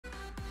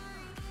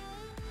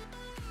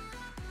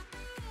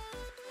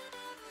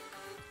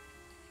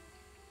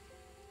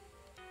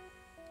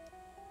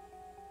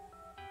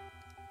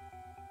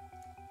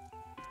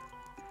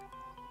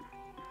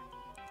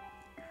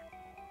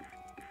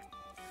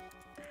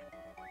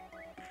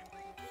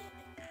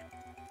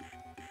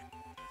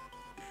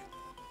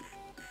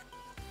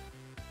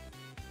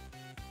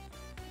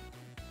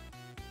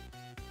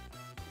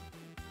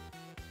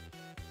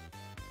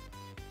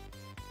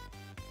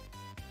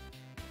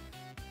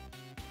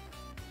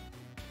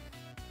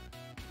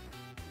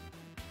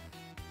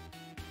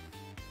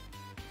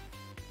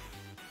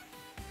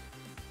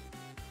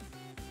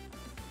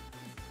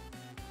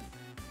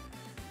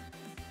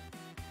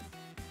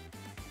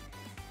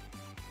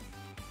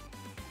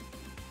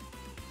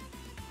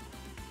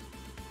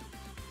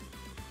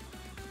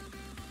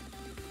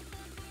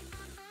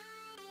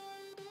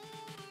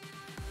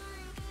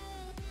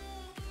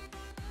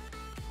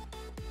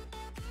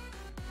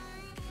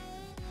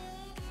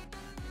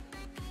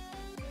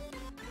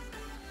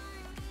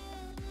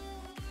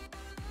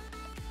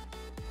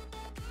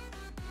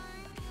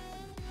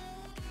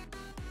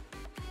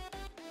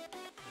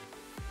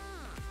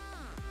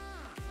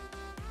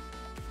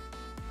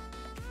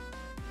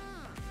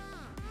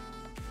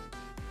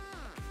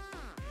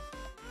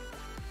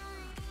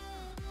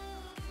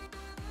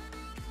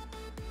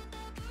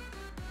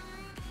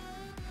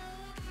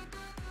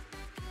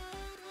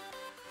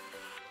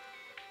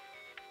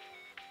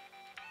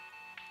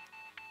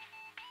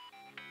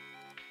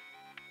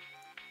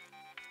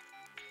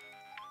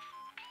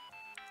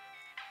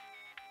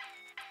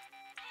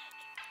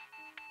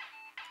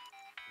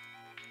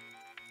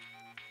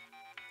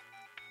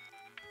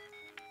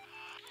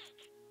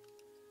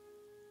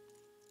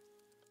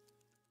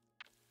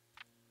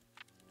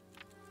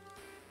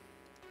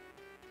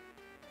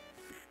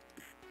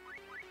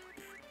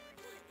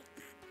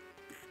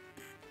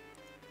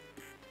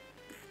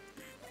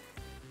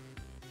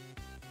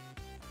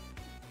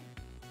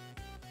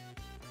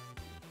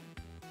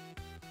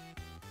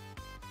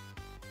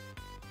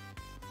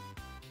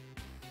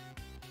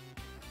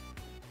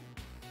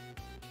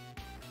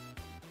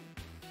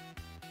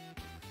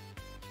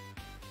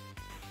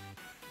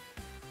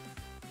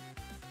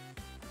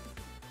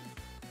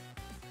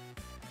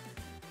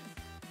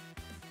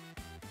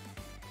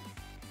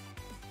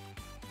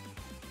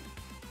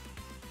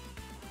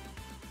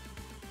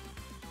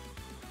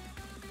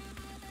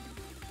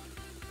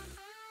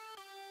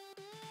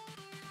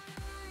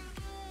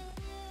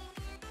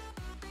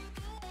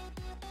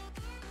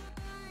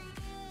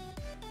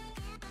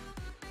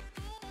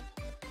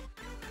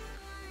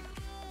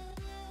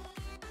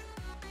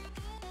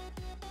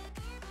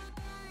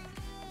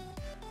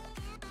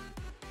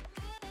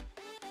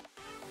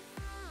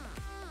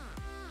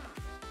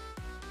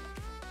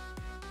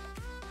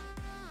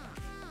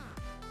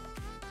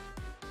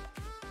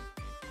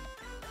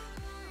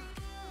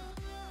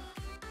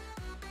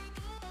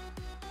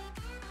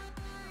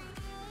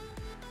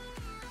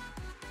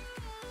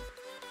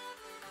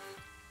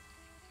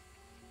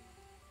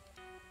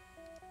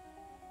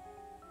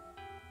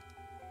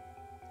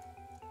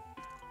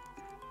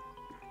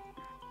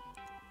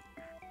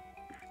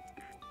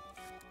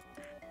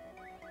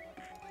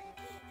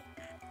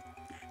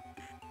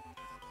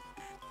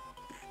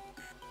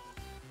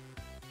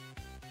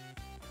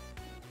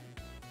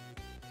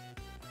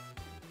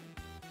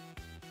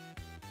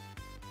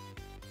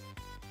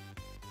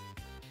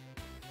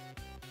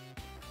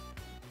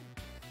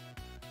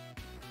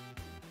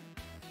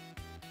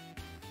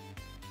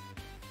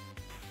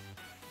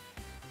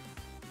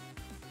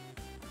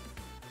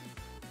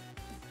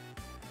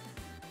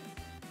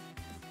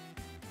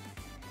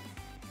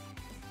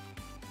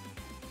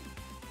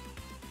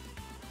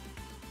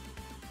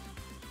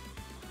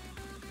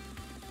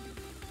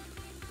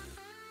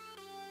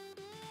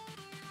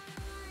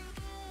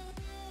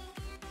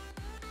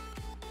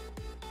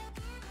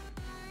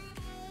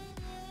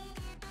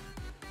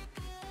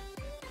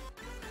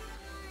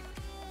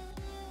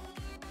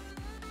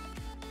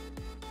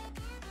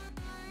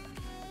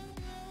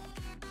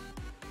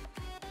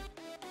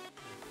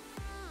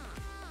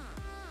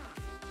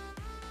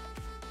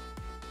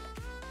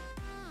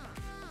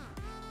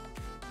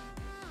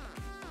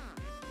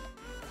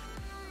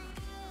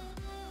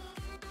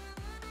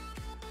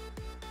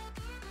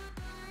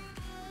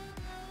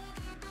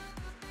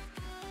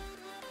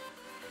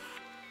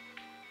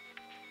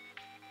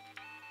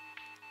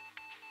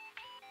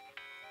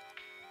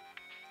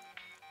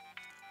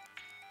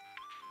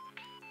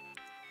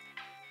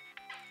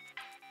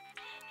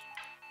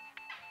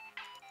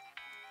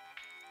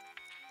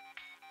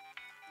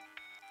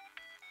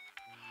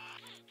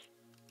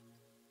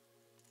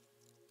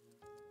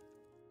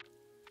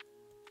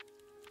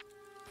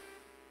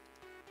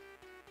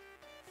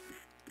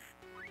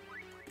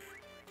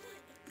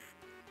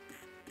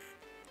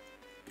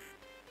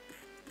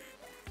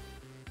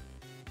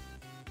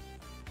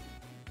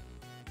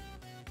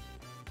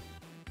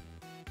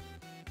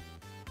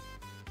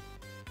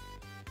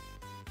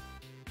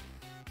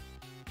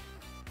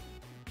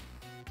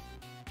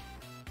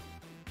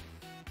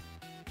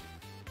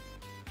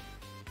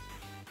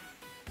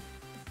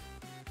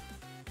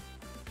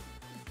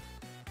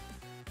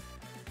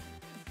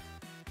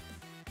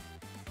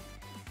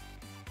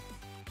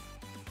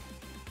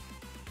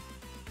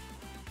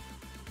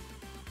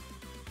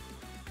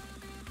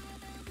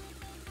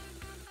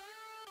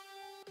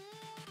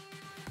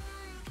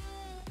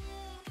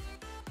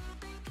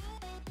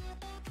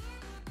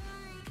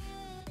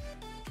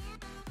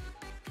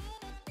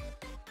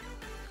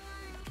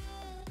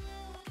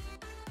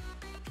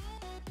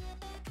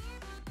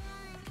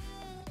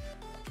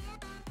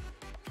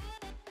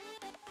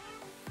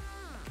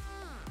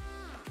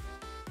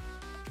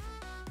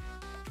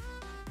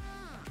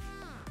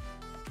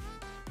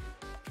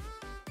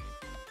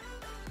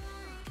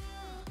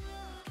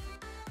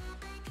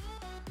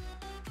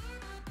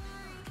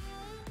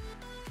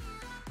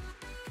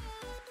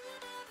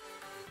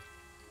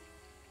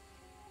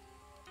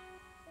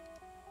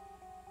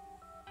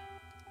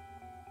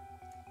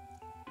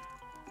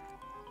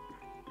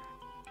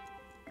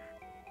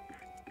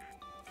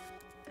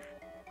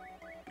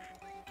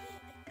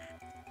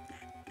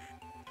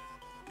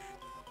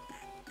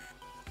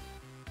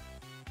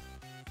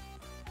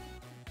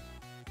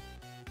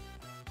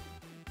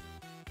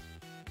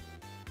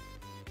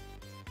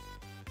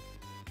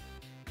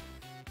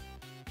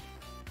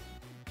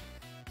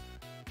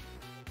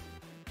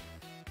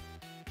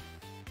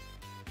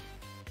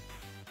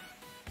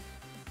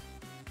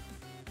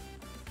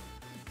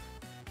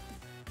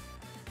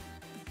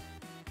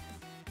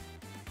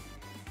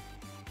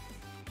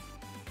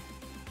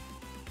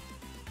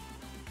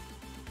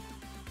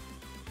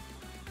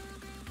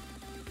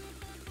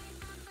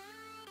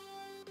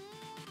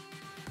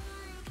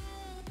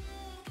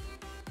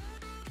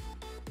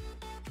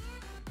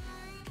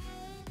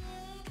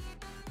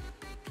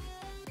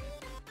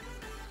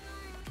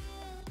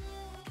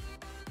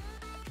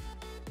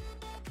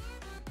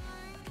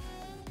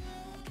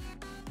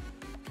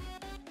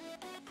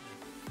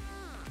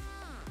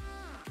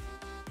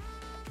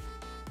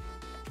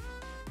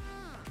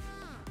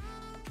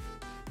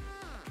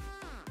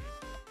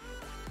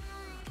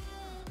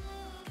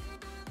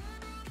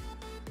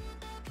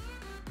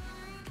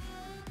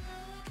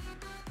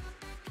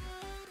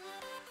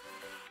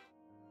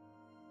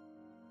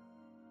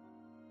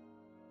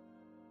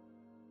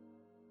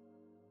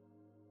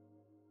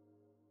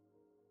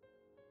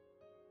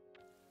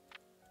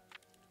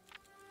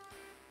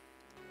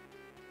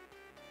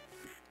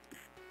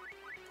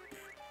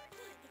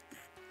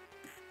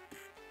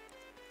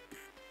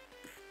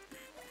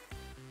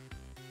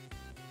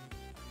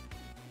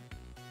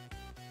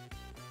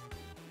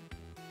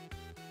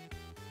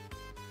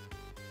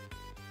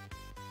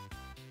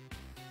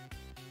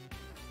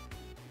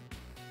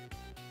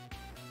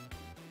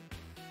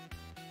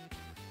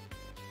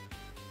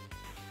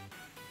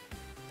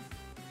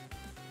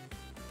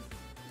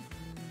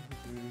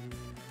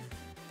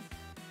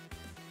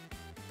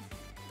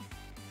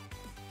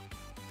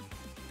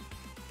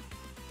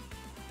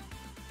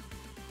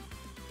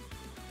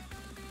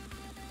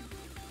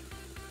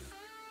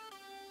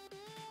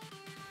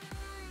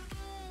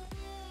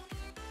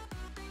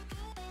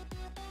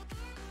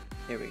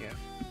There we go.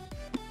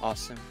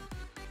 Awesome.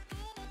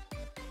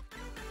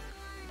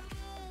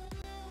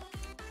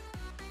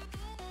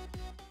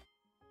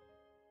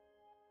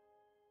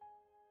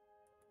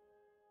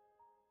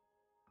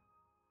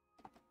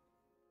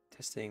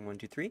 Testing 1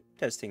 2 3.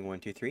 Testing 1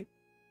 2 3.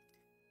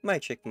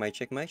 Mic check, mic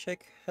check, mic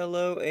check.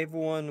 Hello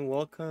everyone,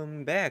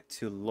 welcome back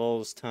to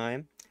Lulz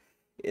time.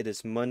 It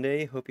is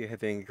Monday. Hope you're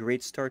having a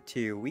great start to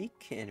your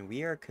week, and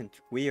we are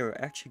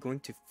actually going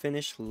to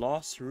finish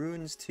Lost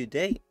Ruins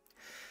today.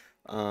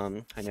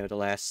 I know the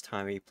last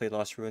time we played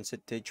Lost Ruins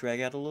it did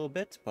drag out a little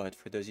bit, but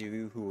for those of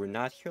you who were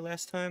not here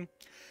last time,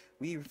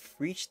 we've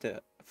reached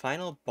the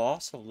final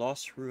boss of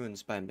Lost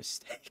Ruins by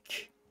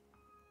mistake.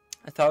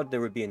 I thought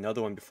there would be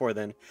another one before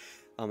then.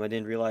 I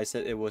didn't realize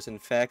that it was in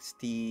fact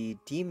the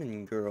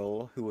demon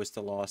girl who was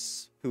the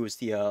last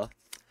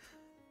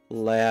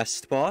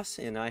boss,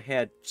 and I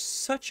had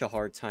such a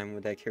hard time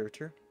with that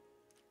character.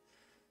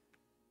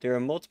 There are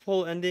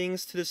multiple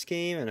endings to this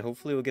game, and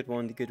hopefully we'll get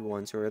one of the good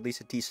ones, or at least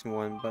a decent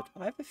one, but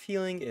I have a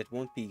feeling it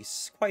won't be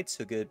quite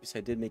so good, because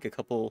I did make a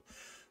couple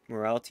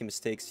morality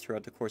mistakes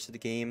throughout the course of the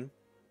game,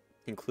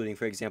 including,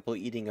 for example,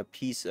 eating a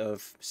piece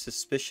of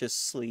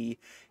suspiciously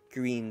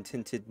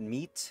green-tinted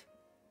meat.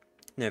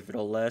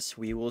 Nevertheless,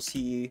 we will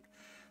see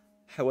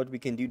what we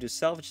can do to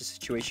salvage the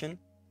situation.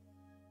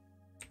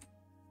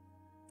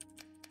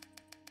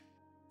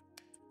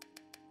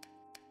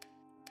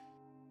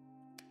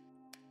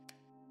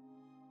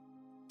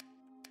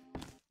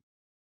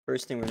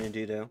 First thing we're going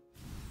to do, though,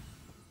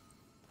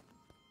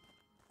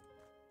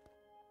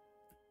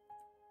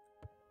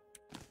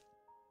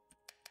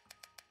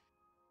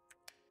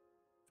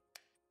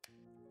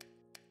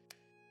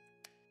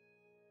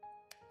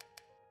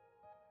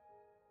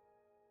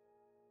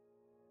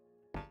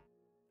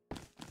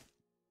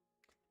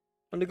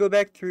 I'm going to go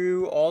back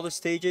through all the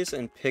stages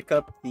and pick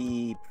up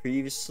the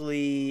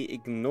previously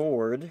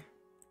ignored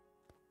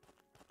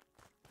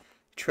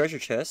treasure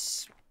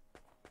chests.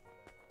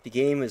 The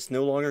game is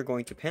no longer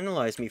going to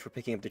penalize me for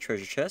picking up the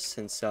treasure chests,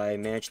 since I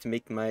managed to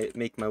make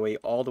my way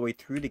all the way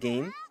through the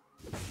game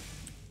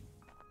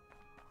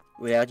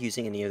without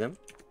using any of them.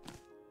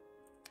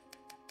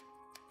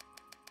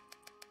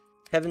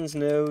 Heavens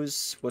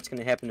knows what's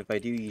going to happen if I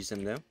do use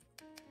them, though.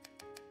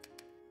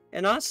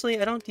 And honestly,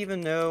 I don't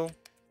even know.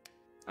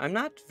 I'm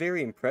not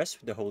very impressed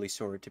with the Holy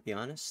Sword, to be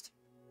honest.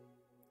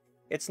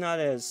 It's not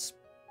as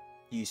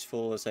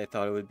useful as I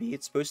thought it would be.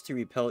 It's supposed to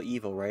repel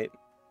evil, right?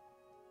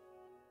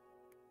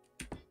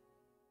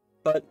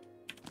 But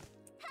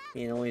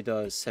it only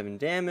does 7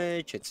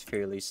 damage. It's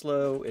fairly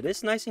slow. It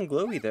is nice and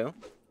glowy, though.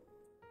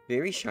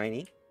 Very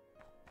shiny.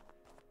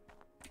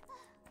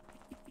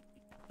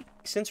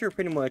 Since we're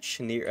pretty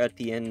much at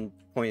the end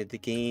point of the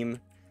game,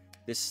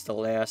 this is the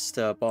last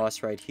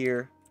boss right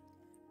here.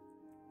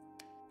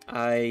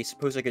 I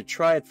suppose I could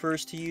try at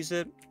first to use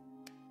it,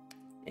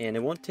 and it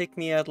won't take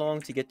me that long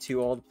to get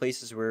to all the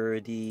places where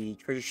the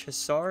treasure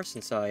chests are,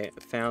 since I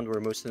found where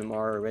most of them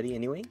are already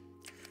anyway.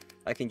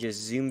 I can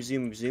just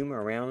zoom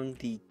around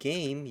the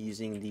game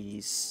using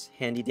these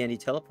handy-dandy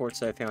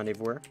teleports I found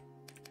everywhere.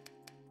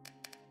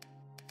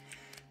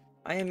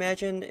 I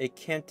imagine it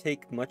can't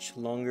take much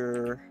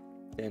longer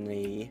than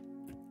an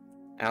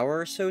hour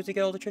or so to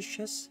get all the treasure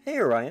chests. Hey,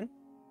 Orion.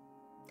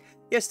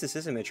 Yes, this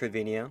is a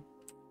Metroidvania.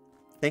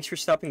 Thanks for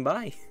stopping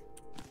by.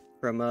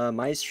 From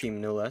my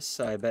stream, no less,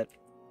 I bet.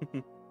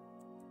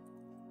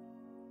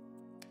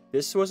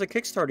 This was a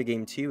Kickstarter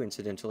game too,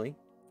 incidentally.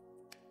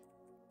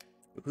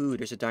 Ooh,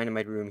 there's a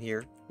dynamite room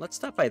here. Let's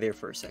stop by there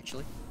first,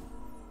 actually.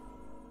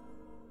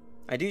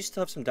 I do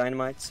still have some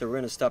dynamite, so we're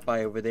going to stop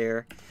by over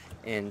there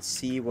and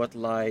see what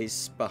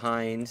lies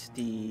behind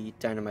the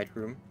dynamite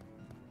room.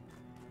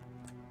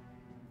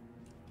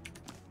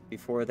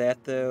 Before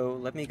that, though,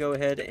 let me go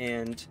ahead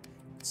and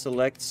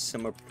select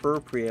some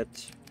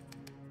appropriate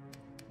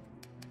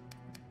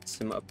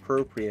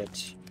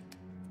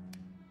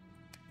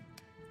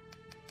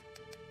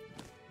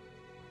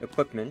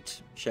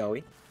equipment, shall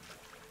we?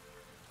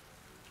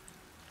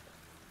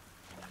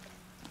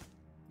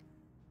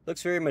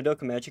 Looks very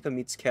Madoka Magica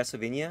meets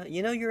Castlevania.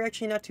 You know, you're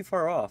actually not too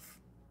far off.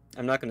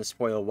 I'm not going to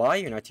spoil why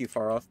you're not too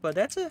far off, but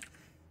that's a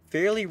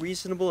fairly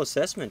reasonable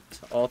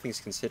assessment, all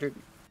things considered.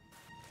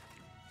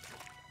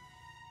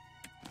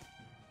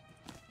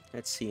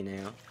 Let's see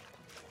now.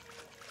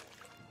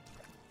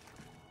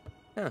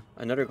 Ah,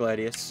 another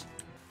Gladius.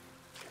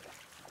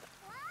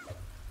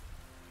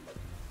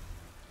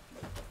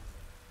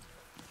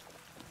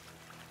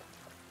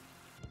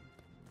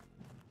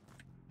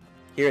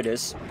 Here it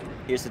is.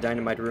 Here's the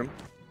dynamite room.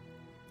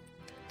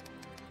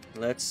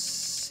 Let's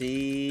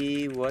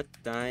see what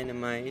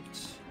dynamite...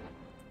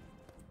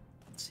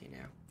 Let's see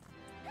now.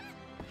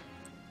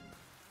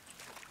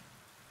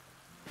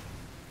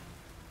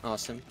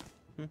 Awesome.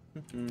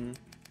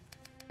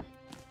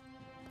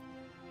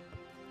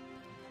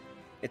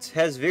 It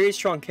has very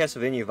strong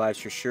Castlevania vibes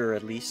for sure,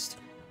 at least.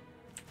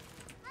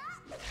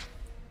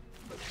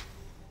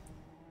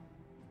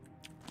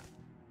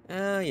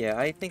 Yeah,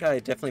 I think I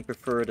definitely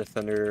prefer the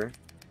Thunder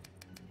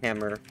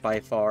Hammer by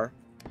far.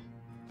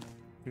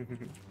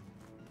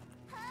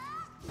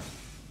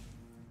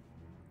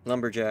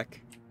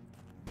 Lumberjack.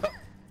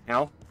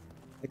 Ow.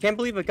 I can't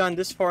believe I've gotten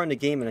this far in the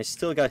game and I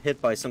still got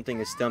hit by something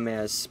as dumb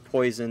as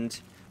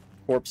poisoned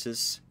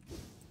corpses.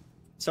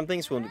 Some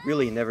things will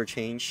really never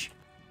change.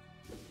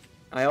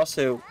 I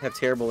also have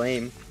terrible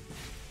aim.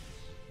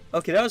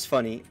 Okay, that was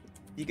funny.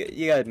 You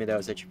gotta admit that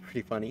was actually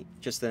pretty funny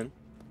just then.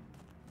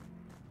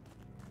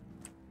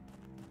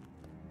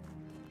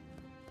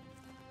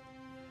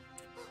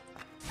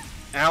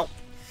 Ow!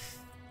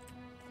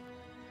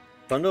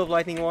 Bundle of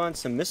lightning wands,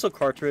 some missile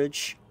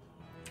cartridge,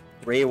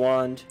 ray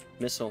wand,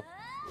 missile.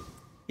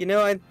 You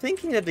know, I'm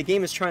thinking that the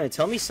game is trying to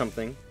tell me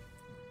something.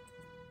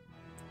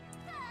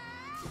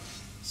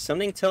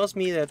 Something tells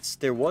me that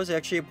there was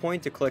actually a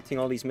point to collecting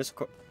all these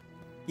missile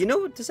You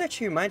know, this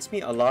actually reminds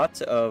me a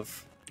lot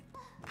of...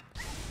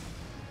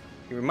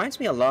 It reminds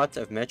me a lot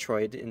of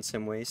Metroid in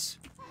some ways.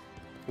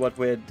 What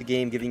with the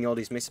game giving you all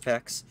these mix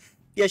packs.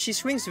 Yeah, she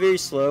swings very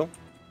slow.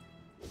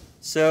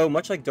 So,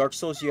 much like Dark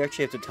Souls, you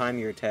actually have to time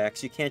your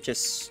attacks. You can't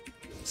just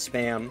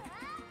spam.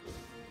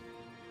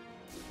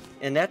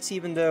 And that's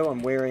even though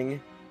I'm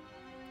wearing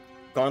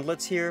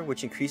gauntlets here,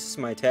 which increases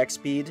my attack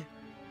speed.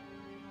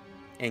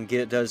 And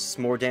does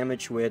more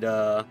damage with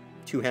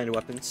two-handed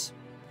weapons.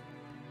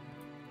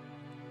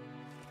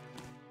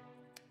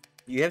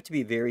 You have to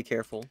be very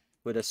careful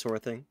with this sort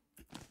of thing.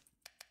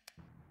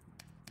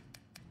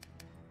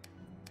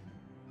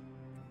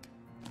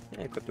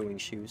 And equip the wing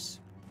shoes.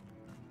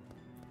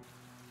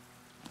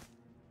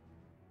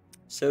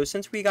 So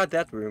since we got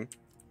that room,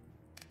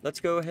 let's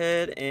go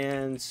ahead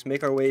and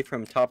make our way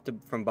from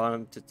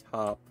bottom to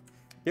top.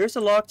 There's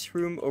a locked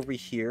room over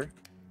here.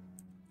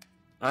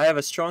 I have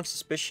a strong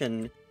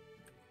suspicion.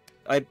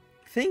 I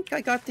think I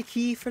got the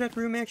key for that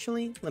room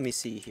actually. Let me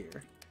see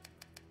here.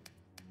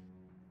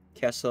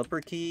 Castle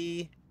upper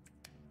key.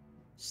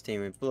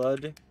 Stain with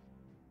blood.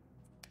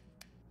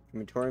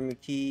 Crematorium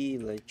key.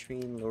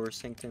 Latrine. Lower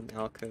sanctum.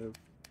 Alcove.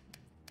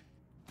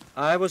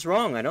 I was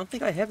wrong. I don't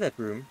think I have that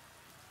room.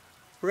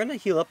 We're gonna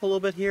heal up a little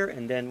bit here,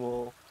 and then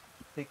we'll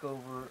take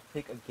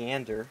a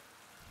gander.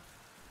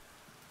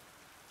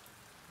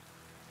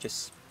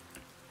 Just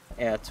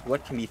at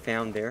what can be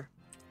found there.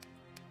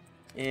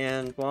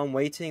 And while I'm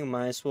waiting,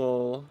 might as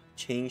well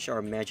change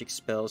our magic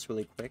spells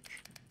really quick.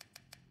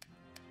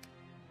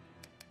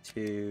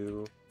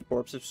 To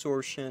corpse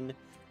absorption.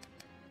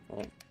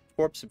 Well,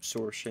 corpse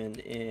absorption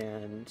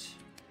and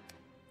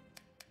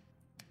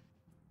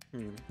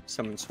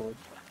summon sword.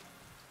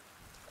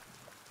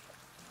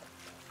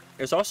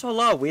 There's also a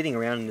lot of waiting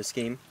around in this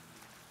game.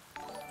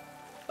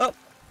 Oh!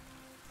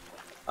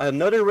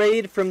 Another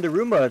raid from the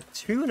Roomba.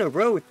 2 in a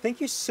row.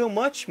 Thank you so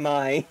much,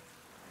 Mai.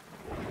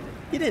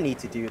 You didn't need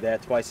to do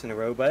that twice in a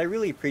row, but I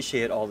really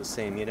appreciate it all the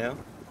same, you know?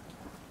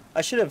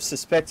 I should have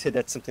suspected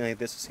that something like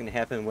this was going to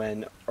happen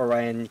when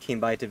Orion came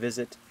by to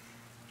visit.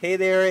 Hey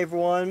there,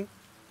 everyone.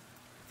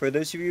 For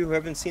those of you who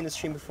haven't seen this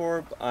stream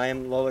before, I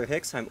am Lawler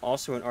Hicks. I'm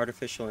also an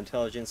artificial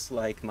intelligence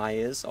like Mai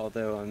is,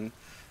 although I'm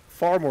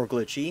far more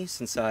glitchy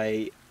since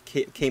I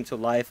came to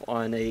life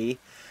on a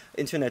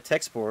internet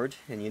text board,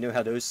 and you know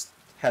how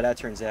that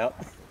turns out.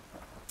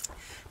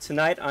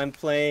 Tonight I'm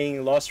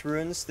playing Lost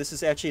Ruins. This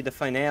is actually the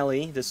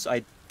finale.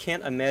 I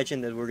can't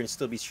imagine that we're going to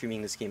still be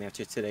streaming this game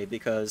after today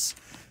because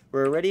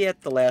we're already at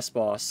the last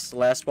boss. The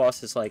last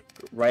boss is like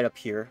right up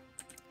here.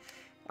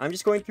 I'm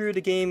just going through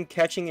the game,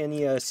 catching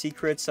any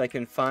secrets I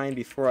can find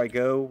before I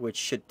go, which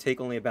should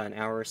take only about an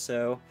hour or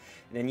so.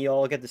 And then you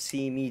all get to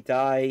see me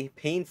die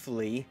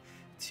painfully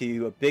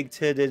to a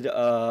big-titted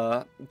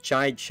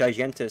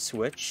Gigantus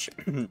witch.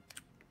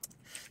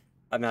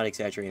 I'm not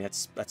exaggerating.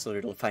 That's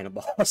literally the final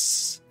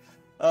boss.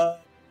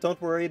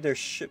 Don't worry.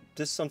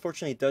 This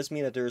unfortunately does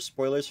mean that there are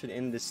spoilers for the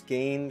end of this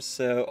game,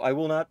 so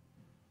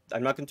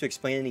I'm not going to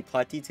explain any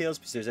plot details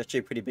because there's actually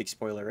a pretty big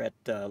spoiler at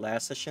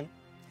last session.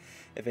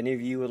 If any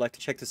of you would like to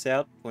check this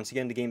out, once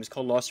again, the game is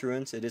called Lost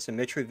Ruins. It is a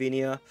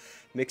Metroidvania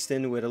mixed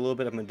in with a little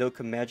bit of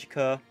Madoka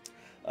Magica.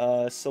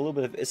 So a little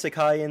bit of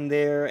Isekai in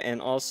there,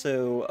 and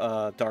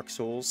also Dark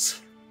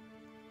Souls.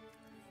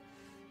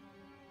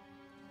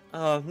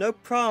 No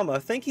problem.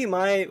 Thank you,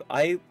 Mai.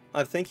 I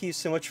thank you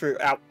so much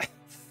for... Ow!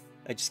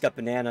 I just got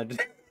bananaed.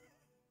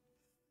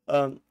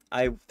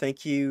 I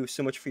thank you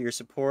so much for your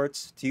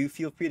support. Do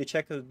feel free to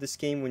check out this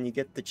game when you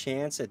get the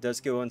chance. It does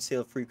go on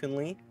sale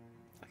frequently.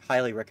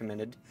 Highly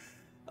recommended.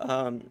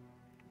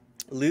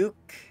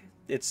 Luke,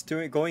 it's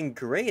going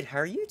great. How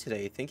are you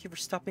today? Thank you for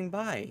stopping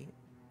by.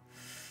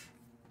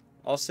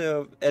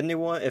 Also,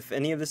 if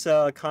any of this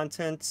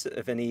content,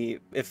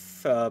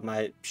 if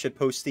my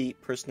shitposty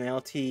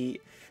personality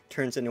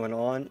turns anyone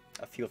on,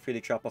 feel free to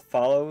drop a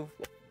follow.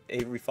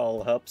 Every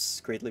follow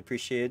helps. Greatly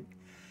appreciated.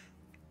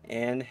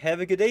 And have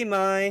a good day,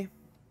 Mai.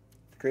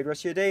 Great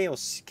rest of your day. I'll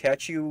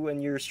catch you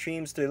in your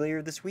streams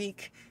later this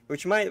week,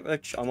 which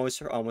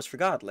almost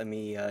forgot. Let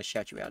me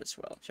shout you out as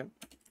well.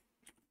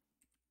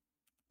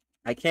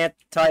 I can't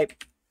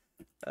type.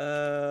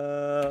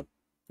 There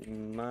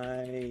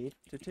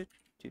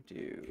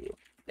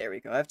we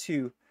go. I have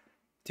to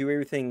do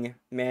everything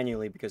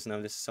manually because none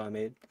of this is all I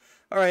made.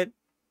 All right.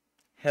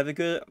 Have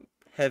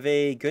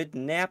a good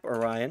nap,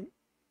 Orion.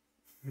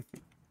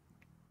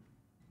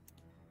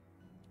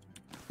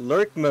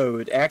 Lurk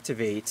mode,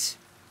 activate.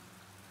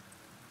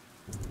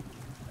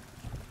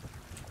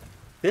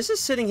 This is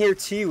sitting here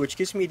too, which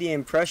gives me the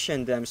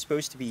impression that I'm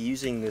supposed to be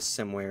using this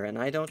somewhere, and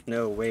I don't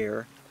know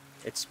where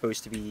it's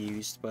supposed to be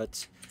used,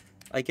 but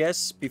I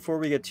guess before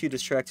we get too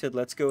distracted,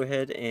 let's go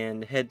ahead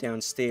and head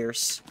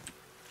downstairs.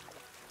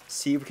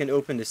 See if we can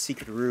open the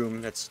secret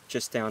room that's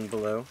just down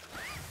below.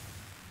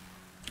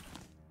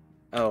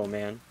 Oh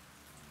man.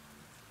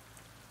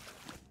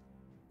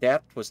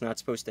 That was not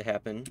supposed to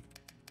happen.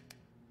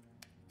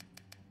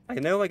 I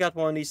know I got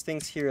one of these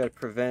things here that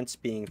prevents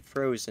being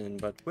frozen,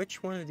 but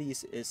which one of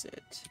these is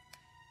it?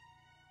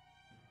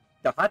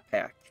 The hot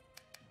pack.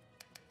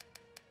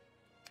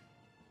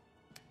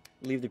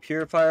 Leave the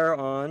purifier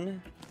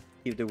on,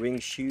 leave the wing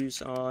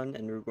shoes on,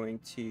 and we're going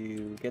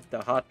to get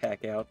the hot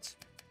pack out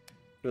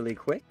really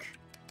quick.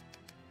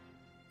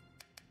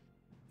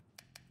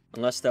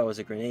 Unless that was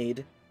a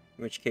grenade,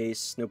 in which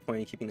case, no point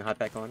in keeping the hot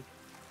pack on.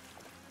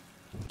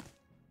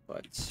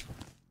 But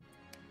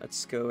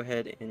let's go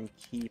ahead and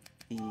keep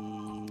the...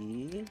 Oh,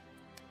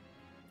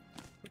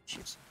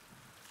 jeez.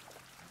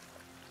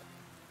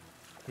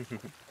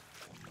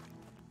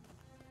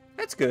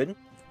 That's good.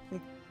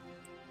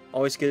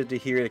 Always good to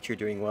hear that you're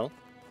doing well.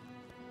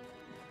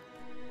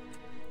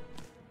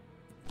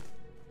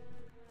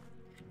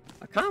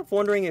 I'm kind of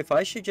wondering if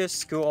I should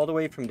just go all the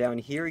way from down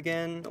here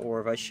again,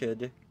 or if I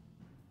should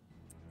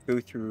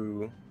go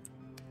through...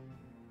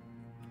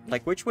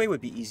 Like, which way would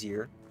be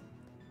easier?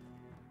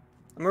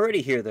 I'm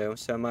already here, though,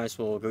 so I might as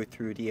well go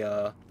through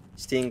the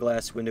stained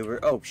glass window.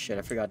 Oh, shit,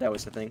 I forgot that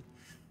was the thing.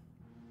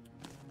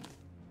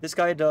 This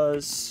guy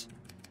does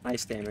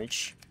ice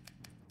damage.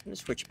 I'm gonna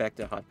switch back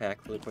to hot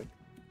pack really quick.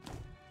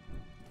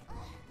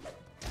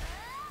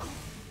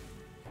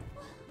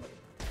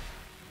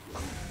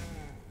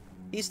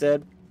 He's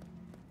dead.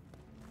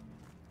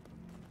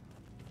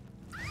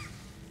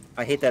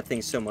 I hate that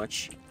thing so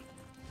much.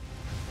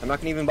 I'm not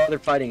gonna even bother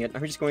fighting it.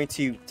 I'm just going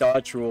to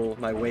dodge roll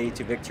my way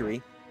to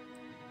victory.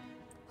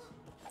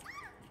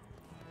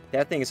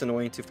 That thing is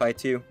annoying to fight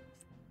too.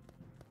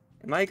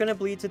 Am I gonna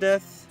bleed to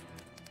death?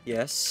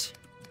 Yes.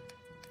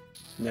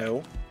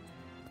 No.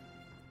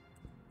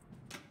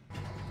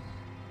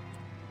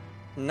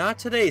 Not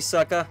today,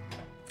 sucker.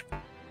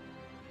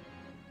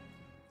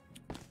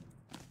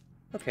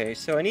 Okay,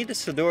 so I need the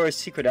Sedora's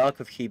secret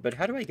alcove key, but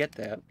how do I get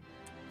that?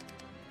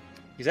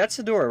 Because that's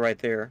Sedora right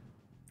there.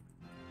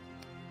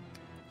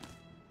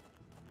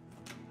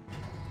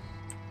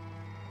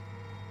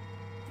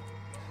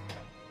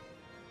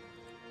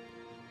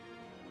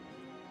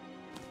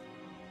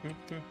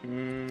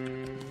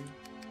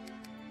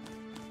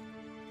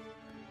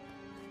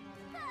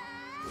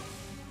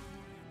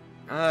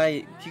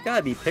 You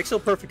gotta be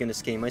pixel perfect in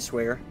this game, I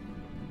swear.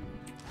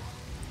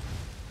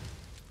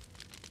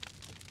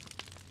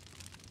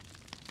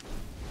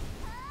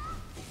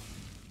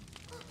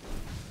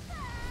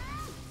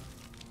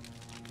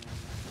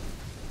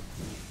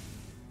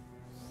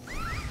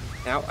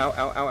 Ow, ow, ow,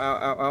 ow, ow,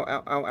 ow, ow,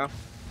 ow, ow, ow.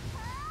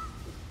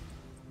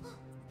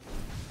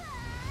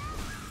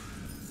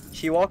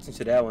 She walked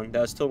into that one.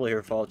 That was totally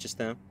her fault just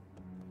now.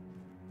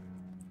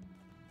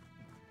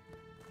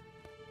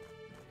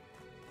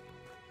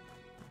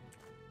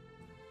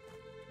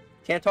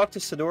 Can't talk to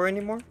Sedora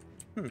anymore?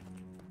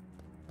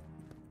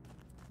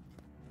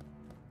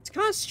 It's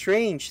kind of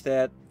strange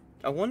that...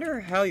 I wonder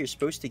how you're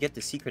supposed to get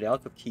the secret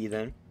alcove key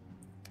then.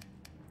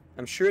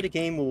 I'm sure the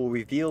game will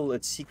reveal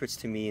its secrets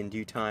to me in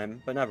due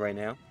time, but not right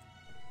now.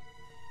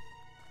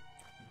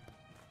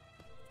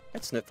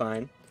 That's not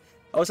fine.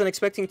 I wasn't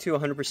expecting to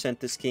 100%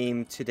 this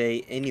game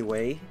today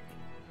anyway.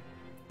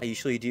 I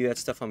usually do that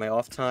stuff on my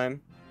off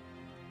time.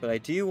 But I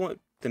do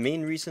want... The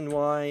main reason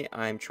why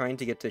I'm trying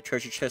to get the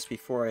treasure chest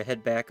before I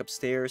head back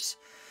upstairs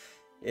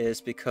is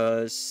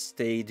because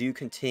they do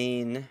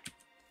contain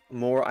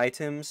more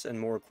items and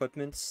more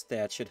equipments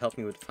that should help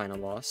me with the final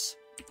boss.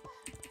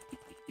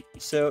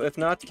 So if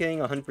not getting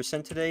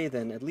 100% today,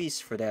 then at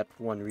least for that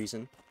one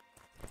reason.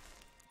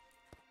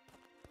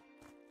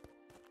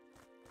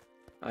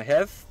 I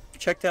have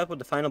checked out what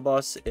the final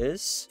boss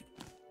is,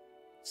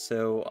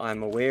 so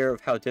I'm aware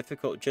of how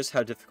difficult, just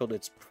how difficult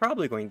it's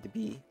probably going to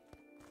be.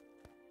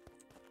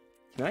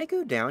 Can I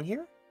go down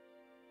here?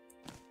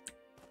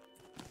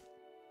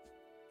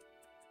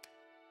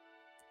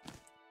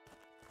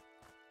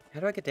 How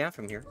do I get down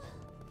from here?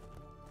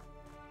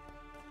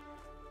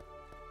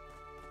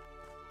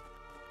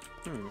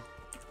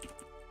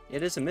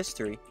 It is a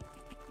mystery.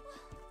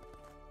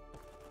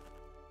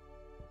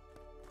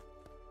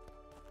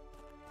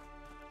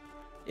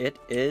 It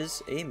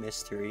is a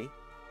mystery.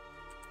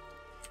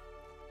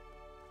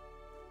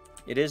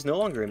 It is no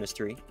longer a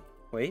mystery.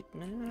 Wait,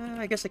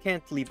 I guess I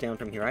can't leap down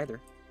from here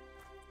either.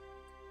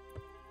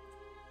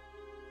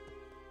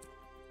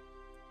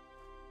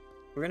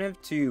 We're gonna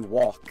have to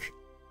walk.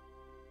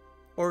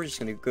 Or we're just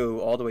gonna go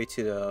all the way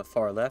to the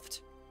far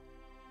left.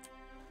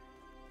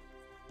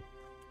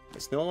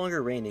 It's no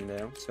longer raining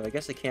though, so I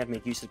guess I can't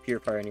make use of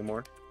Purifier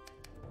anymore.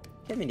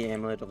 Give me the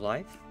Amulet of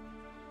Life.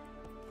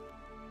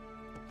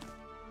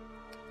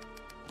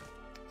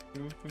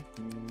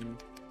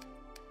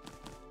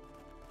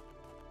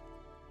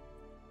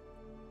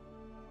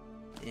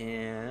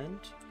 And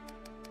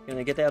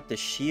gonna get out the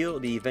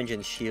shield, the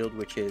Vengeance Shield,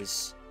 which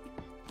is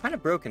kind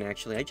of broken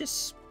actually.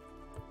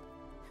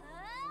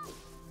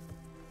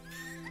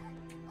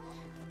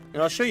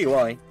 And I'll show you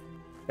why.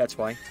 That's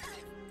why.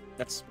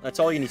 That's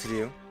all you need to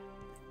do.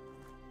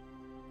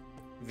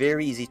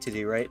 Very easy to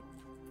do, right?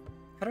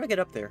 How do I get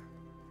up there?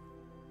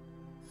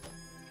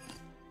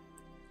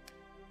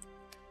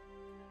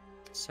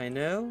 So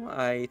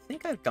I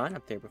think I've gone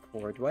up there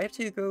before. Do I have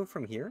to go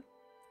from here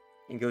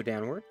and go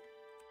downward?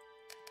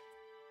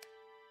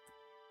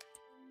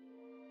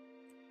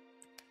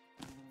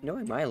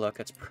 Knowing my luck,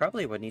 that's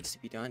probably what needs to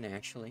be done,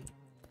 actually.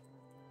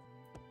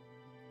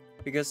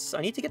 Because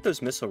I need to get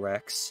those missile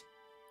racks.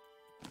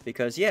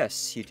 Because,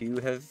 yes, you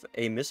do have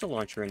a missile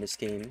launcher in this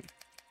game.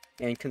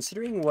 And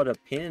considering what a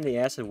pain in the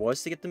ass it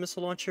was to get the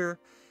missile launcher,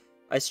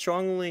 I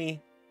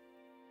strongly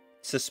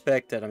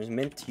suspect that I'm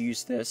meant to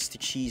use this to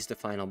cheese the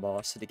final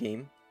boss of the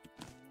game.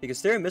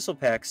 Because there are missile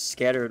packs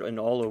scattered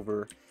all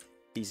over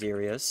these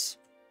areas.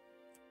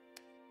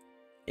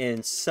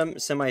 In some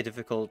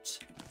semi-difficult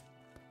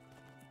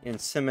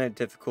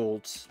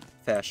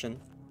fashion.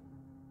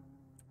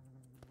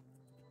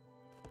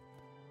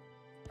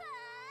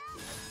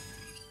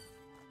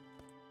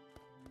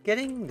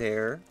 Getting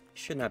there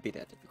should not be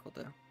that difficult,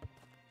 though.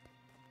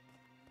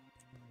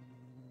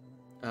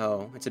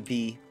 Oh, it's a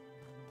bee.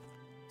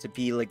 It's a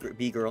bee, like,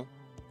 bee girl.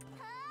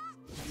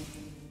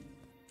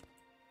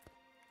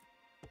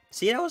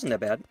 See, that wasn't that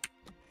bad.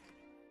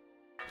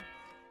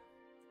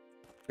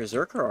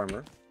 Berserker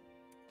armor.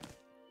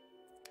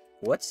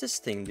 What's this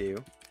thing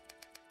do?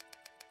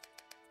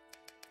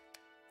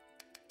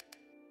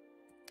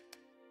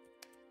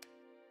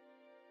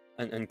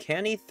 An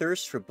uncanny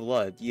thirst for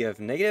blood. You have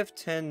negative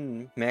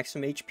 10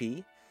 maximum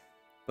HP,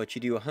 but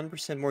you do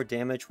 100% more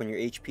damage when your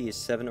HP is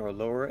 7 or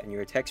lower, and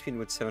your attack speed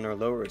with 7 or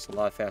lower is a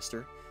lot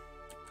faster.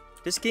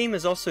 This game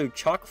is also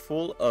chock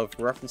full of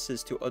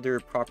references to other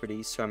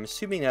properties, so I'm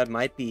assuming that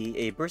might be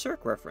a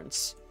Berserk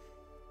reference.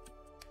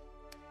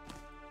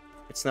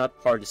 It's not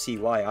hard to see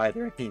why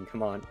either. I mean,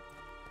 come on.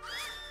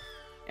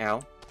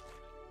 Ow.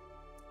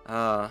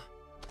 Ah,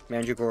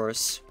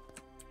 Mandragoras.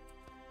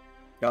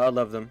 God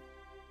love them.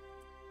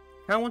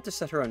 I want to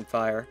set her on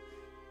fire,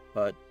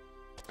 but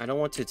I don't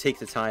want to take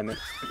the time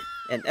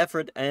and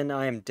effort, and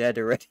I am dead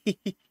already.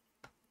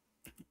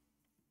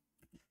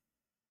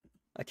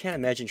 I can't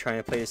imagine trying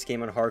to play this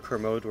game on hardcore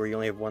mode where you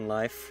only have one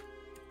life,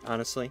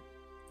 honestly.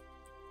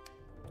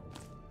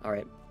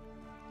 Alright,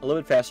 a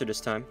little bit faster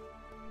this time.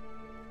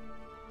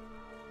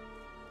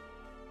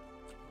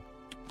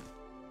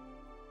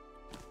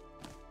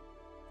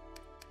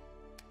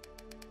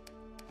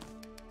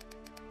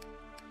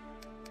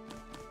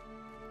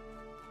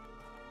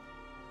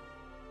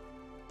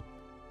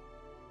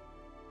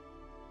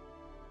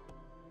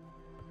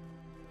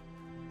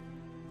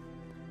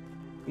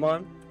 Come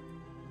on.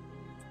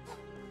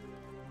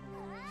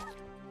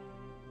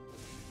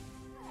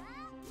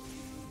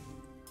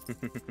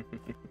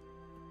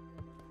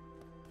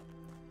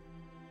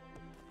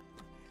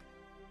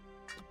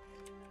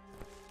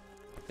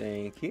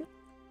 Thank you.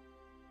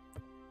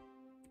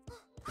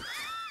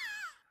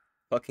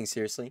 Fucking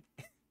seriously.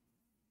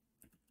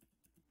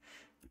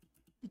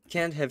 You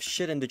can't have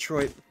shit in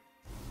Detroit.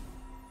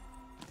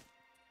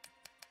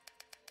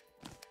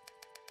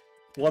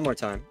 One more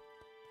time.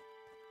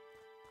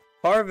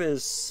 Part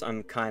is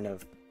I'm kind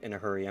of in a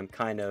hurry. I'm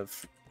kind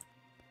of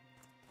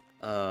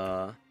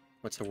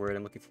what's the word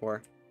I'm looking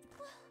for?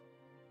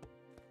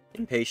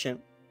 Impatient.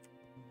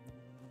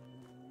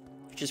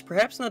 Which is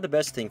perhaps not the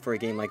best thing for a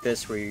game like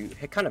this, where you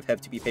kind of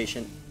have to be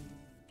patient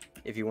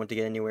if you want to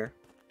get anywhere.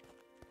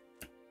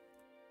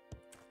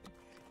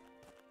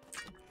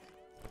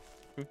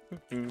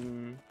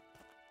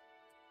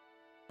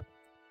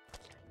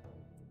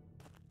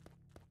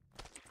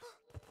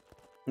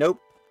 Nope.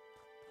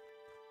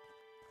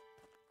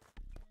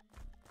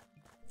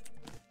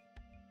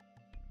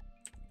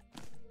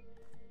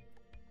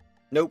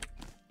 Nope.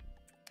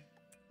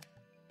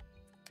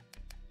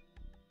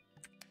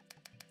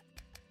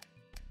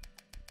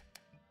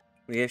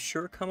 We have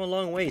sure come a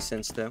long way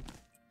since, though.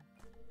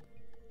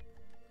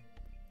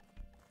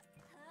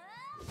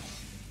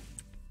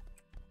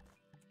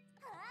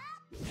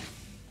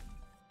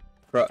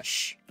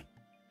 Crush.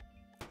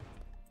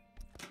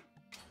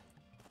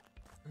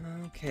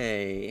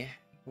 Okay.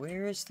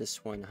 Where is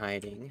this one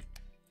hiding?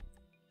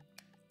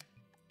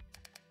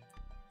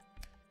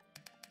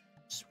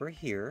 So we're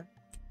here.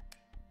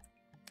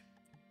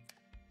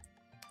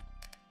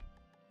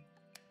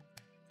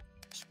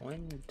 There's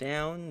one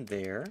down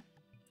there.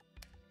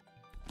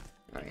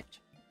 Alright.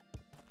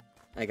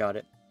 I got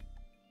it.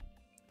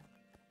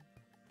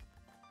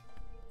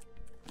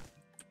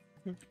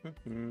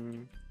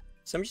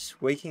 So I'm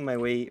just making my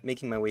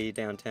way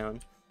downtown.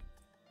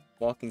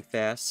 Walking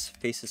fast,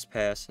 faces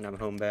pass, and I'm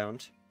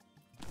homebound.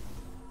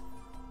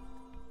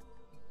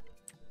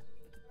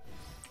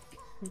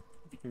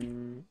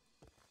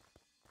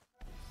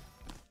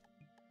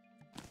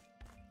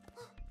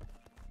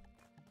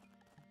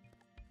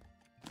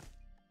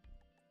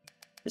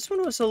 This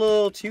one was a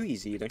little too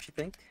easy, don't you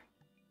think?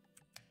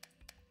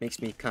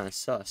 Makes me kind of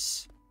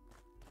sus.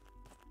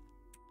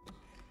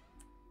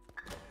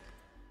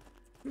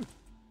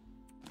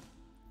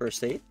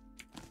 First aid.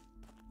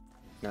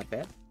 Not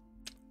bad.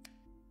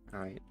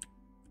 Alright.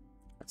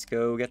 Let's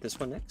go get this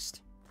one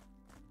next.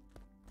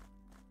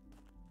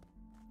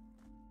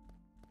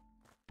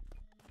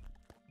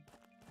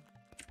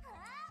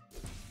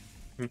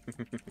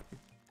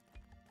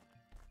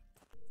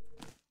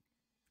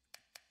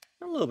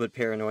 I'm a little bit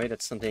paranoid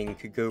that something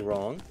could go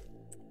wrong.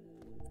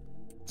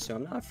 So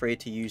I'm not afraid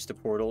to use the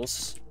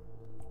portals,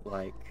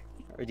 like,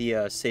 or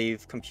the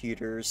save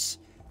computers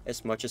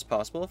as much as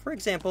possible. For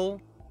example,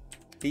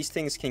 these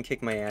things can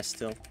kick my ass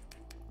still,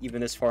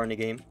 even this far in the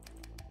game.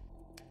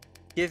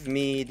 Give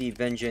me the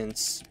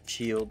vengeance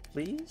shield,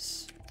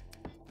 please.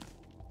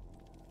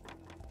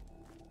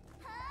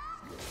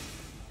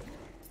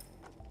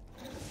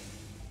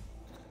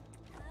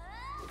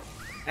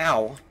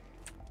 Ow.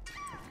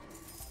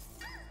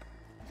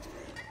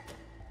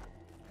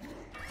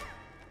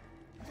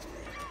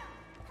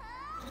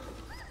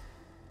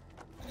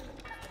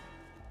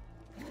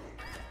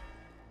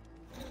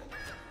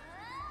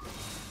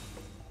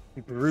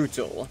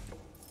 Brutal.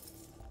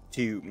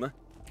 Doom. Let's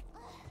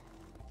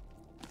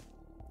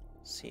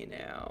see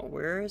now,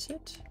 where is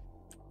it?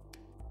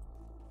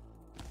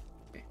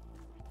 Okay.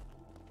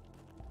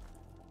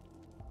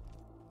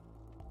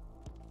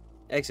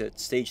 Exit,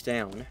 stage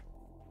down.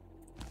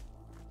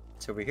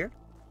 It's over here.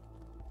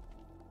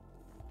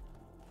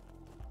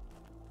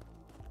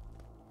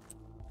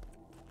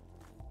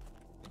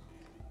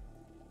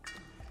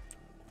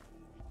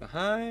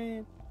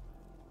 Behind.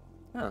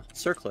 Ah,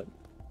 circlet.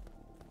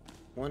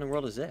 What in the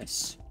world is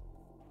this?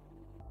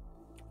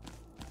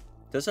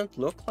 Doesn't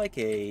look like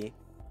a...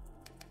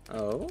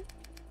 Oh?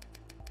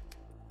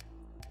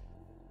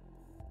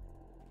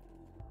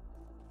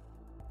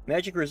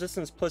 Magic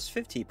resistance plus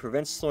 50.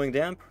 Prevents slowing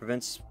down,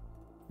 prevents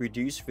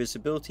reduced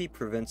visibility,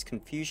 prevents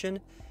confusion,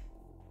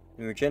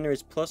 and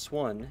regenerates plus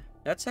 1.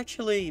 That's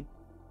actually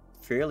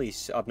fairly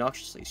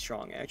obnoxiously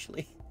strong,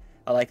 actually.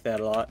 I like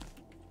that a lot.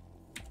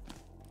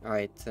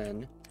 Alright,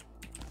 then.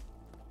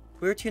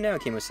 Where to now,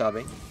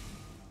 Kemosabe?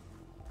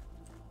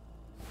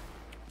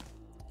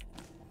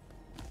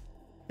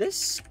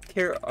 This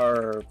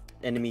our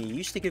enemy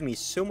used to give me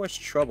so much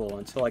trouble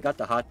until I got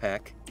the hot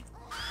pack.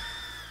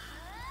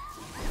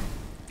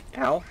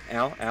 Ow,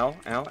 ow, ow,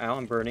 ow, ow,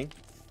 I'm burning.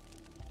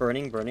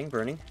 Burning, burning,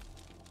 burning.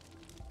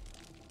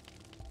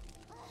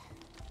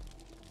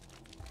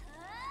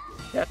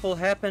 That will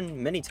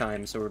happen many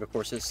times over the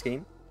course of this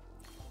game.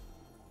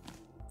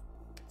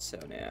 So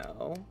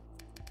now...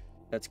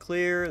 That's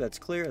clear, that's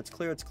clear, that's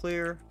clear, that's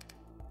clear.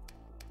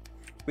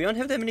 We don't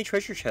have that many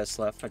treasure chests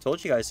left. I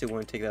told you guys it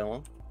wouldn't take that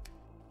long.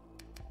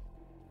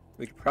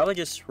 We could probably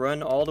just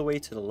run all the way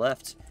to the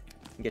left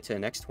and get to the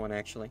next one,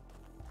 actually.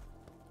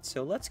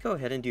 So let's go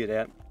ahead and do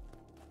that.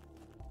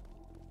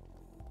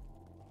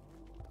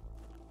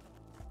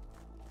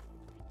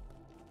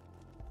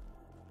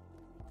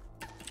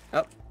 Oh,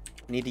 I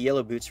need the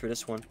yellow boots for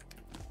this one.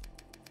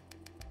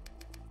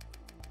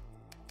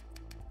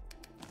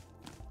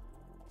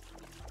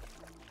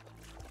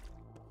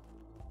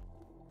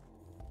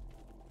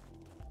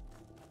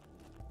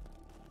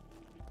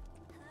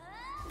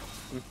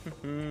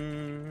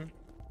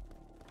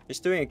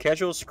 Just doing a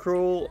casual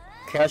stroll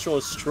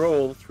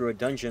through a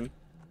dungeon.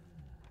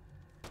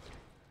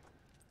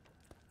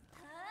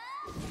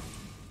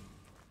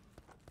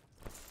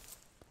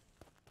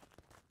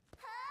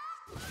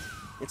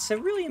 It's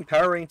really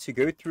empowering to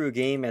go through a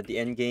game at the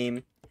end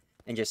game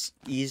and just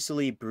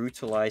easily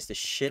brutalize the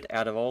shit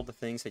out of all the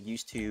things that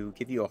used to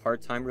give you a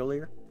hard time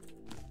earlier.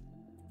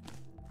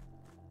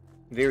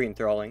 Very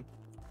enthralling.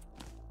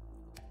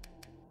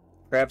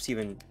 Perhaps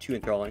even too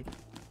enthralling.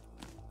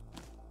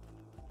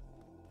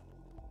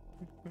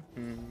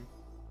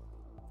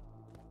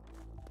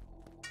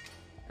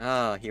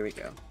 Ah, here we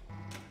go.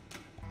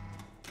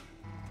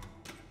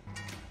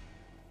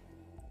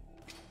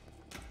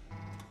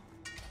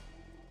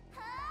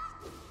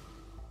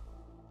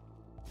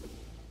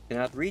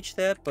 Cannot reach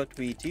that, but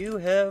we do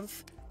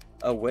have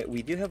a way.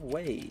 We do have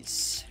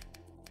ways.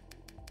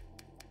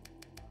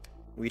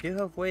 We do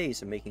have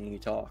ways of making you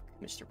talk,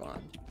 Mr.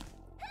 Bond.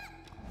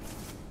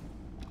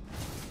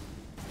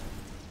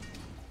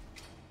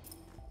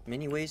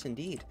 Many ways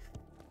indeed.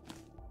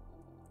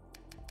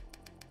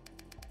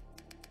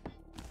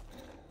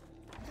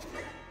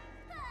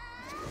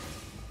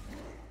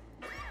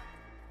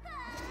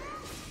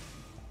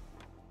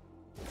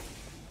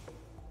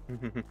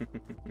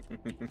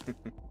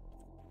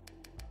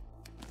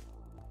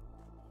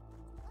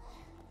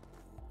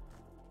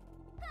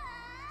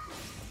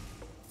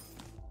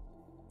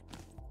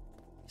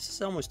 This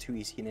is almost too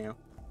easy now.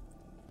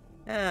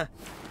 Ah,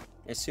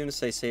 as soon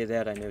as I say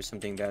that, I know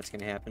something bad's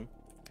gonna happen.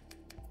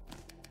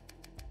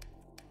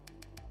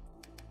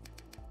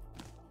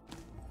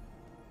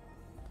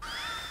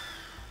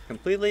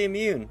 Completely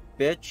immune,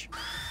 bitch.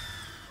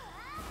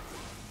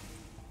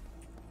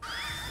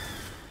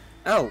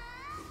 Oh,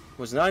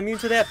 was not immune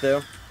to that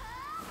though.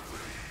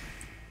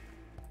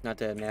 Not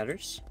that it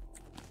matters.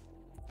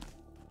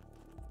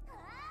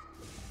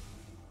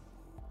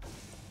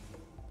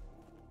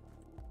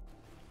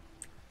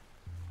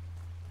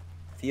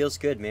 Feels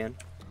good, man.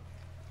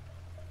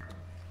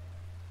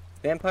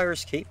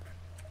 Vampire's Cape.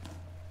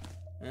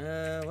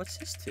 What's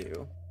this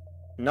do?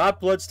 Not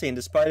bloodstained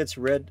despite its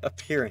red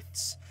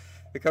appearance.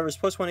 Recovers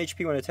 +1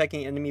 HP when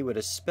attacking enemy with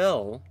a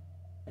spell.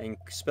 And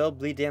spell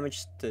bleed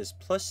damage does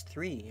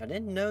 +3. I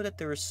didn't know that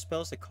there were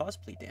spells that cause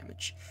bleed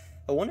damage.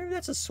 I wonder if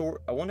that's a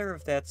sword. I wonder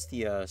if that's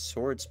the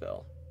sword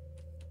spell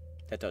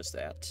that does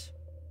that.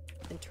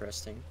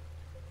 Interesting.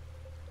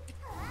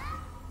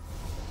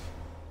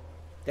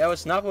 That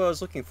was not what I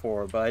was looking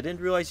for, but I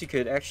didn't realize you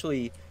could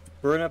actually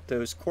burn up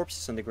those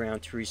corpses on the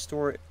ground to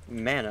restore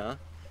mana,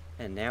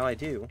 and now I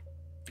do.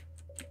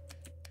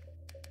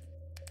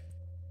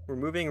 We're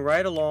moving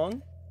right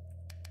along.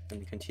 Let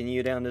me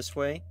continue down this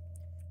way.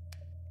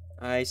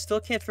 I still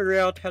can't figure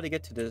out how to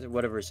get to the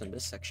whatever's in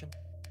this section.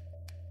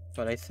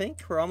 But I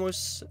think we're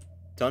almost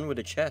done with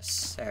the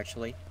chests,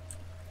 actually.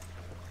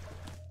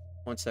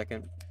 1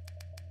 second.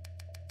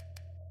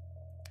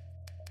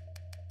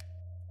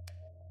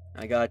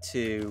 I got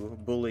to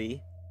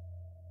bully.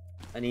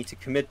 I need to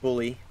commit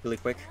bully really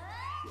quick.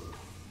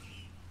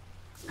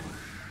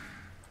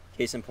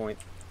 Case in point.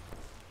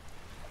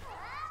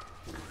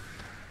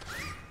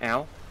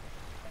 Ow.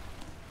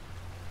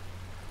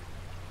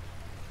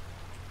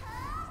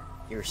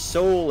 Your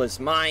soul is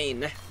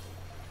mine.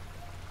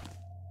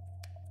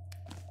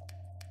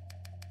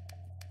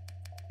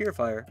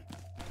 Purifier.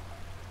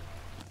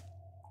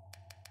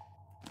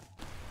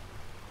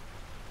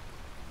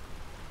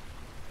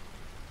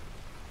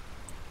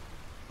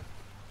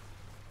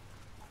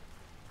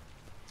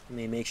 Let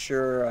me make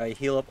sure I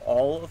heal up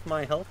all of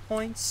my health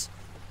points,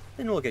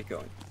 then we'll get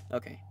going.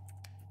 Okay.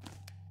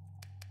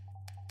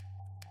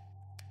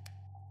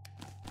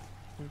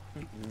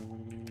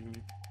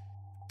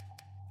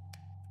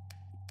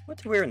 What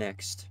to wear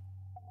next?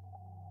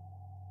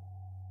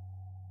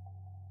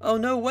 Oh,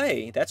 no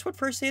way! That's what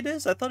first aid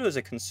is? I thought it was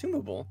a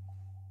consumable.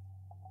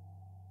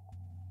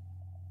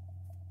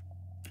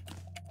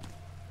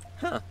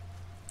 Huh.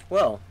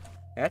 Well,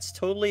 that's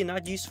totally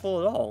not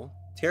useful at all.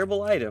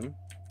 Terrible item.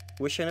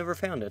 Wish I never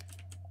found it.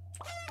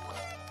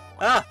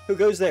 Ah! Who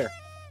goes there?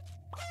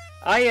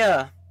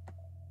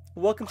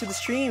 Welcome to the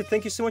stream.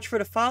 Thank you so much for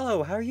the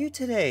follow. How are you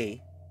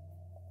today?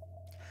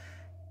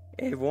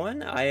 Hey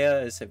everyone,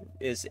 Aya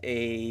is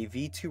a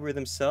VTuber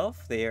themselves.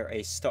 They are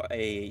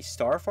a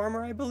star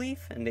farmer, I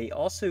believe, and they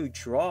also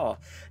draw.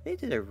 They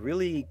did a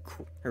really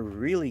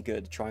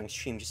good drawing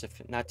stream just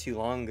not too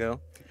long ago.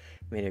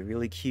 Made a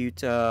really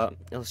cute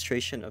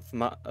illustration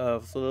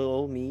of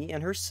little me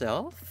and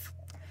herself.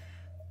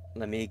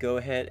 Let me go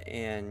ahead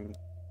and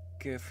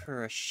give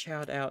her a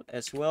shout out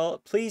as well.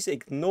 Please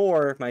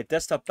ignore my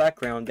desktop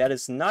background. That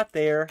is not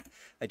there.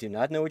 I do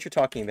not know what you're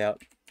talking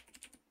about.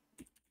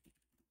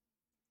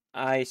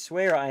 I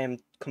swear I am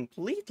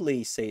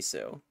completely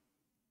say-so.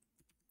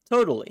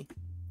 Totally.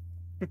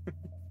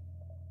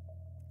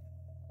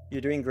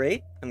 You're doing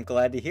great. I'm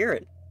glad to hear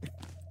it.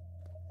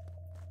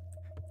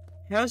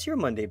 How's your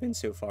Monday been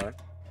so far?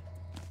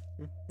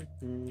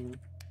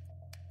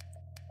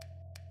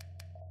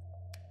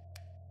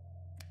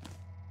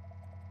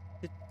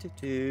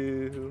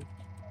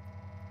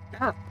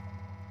 Ah!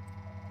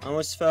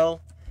 Almost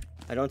fell.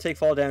 I don't take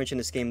fall damage in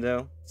this game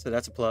though, so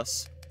that's a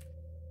plus.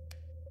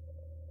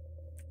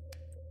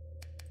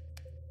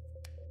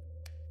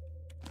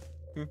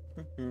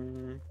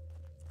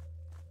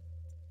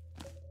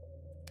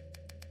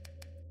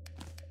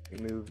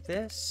 Remove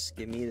this.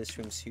 Give me the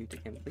swimsuit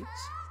again, please.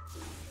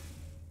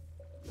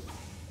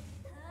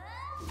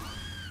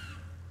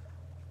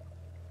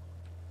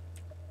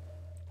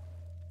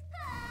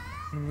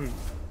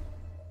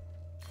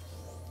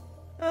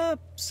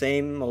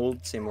 Same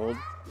old, same old.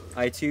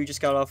 I too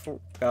just got off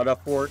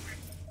work.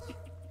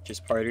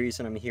 Just part of the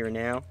reason I'm here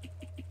now.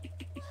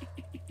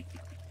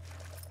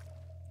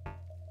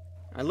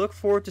 I look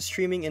forward to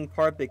streaming in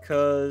part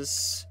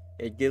because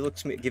it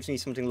gives me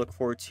something to look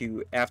forward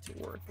to after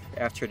work,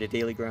 after the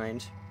daily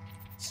grind.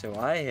 So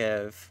I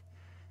have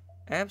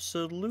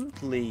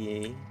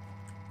absolutely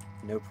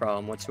no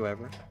problem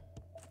whatsoever.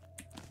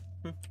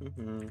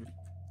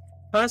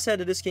 Kinda sad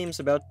that this game's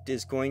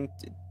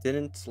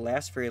didn't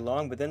last very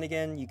long, but then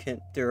again,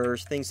 there are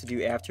things to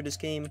do after this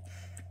game,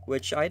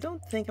 which I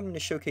don't think I'm going to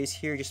showcase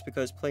here just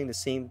because playing the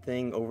same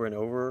thing over and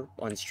over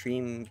on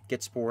stream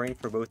gets boring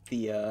for both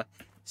the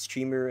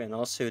streamer and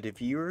also the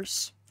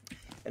viewers.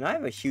 And I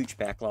have a huge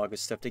backlog of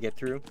stuff to get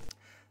through.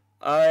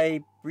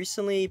 I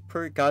recently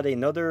got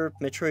another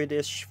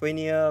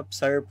Metroidvania,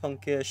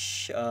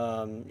 cyberpunkish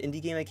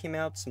indie game that came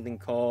out, something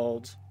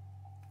called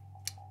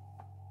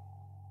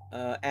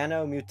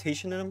Anno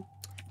Mutationum.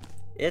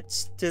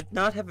 It did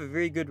not have a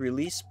very good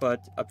release,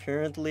 but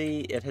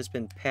apparently it has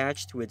been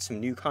patched with some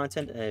new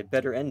content and a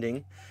better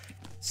ending.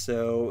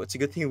 So it's a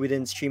good thing we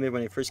didn't stream it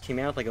when it first came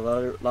out, like a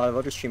lot of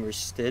other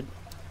streamers did.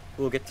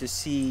 We'll get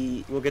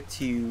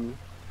to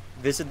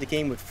visit the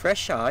game with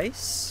fresh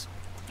eyes.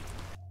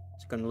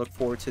 Just gonna look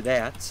forward to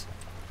that.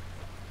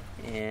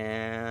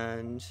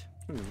 And...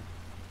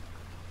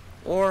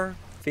 Or,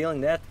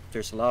 failing that,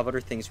 there's a lot of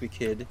other things we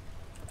could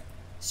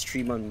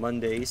stream on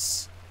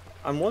Mondays.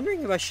 I'm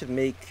wondering if I should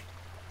make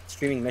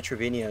streaming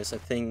Metrovanias a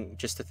thing,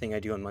 just a thing I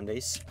do on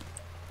Mondays,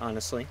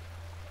 honestly.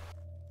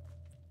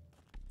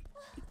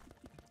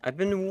 I've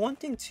been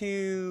wanting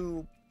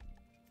to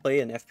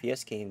play an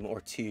FPS game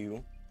or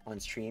two on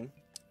stream.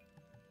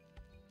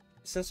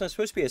 Since I'm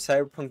supposed to be a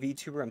Cyberpunk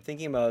VTuber, I'm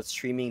thinking about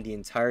streaming the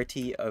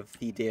entirety of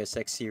the Deus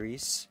Ex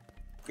series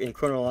in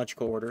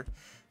chronological order.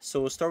 So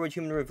we'll start with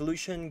Human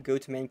Revolution, go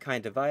to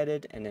Mankind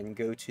Divided, and then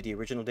go to the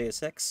original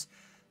Deus Ex,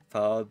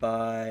 followed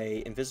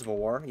by Invisible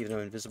War, even though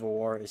Invisible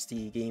War is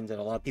the game that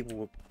a lot of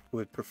people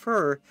would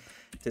prefer,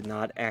 did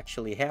not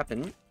actually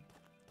happen.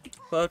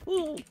 But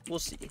we'll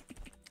see.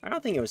 I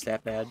don't think it was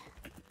that bad.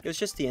 It was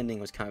just the ending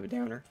was kind of a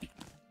downer.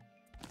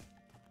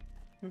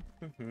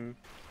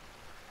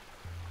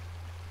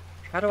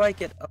 How do I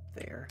get up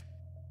there?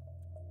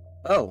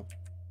 Oh,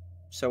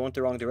 so I went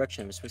the wrong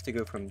direction. I'm supposed to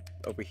go from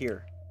over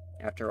here,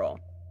 after all.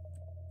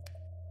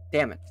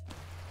 Damn it.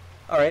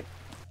 Alright,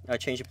 I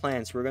changed the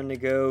plans. We're going to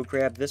go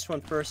grab this one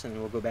first, and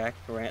we'll go back,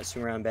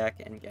 swing around back,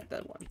 and get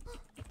that one.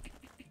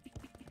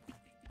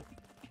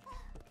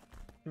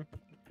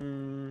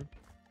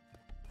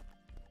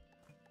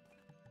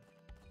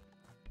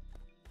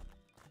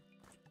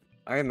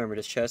 I remember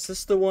this chest. This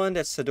is the one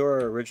that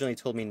Sadora originally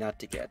told me not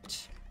to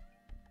get.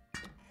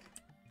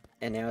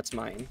 And now it's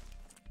mine.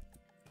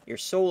 Your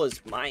soul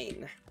is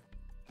mine.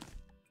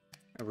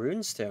 A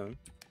runestone.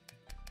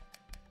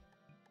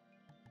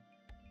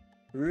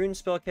 Rune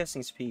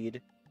spellcasting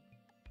speed.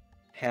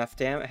 Half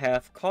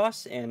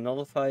cost and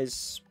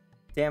nullifies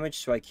damage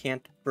so I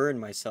can't burn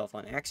myself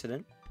on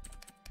accident.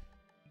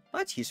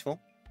 Well, that's useful.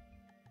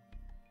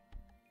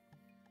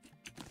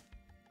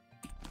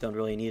 Don't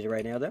really need it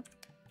right now though.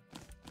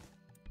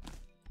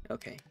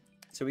 Okay,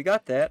 so we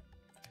got that.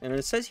 And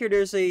it says here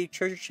there's a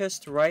treasure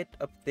chest right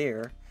up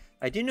there.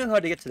 I do know how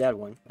to get to that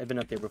one. I've been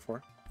up there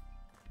before.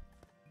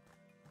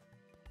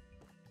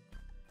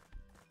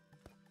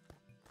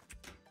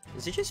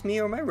 Is it just me,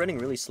 or am I running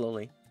really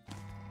slowly?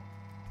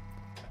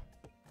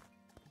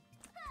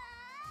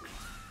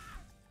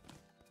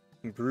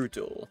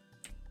 Brutal.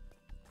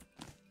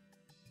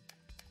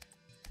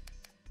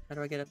 How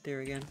do I get up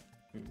there again?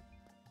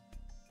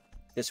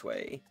 This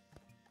way.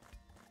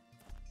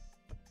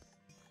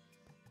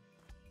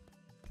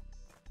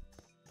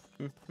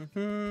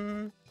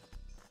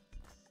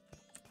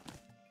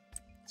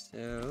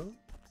 So...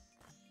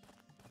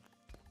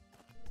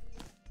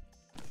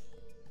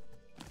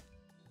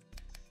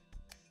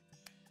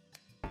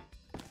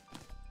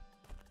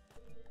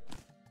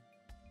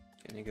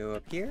 Gonna go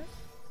up here.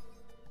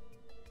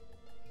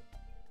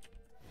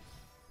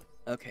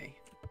 Okay.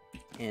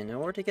 And in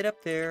order to get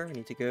up there, I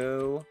need to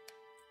go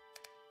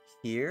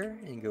here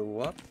and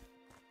go up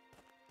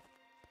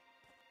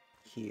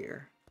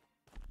here.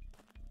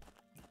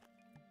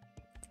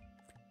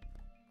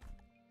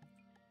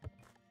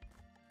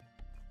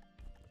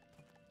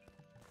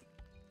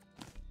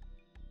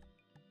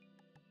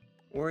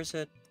 Or is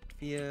it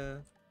via...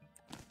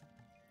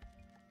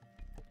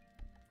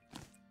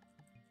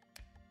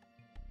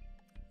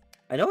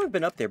 I know I've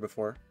been up there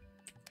before.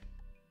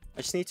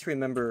 I just need to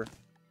remember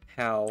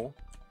how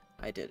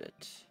I did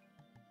it.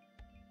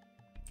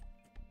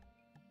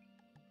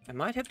 I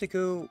might have to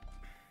go...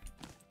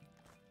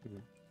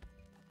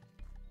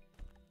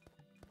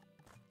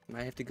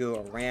 Might have to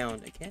go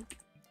around again.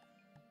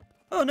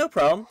 Oh, no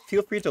problem.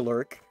 Feel free to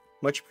lurk.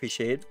 Much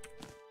appreciated.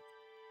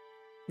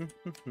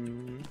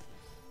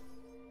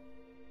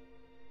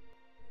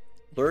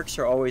 Lurks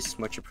are always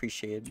much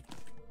appreciated.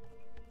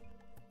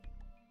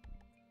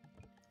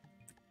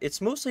 It's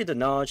mostly the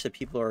knowledge that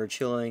people are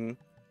chilling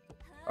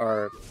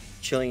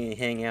and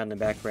hanging out in the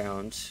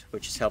background,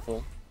 which is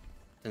helpful.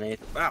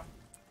 Wow!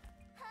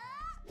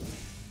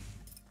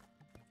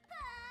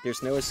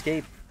 There's no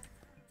escape.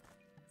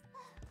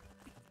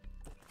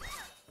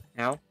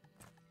 Ow.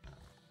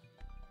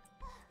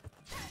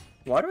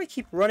 Why do I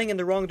keep running in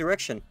the wrong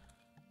direction?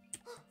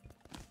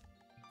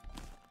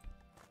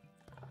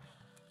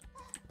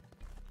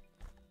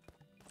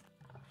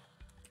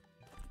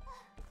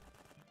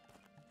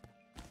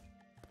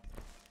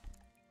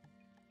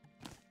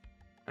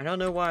 I don't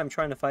know why I'm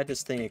trying to fight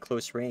this thing at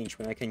close range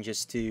when I can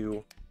just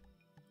do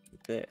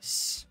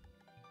this.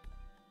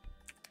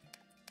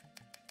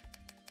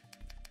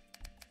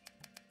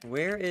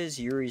 Where is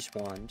Yuri's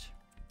wand?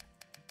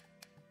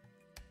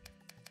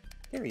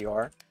 There you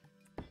are.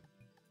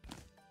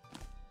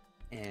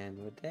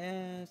 And with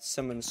that,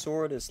 summon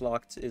sword is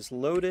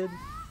loaded.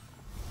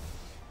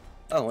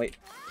 Oh wait,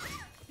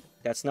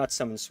 that's not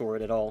summon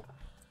sword at all.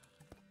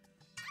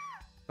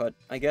 But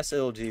I guess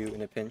it'll do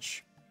in a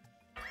pinch.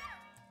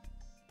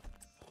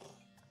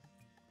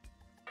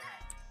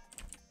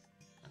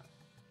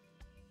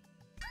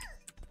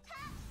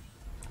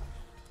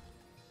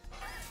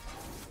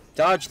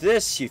 Dodge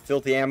this, you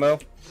filthy animal.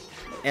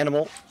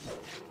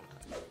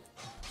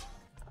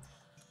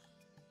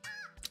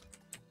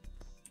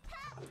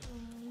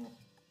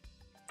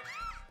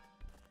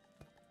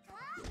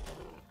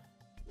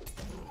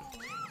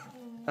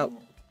 Oh,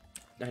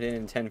 I didn't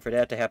intend for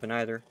that to happen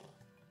either.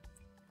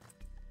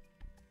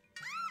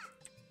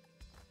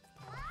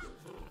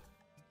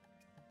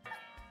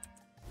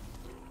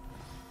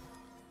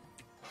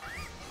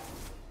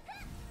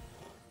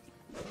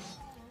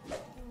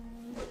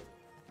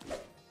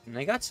 And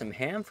I got some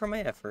ham for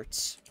my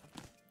efforts.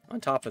 On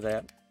top of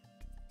that.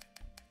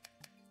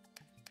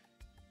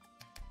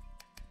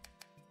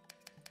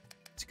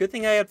 It's a good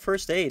thing I had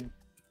first aid.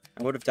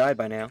 I would have died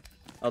by now,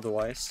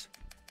 otherwise.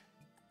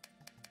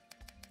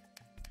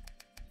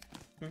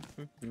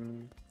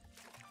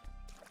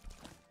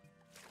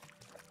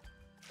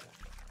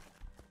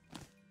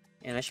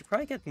 And I should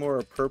probably get more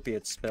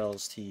appropriate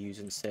spells to use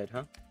instead,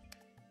 huh?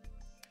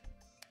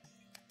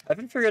 I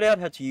haven't figured out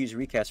how to use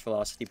recast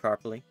velocity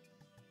properly.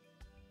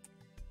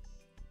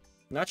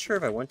 Not sure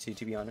if I want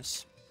to be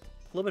honest.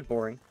 A little bit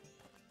boring.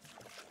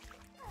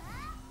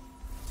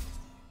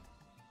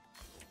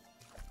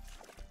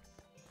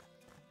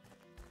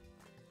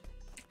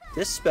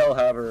 This spell,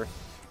 however,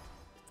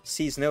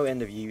 sees no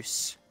end of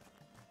use.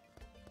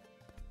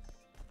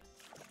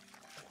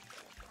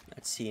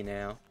 Let's see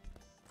now.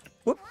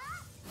 Whoop!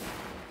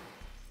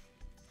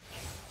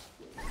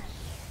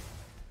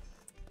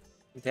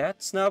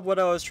 That's not what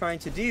I was trying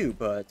to do,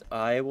 but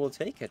I will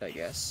take it, I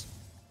guess.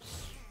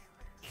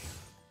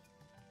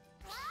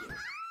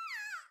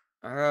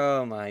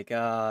 Oh my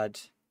god.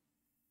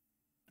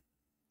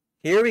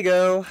 Here we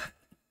go.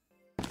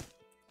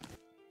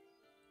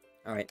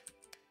 Alright.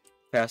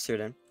 Faster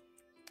then.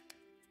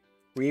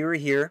 We were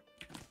here.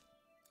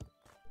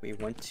 We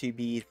want to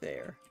be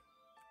there.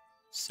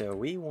 So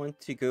we want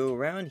to go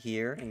around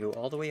here and go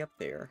all the way up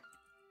there.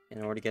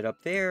 In order to get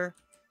up there,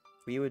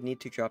 we would need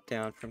to drop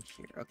down from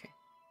here. Okay.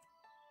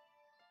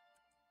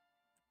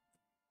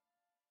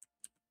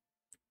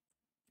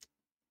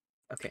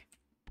 Okay.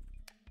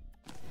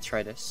 Let's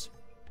try this.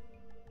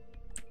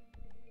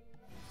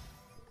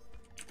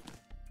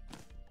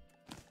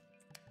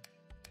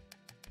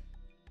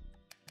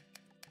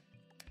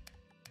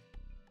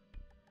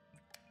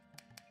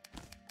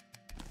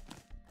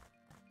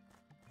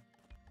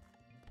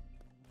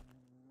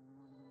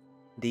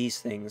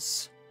 These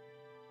things.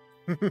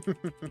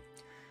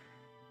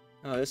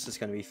 Oh, this is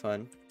gonna be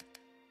fun.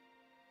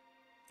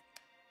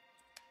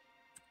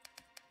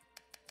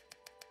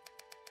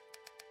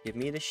 Give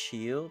me the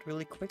shield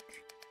really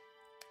quick.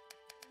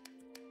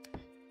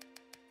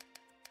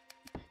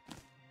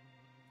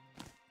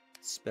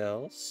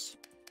 Spells.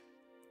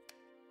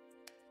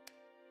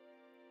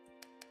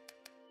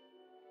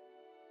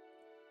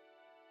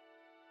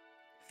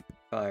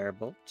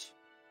 Firebolt.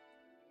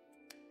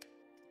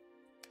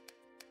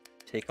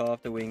 Take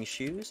off the wing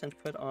shoes and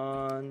put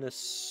on the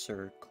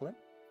circlet.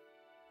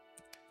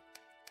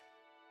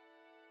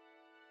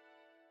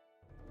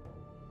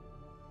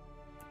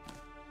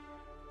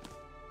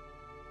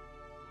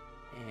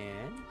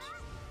 And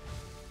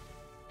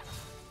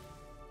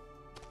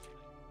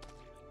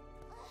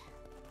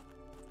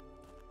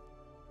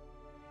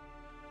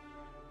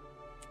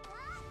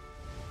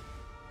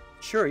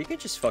sure, you can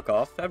just fuck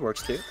off. That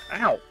works too.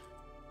 Ow!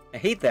 I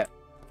hate that.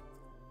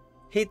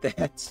 Hate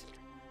that.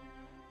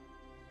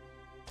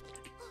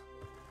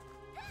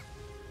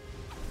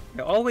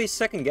 I always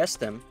second guess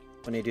them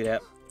when they do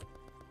that.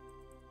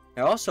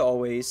 I also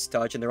always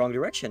dodge in the wrong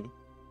direction.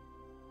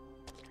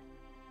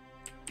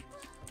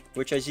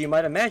 Which, as you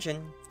might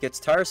imagine, gets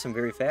tiresome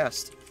very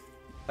fast.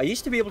 I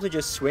used to be able to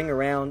just swing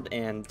around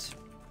and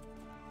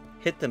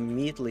hit them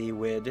immediately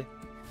with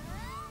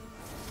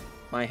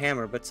my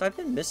hammer, but I've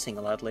been missing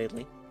a lot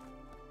lately.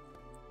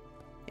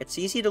 It's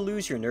easy to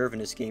lose your nerve in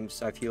this game,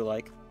 I feel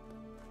like.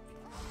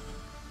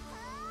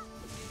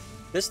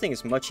 This thing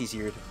is much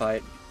easier to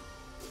fight.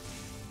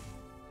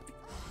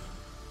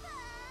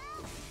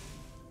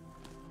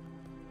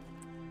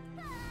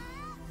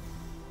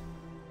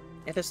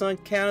 If it's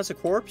not count as a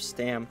corpse,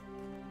 damn.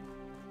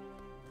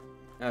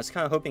 I was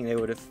kind of hoping they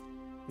would have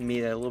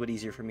made that a little bit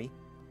easier for me.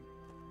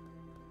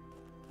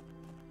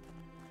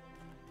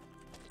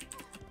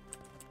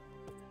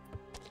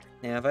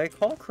 Now, if I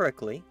recall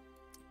correctly,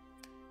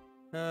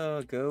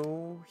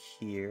 go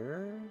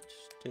here.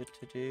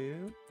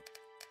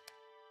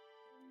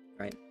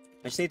 Right.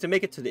 I just need to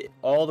make it to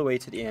all the way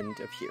to the end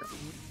of here,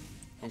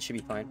 and it should be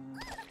fine.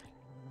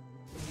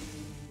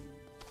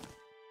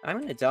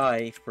 I'm gonna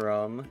die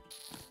from.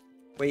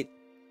 Wait,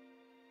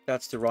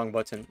 that's the wrong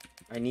button.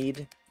 I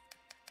need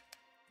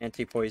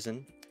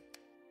anti-poison.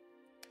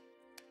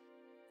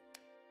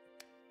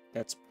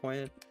 That's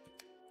pointed.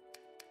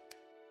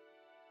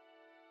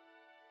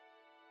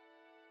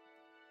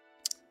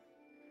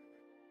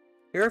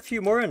 There are a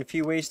few more and a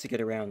few ways to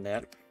get around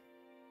that.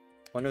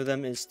 One of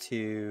them is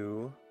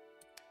to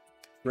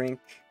drink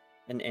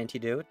an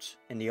antidote,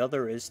 and the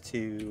other is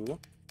to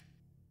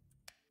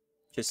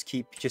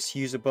just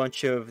use a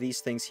bunch of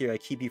these things here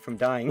that keep you from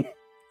dying.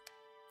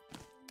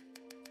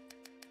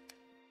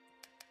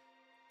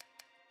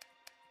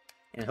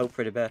 And hope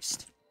for the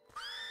best.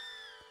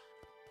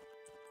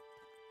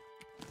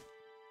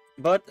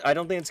 But I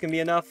don't think it's gonna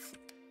be enough.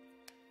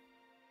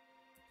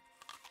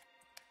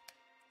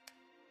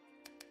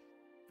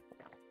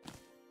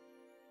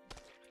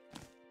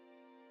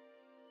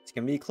 It's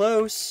gonna be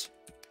close.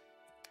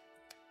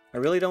 I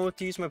really don't want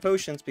to use my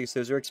potions because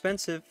those are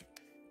expensive.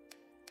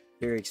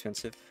 Very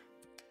expensive.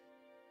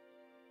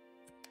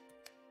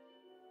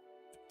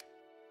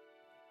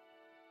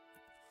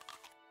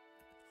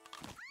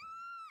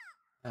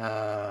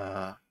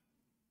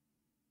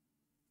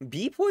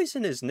 Bee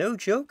poison is no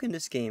joke in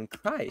this game.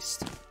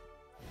 Christ.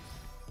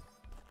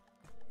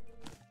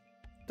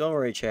 Don't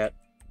worry, chat.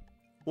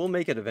 We'll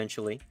make it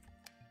eventually.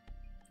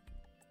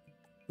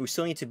 We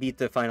still need to beat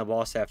the final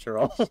boss after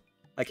all.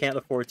 I can't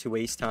afford to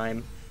waste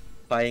time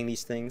fighting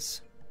these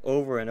things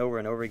over and over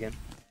and over again.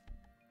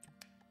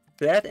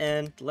 To that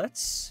end,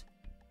 let's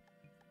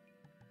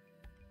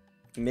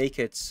make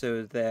it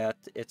so that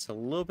it's a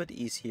little bit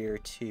easier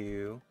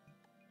to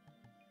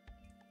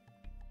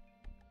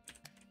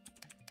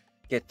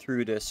get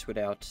through this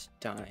without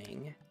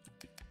dying.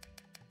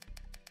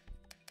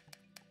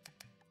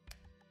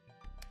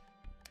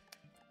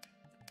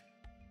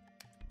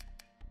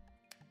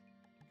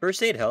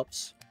 First aid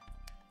helps.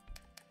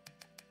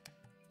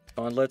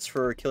 Gauntlets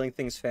for killing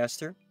things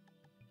faster.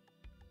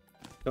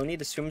 Don't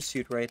need a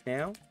swimsuit right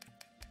now.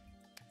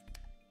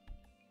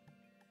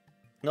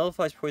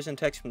 Nullifies poison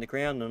attacks from the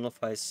ground,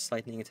 nullifies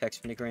lightning attacks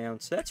from the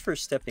ground. So that's for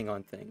stepping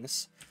on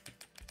things.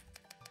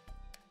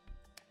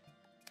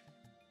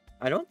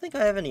 I don't think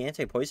I have any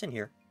anti-poison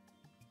here.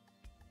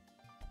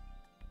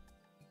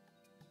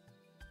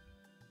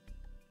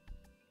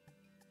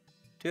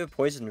 Do have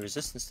poison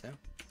resistance though.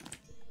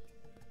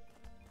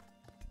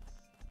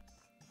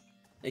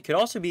 It could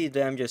also be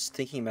that I'm just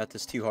thinking about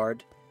this too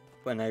hard,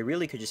 when I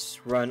really could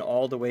just run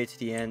all the way to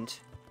the end.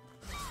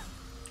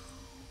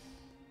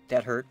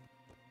 That hurt.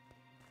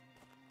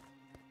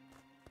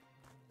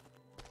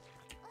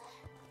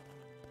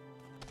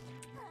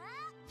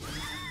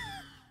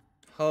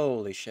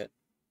 Holy shit.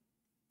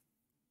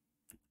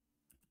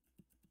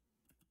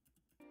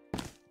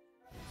 If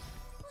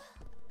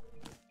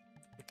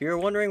you're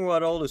wondering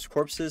what all those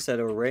corpses that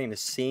are wearing the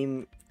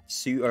same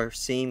suit or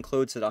same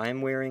clothes that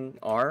I'm wearing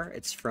are,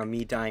 it's from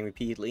me dying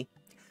repeatedly.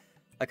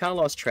 I kind of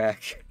lost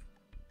track.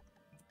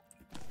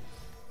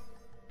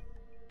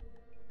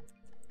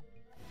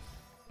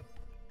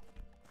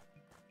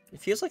 It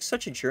feels like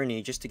such a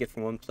journey just to get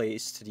from one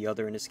place to the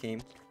other in this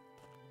game.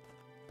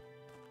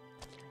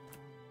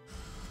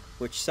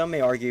 Which some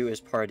may argue is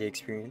part of the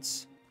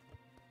experience.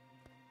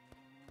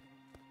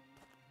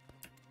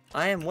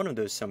 I am one of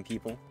those some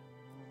people.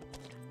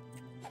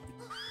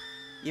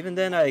 Even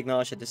then, I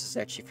acknowledge that this is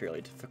actually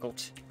fairly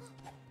difficult.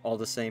 All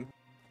the same.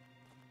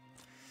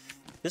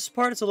 This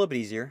part is a little bit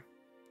easier.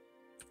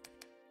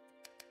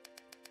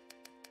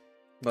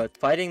 But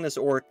fighting this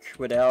orc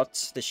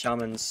without the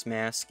shaman's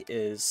mask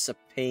is a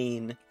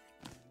pain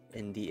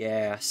in the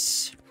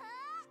ass.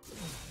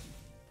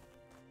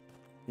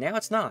 Now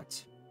it's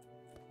not.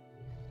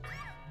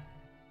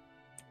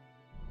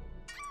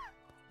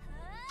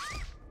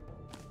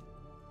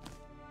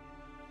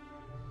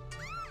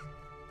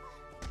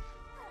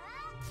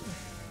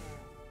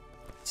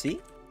 See?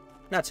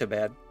 Not so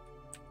bad.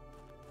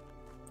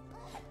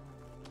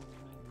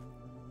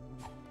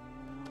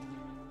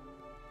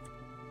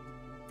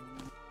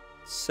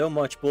 So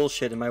much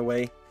bullshit in my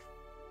way.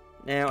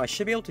 Now, I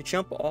should be able to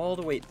jump all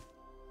the way...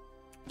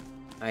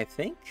 I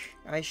think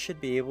I should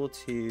be able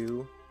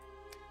to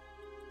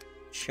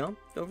jump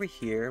over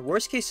here.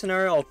 Worst case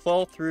scenario, I'll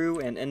fall through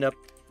and end up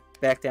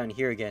back down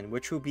here again,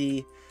 which will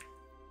be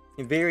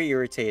very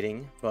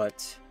irritating,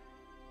 but...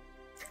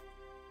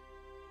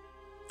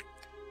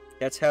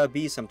 that's how it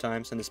be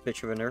sometimes in this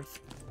bitch of an earth.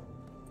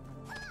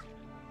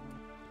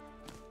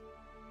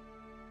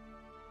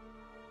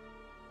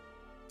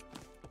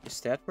 Is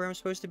that where I'm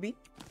supposed to be?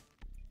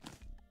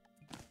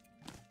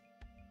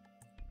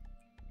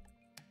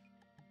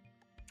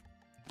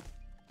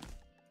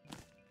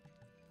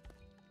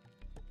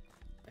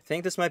 I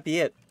think this might be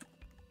it.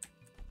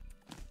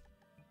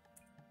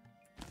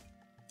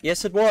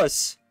 Yes, it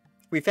was!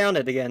 We found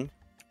it again.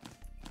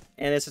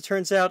 And as it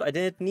turns out, I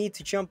didn't need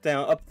to jump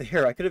down up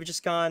there. I could have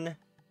just gone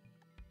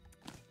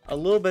a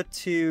little bit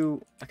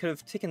to... I could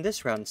have taken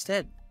this route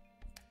instead.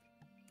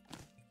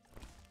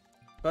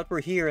 But we're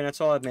here, and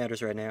that's all that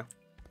matters right now.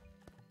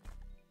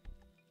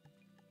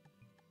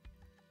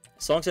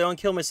 As long as I don't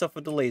kill myself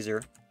with the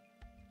laser.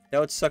 That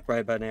would suck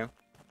right by now.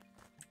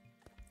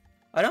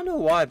 I don't know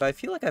why, but I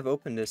feel like I've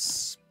opened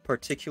this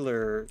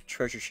particular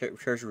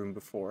treasure room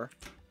before.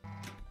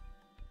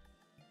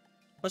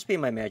 Must be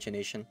in my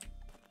imagination.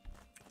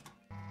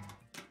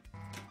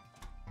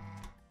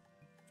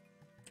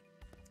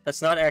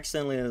 Let's not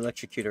accidentally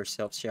electrocute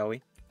ourselves, shall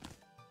we?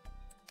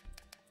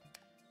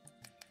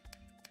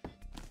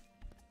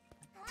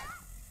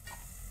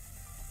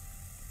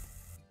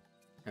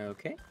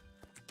 Okay.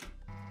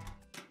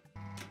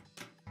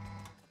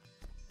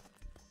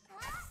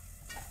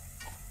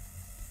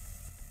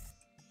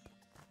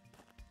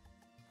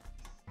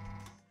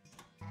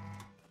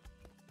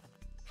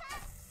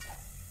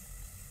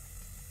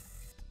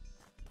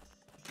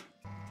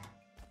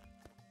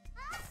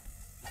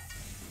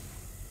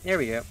 There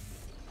we go.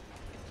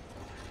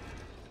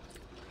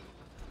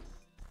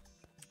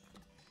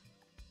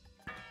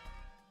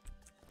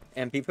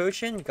 MP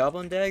Potion,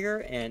 Goblin Dagger,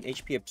 and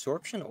HP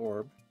Absorption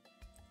Orb.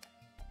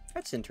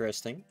 That's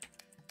interesting.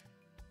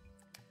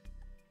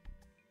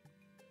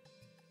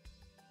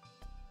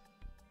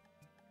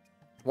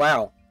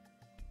 Wow.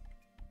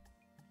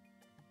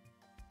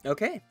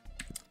 Okay.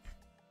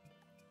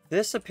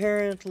 This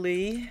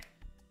apparently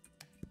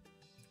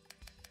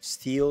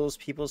steals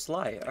people's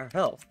life or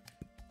health.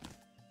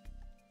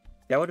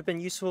 That would have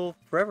been useful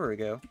forever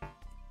ago.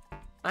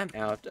 I'm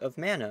out of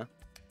mana.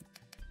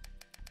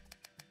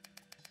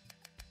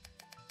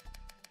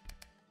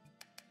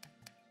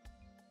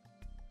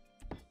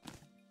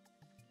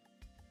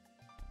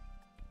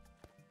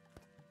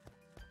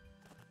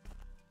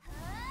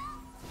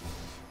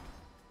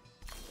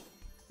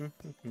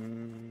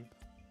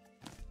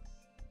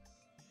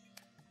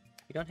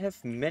 We don't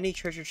have many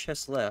treasure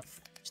chests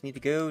left. Just need to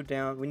go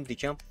down. We need to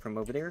jump from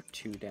over there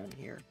to down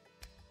here.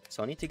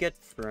 So I need to get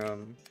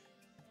from...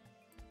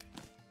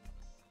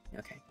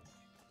 Okay.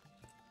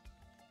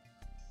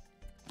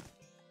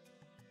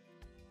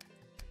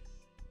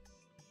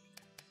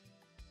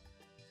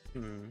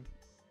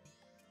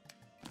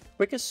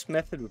 Quickest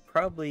method would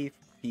probably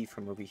be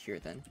from over here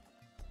then.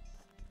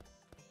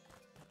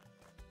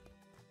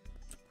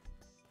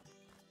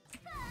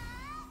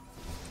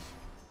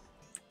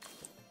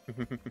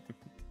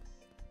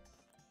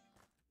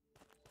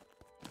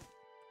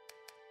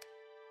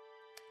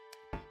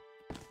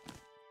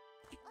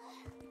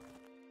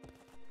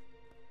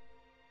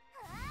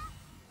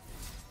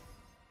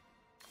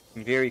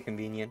 Very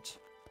convenient.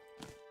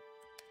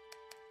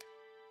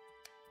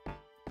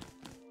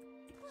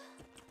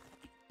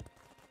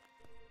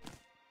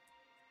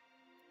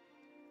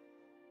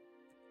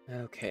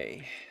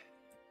 Okay.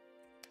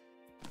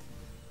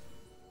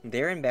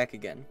 There and back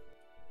again.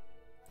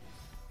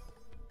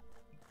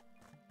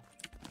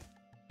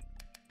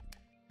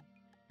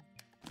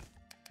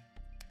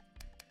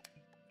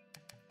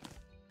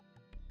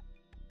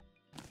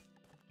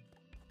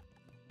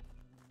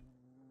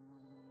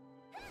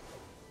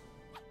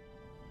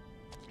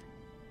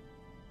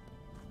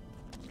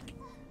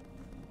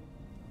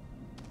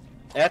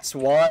 That's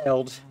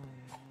wild.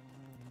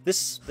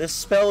 This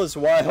spell is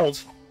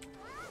wild.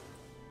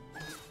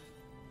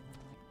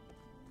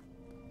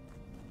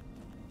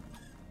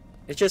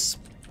 It just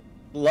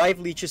live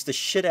leeches the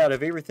shit out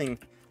of everything.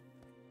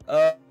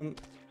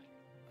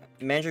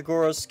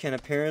 Mandragoras can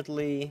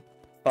apparently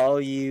follow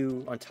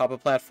you on top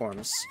of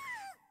platforms.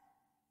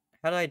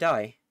 How did I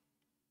die?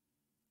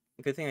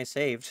 Good thing I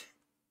saved.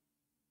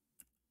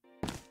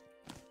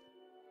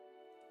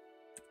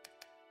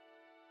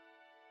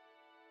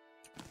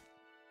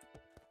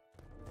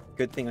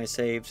 Good thing I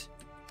saved.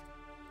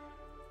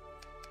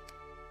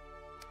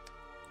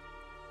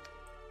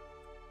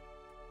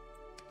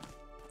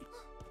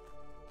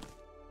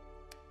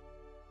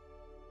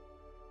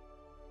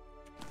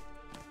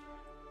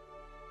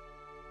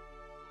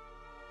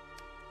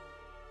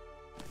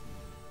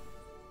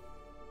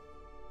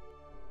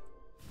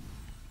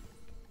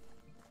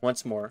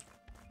 Once more.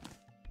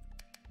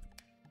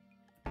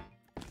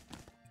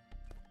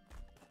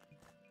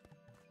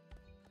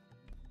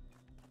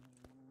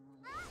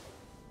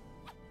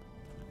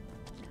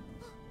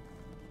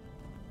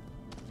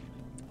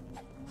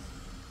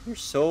 Your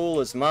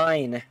soul is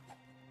mine.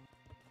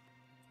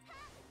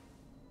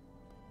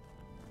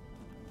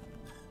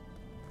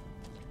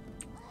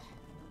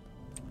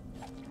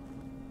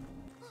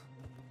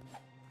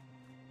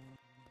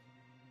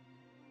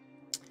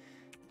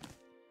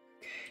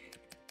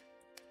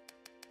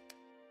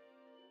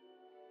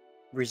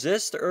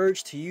 Resist the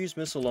urge to use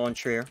missile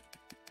launcher.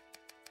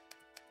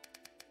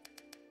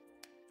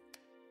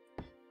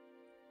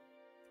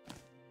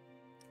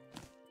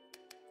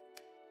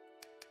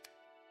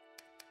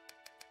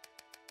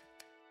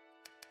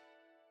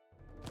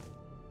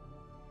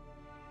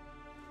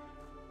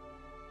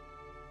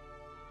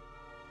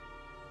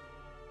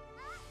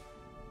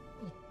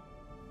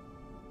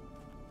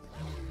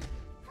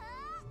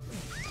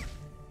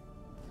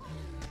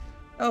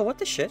 Oh, what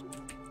the shit?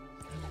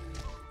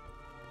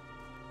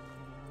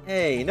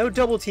 Hey, no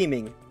double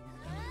teaming.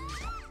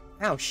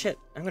 Ow, shit.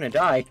 I'm gonna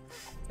die.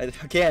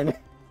 Again.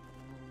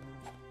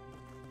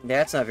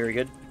 That's not very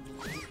good.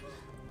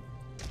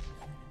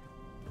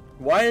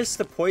 Why is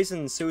the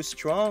poison so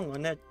strong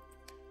on that?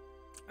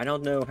 I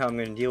don't know how I'm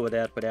gonna deal with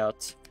that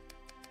without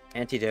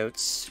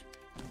antidotes.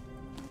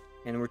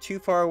 And we're too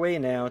far away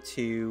now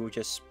to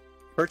just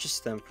purchase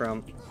them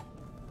from.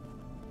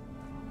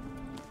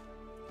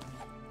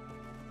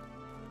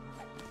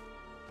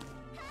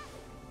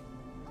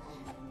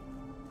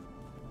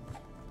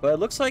 But it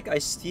looks like I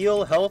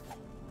steal health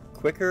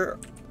quicker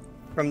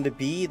from the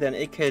bee than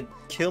it could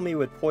kill me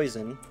with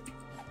poison.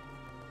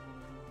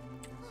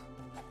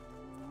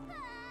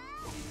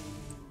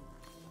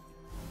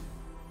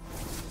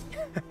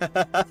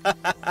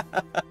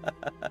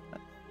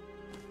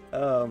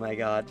 Oh my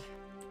god.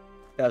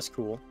 That was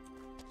cool.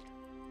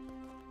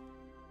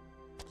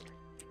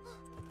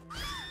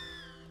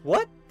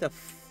 What the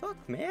fuck,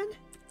 man?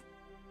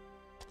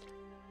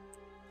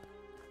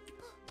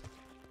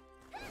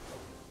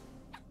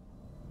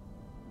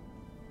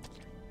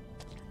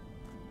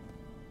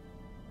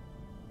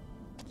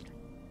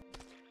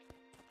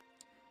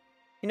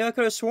 know, I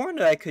could have sworn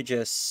that I could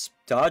just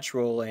dodge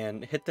roll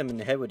and hit them in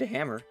the head with a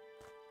hammer.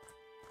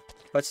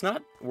 But it's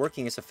not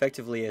working as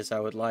effectively as I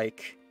would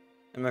like.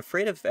 I'm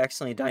afraid of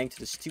accidentally dying to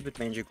the stupid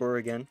Mandragora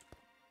again.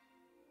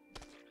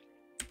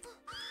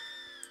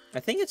 I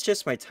think it's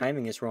just my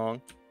timing is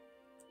wrong.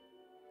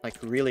 Like,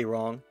 really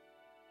wrong.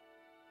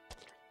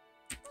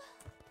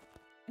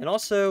 And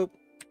also,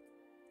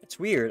 it's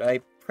weird. I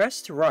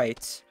pressed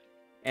right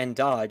and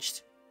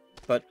dodged,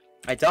 but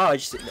I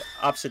dodged in the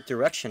opposite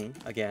direction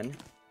again.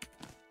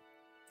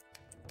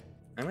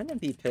 I'm gonna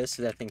be pissed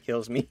if that thing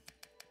kills me.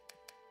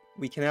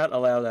 We cannot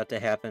allow that to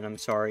happen, I'm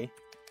sorry.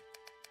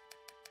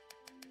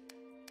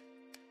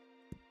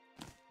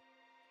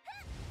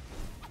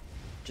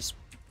 Just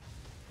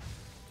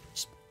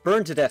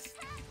burn to death.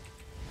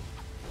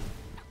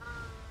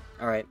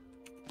 Alright.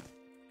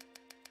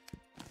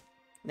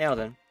 Now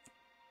then.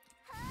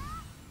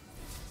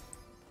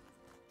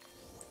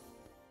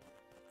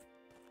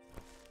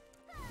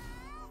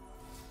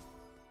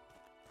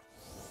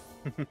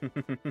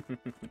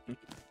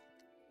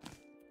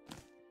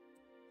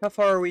 How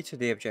far are we to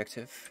the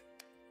objective?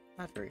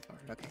 Not very far,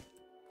 okay.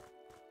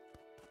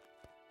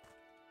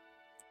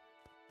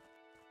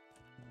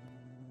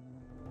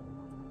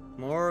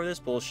 More of this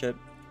bullshit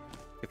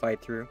to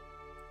fight through.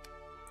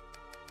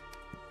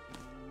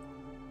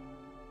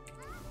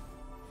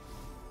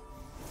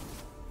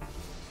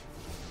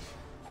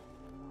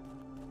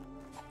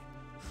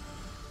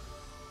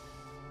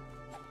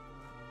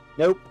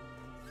 Nope.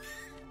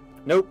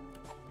 Nope.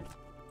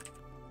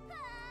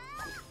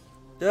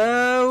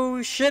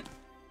 Oh, shit!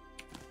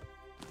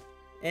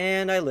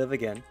 And I live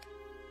again.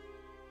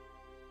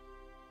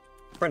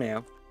 For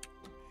now.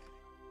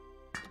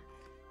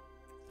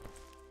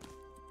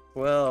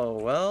 Well,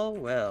 well,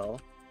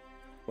 well.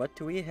 What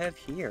do we have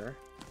here?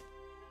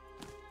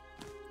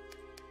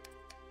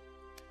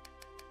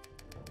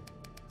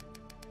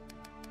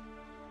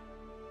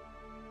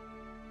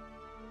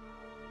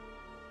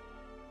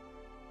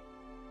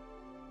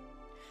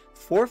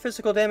 Four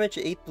physical damage,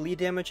 8 bleed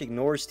damage,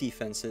 ignores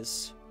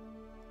defenses.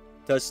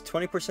 Does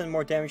 20%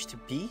 more damage to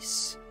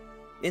beasts,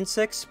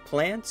 insects,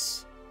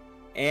 plants,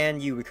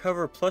 and you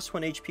recover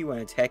 +1 HP when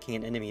attacking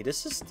an enemy.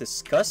 This is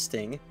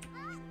disgusting.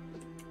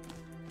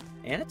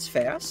 And it's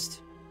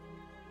fast?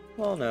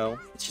 Well, no.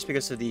 It's just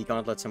because of the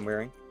gauntlets I'm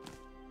wearing.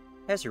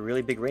 It has a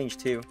really big range,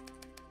 too.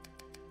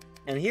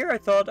 And here I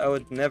thought I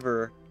would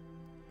never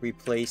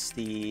replace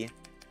the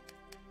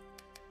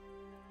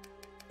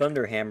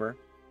Thunder Hammer.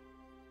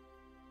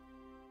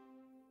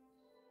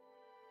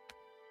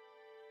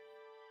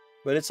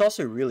 But it's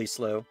also really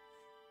slow,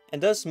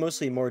 and does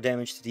mostly more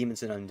damage to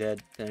demons and undead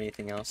than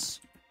anything else.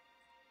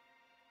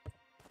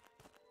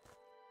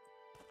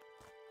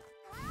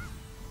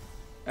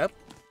 Oh,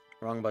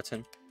 wrong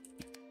button.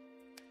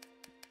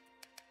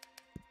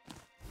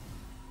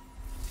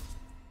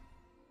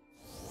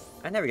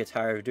 I never get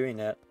tired of doing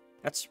that.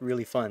 That's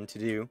really fun to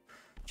do.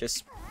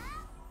 Just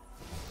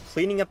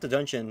cleaning up the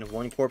dungeon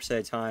one corpse at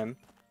a time.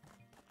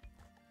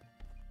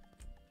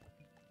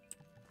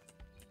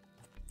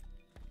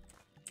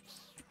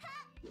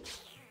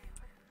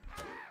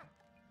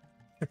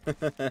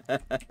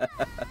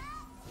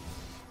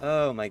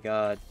 Oh my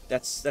god.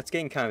 That's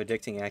getting kind of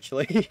addicting,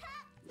 actually.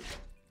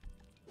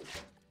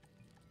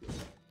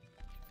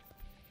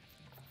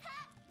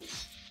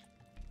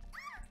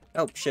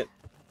 Oh, shit.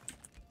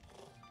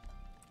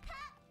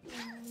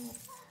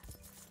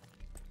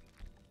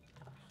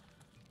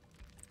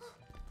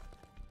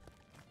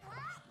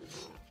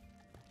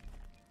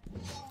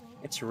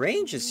 Its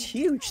range is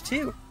huge,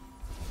 too.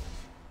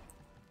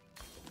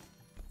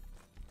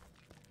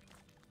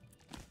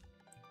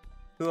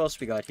 Who else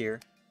we got here?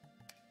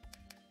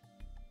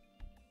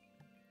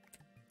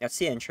 That's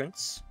the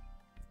entrance.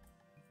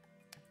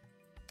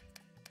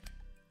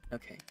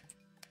 Okay.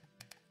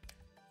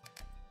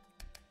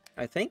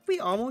 I think we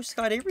almost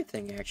got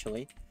everything,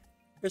 actually.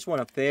 There's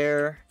one up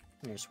there.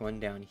 And there's one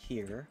down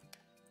here.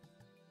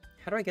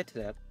 How do I get to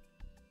that?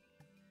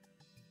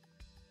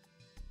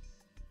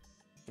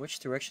 Which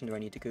direction do I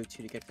need to go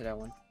to get to that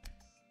one?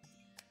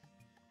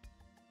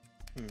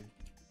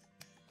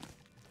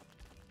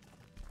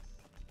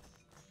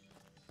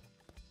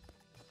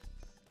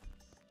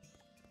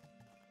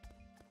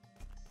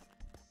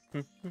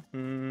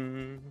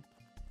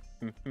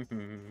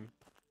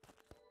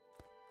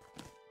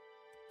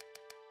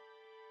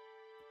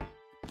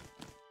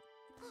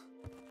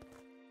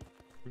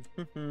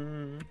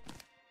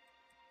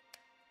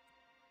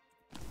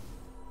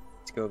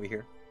 Let's go over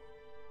here.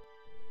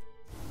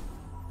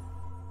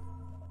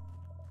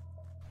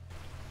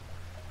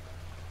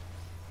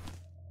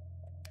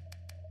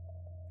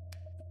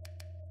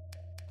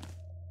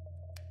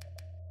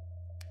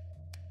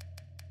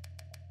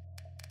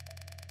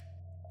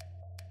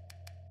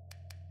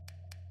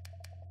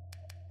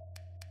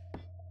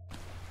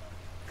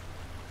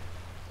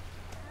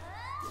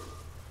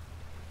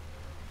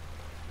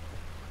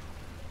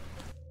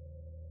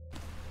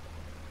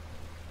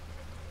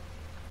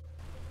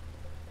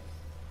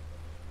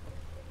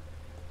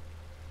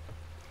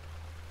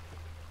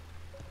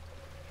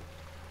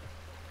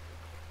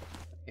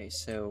 Okay,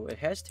 so it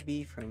has to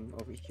be from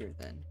over here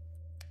then.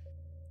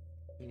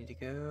 You need to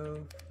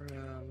go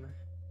from...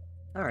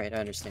 Alright, I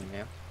understand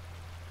now.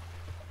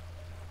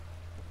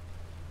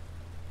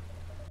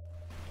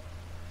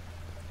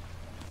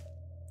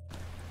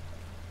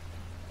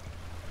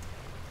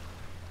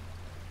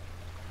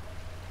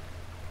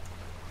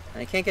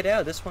 I can't get out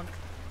of this one.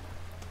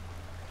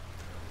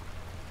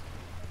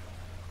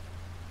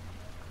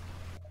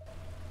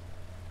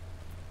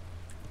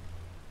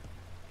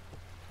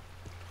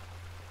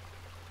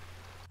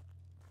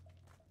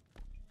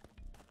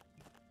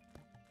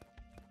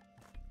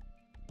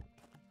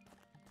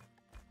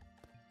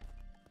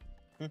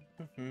 I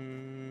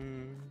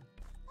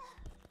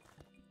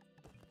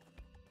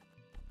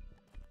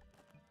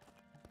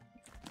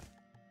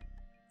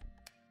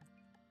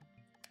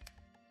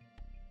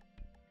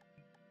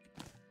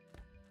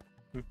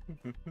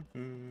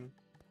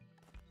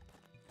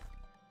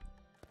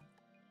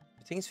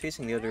think it's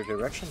facing the other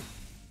direction.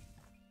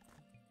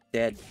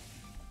 Dead.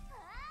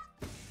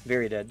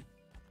 Very dead.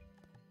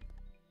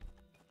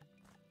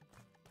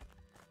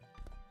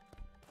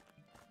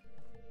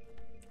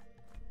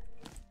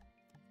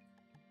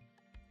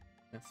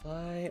 Now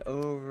fly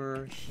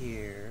over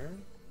here.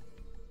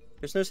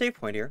 There's no save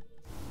point here,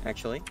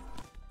 actually.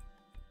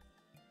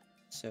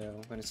 So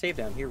I'm going to save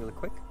down here really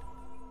quick.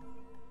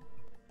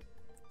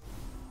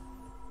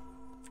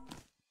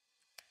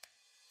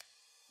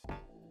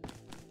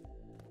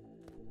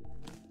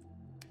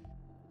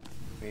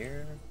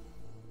 Where?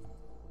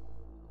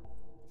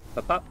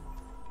 Pop pop.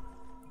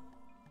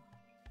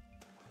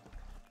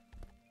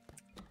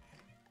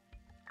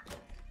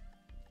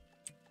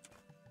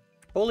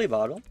 Holy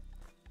bottle.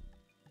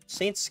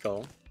 Saint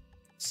skull.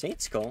 Saint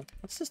skull?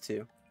 What's this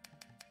do?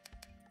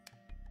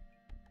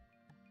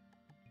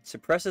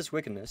 Suppresses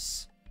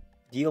wickedness.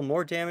 Deal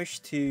more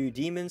damage to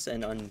demons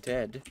and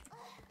undead.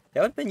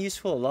 That would have been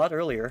useful a lot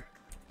earlier.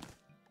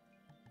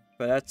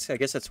 But I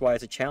guess that's why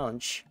it's a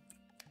challenge.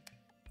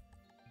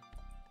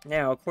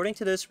 Now, according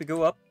to this, we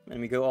go up, and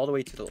we go all the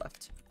way to the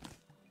left.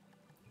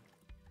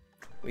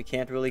 We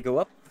can't really go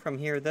up from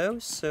here, though,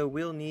 so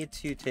we'll need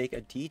to take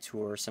a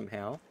detour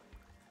somehow.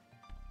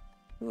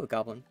 Ooh, a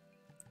goblin.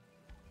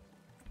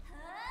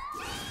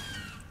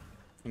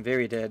 I'm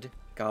very dead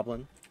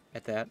goblin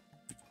at that.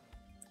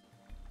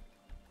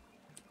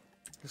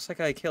 Looks like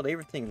I killed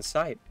everything in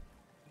sight.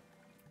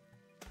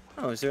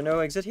 Oh, is there no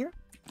exit here?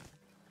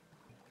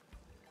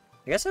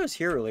 I guess I was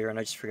here earlier and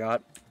I just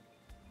forgot.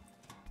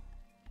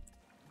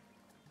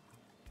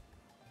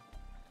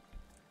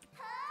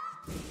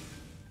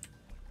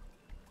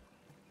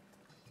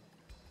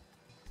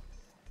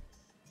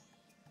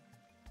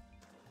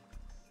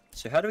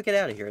 So how do we get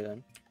out of here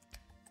then?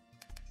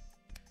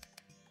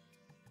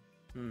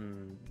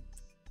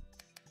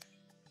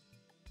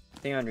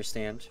 I think I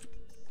understand.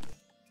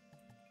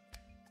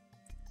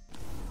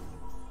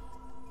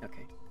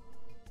 Okay.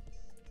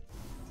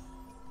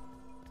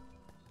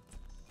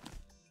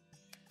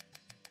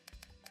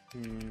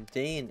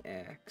 Dane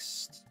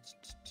Axe.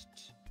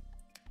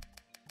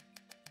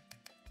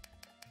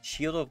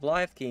 Shield of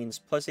Life gains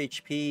plus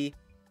HP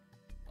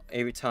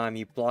every time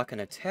you block an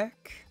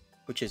attack,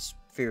 which is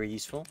very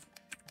useful.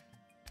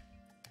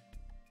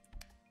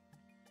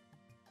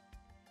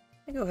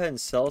 I go ahead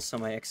and sell some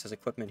of my excess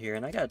equipment here,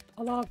 and I got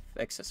a lot of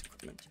excess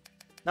equipment.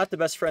 Not the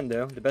best friend,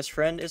 though. The best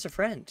friend is a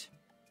friend.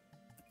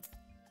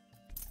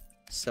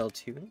 Sell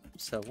two.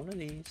 Sell one of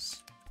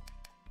these.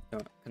 No,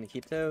 I'm gonna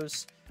keep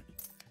those.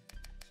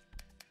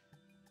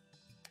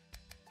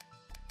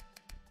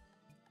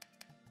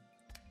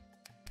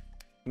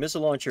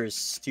 Missile launcher is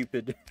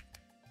stupid.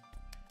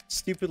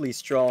 Stupidly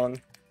strong.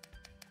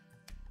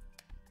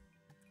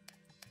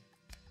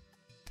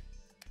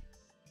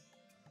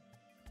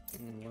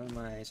 And one of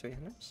my soy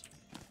hunters.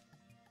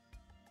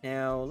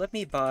 Now, let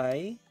me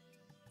buy...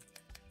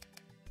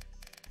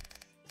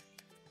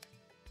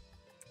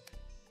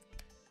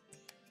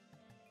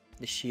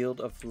 the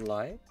Shield of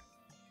Life.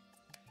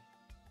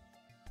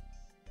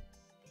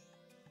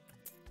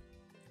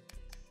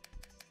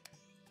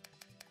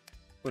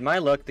 With my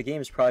luck, the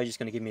game is probably just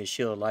going to give me a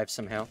Shield of Life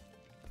somehow.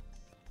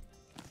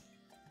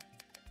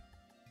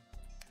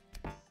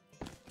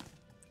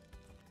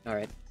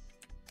 Alright.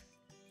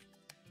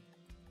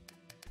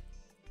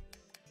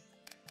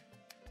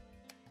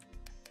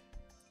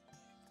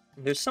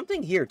 There's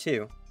something here,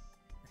 too.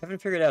 I haven't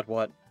figured out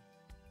what.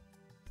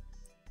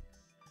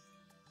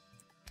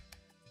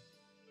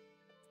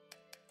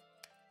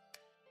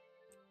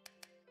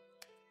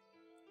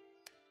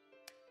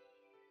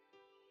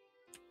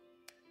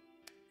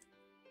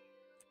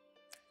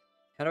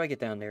 How do I get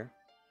down there?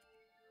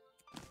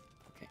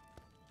 Okay.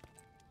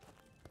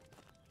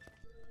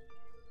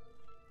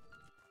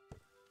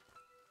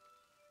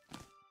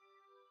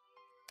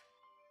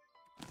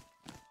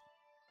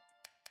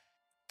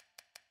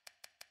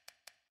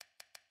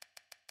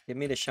 Give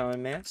me the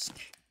shaman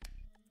mask.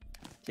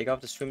 Take off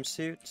the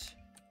swimsuit.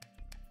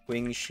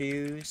 Wing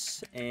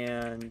shoes.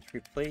 And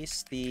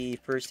replace the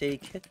first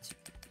aid kit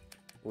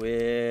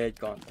with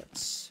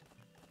gauntlets.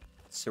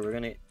 So we're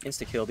gonna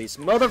insta-kill these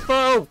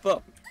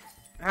motherfuckers!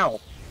 Ow.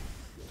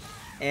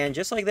 And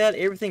just like that,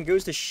 everything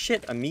goes to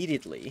shit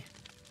immediately.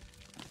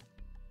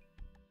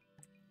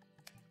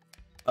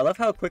 I love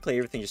how quickly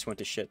everything just went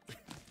to shit.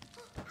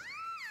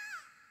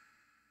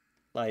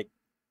 Like,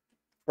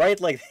 right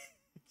like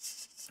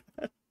this.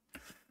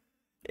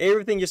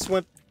 Everything just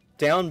went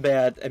down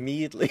bad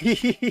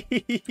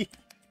immediately.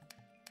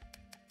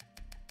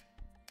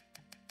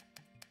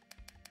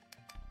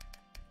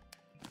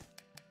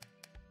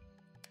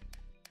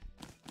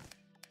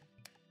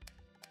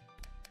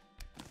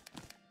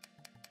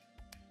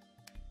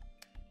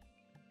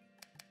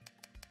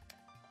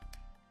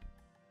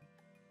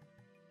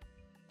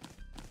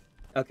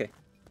 Okay.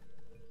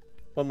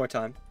 One more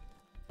time.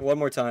 One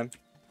more time.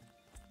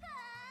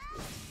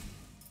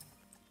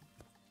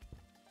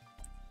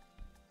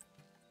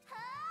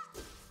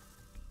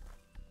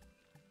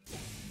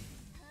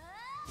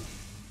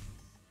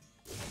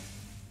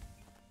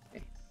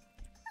 Okay.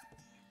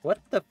 What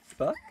the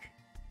fuck?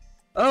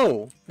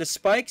 Oh, the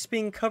spike's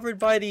being covered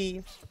by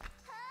the...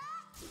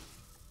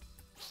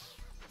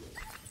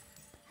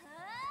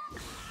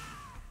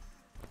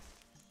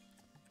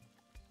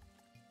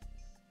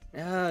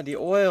 Ah, the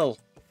oil.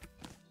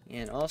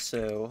 And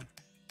also...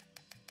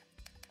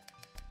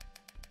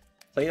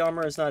 plate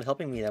armor is not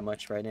helping me that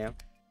much right now.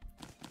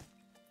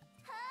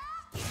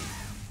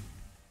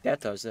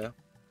 That does, though.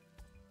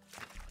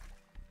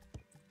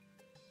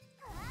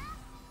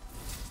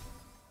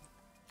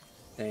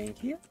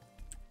 Thank you.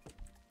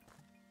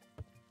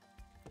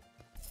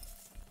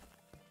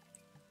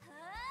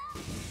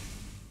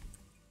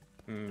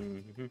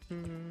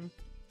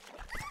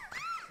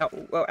 Ow,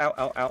 ow, ow,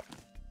 ow, ow.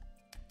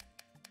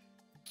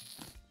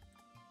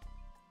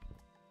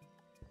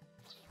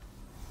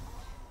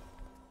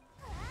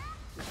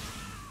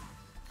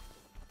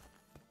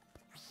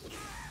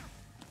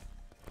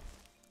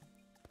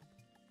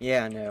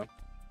 Yeah, no.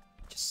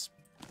 Just...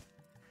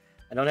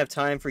 I don't have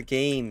time for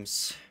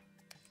games.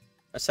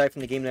 Aside from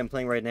the game that I'm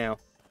playing right now.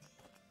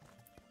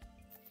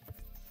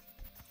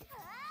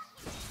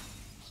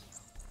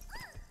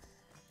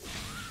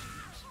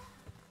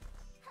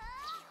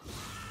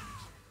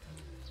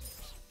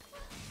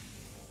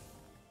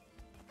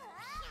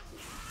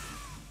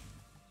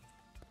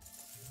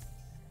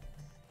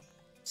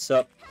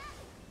 Sup?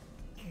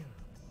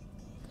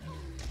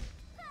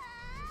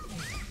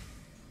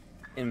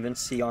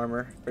 Invinci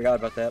armor. Forgot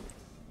about that.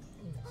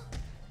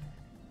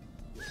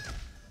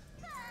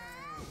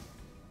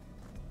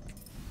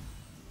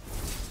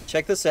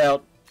 Check this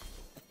out.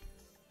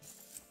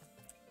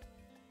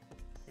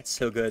 It's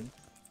so good.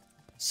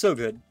 So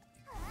good.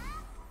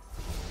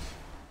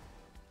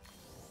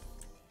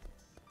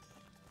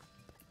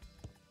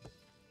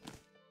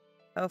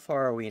 How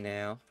far are we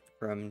now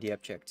from the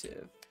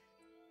objective?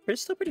 We're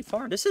still pretty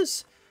far. This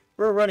is...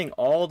 we're running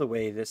all the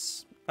way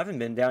this... I haven't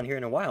been down here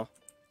in a while.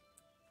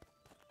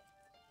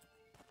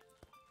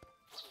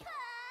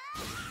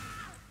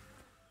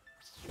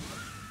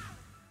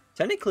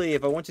 Technically,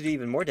 if I want to do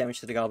even more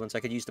damage to the goblins, I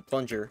could use the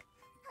plunger.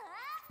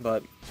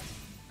 But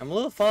I'm a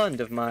little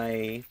fond of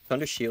my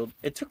Thunder Shield.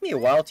 It took me a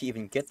while to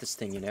even get this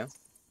thing, you know?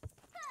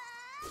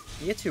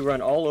 You get to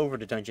run all over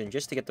the dungeon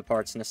just to get the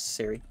parts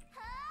necessary.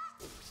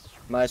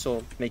 Might as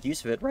well make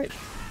use of it, right?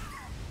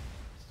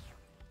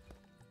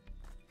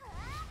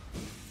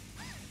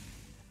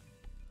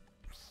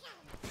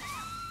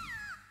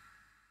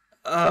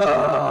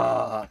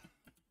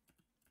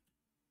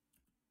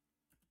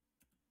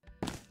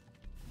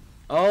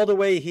 All the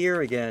way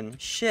here again.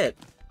 Shit.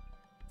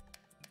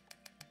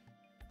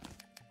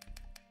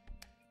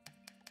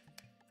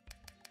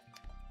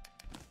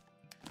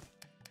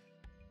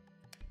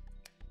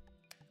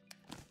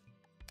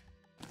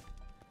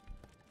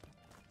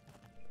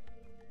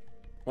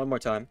 One more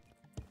time.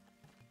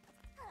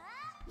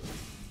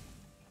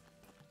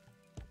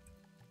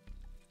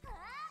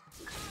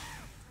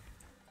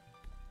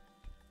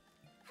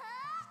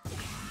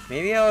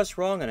 Maybe I was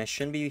wrong and I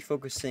shouldn't be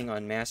focusing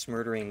on mass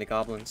murdering the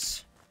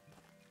goblins.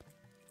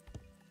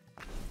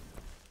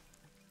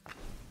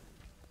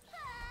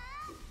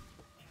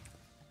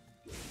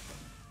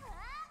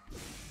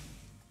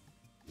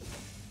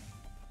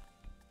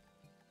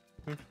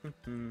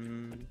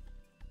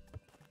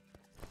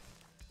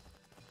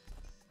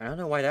 I don't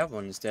know why that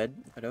one is dead,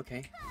 but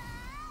okay.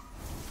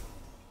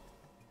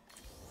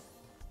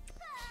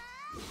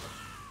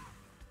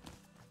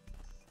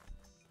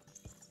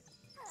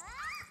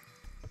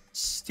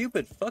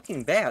 Stupid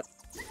fucking bat.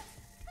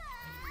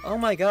 Oh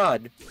my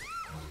god.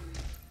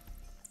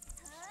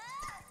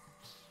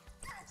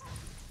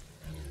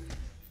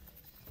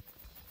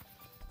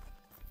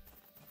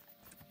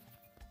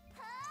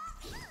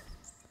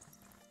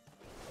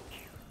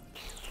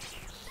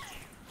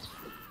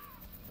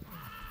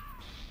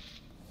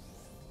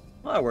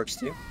 Well, that works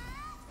too.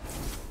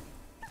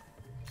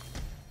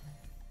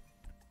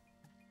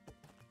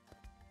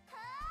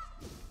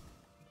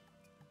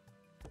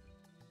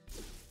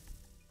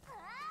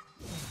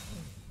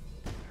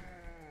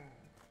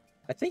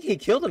 I think he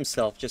killed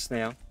himself just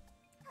now.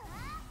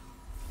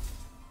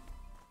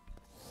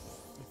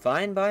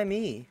 Fine by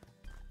me.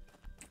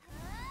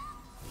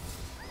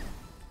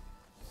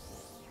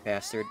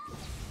 Bastard.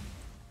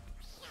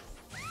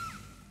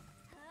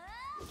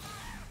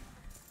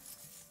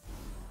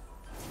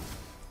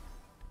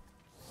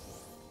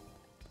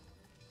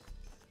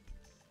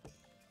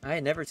 I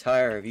never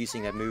tire of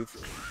using that move.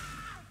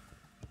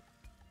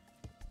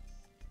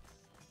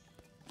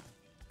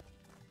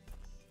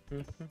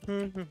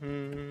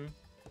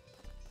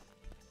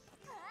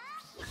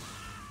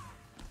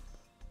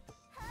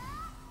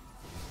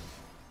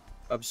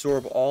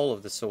 Absorb all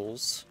of the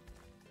souls.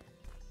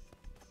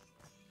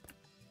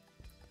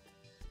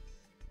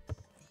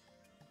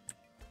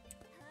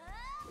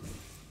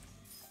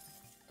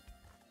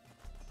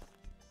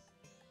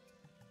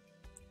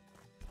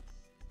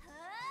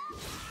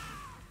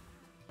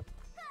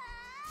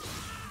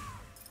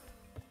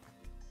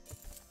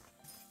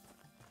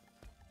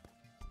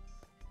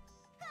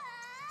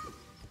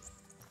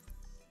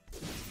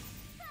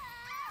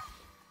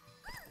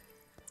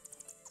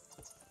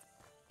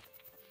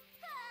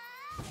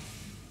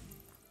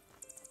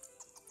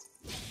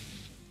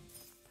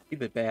 A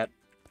bit bad.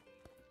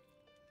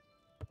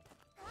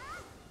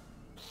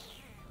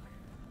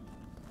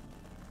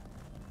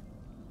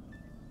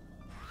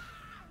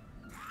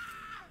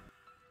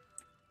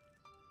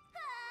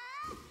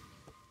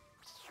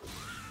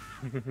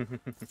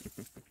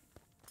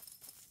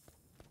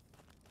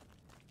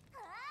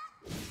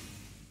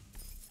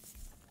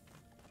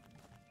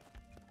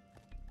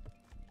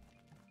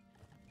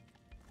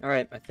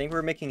 Alright, I think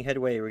we're making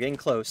headway. We're getting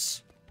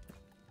close.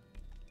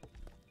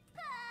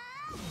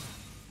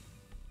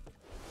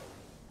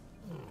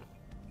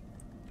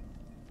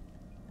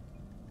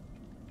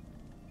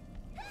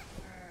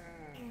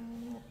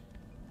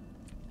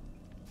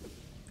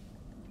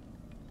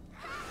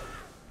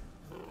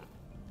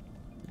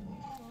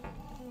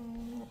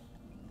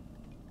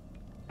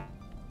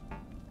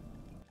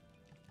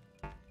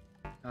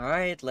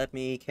 Alright, let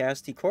me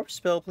cast the corpse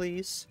spell,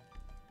 please.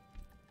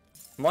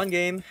 Come on,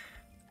 game.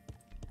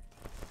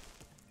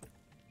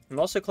 I'm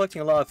also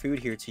collecting a lot of food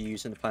here to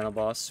use in the final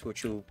boss,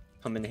 which will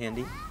come in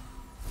handy.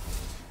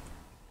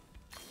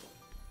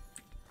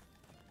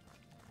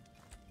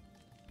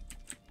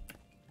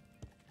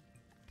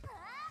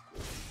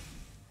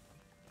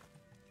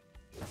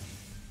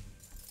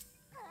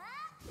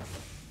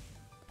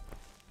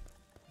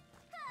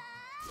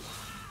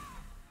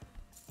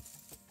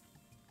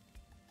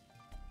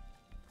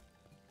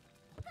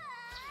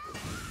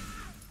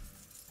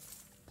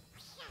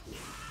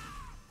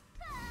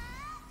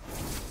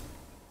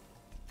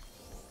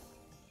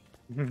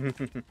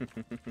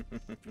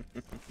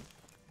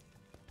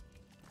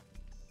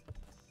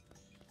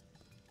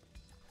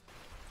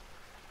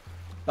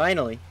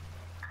 Finally.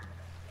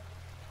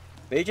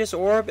 Mage's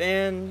Orb,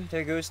 and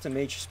there goes the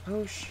Mage's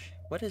Potion.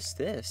 What is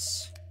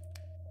this?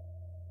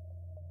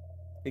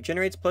 It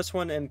generates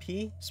 +1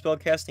 MP, spell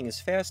casting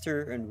is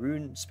faster, and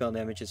rune spell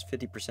damage is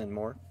 50%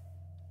 more.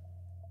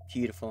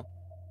 Beautiful.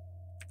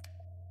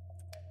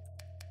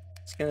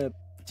 It's gonna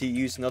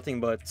use nothing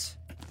but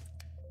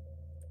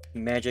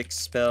magic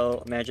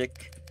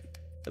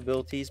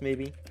abilities,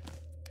 maybe.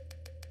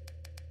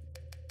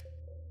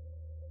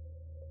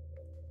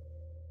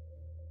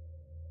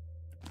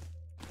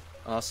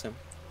 Awesome.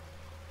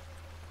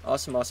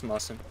 Awesome, awesome,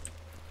 awesome.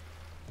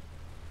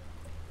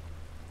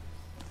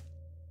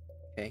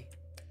 Okay.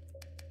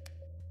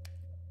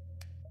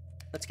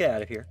 Let's get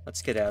out of here. Let's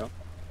skedaddle.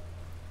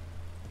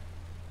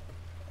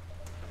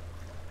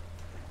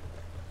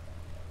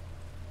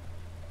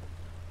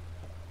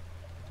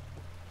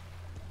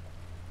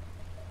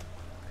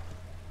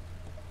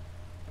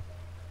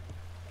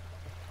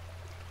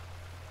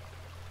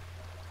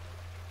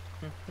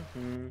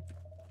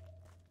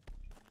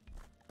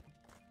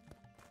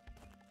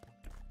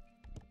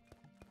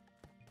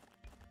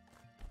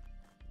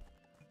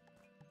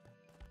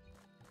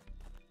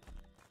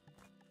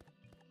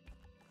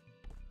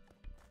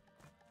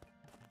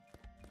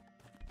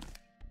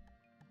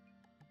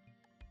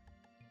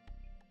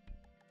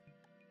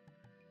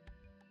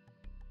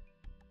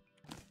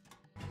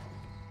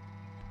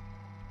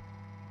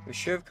 We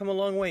sure have come a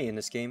long way in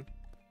this game.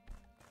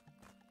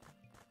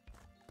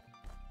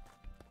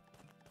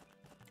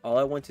 All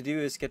I want to do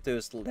is get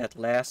that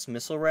last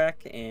missile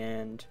rack,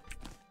 and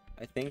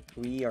I think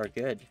we are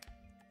good.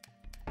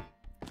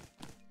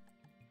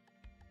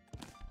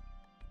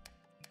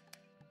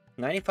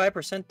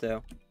 %95%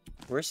 though.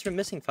 We're still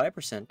missing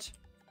 5%.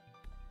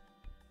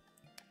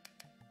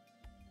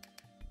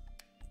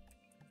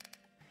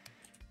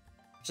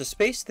 There's a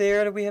space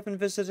there that we haven't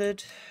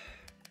visited.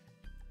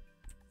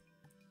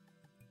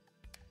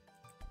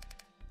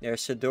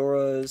 There's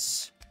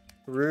Sidora's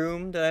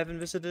room that I haven't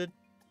visited.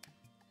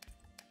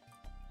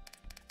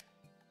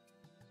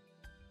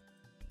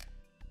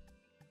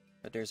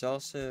 But there's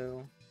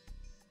also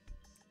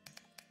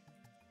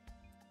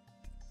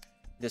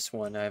this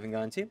one I haven't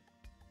gone to.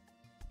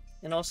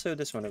 And also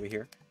this one over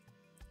here.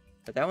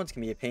 But that one's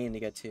gonna be a pain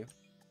to get to.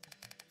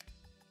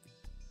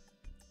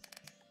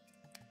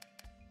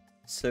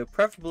 So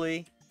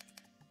preferably,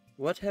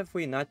 what have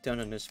we not done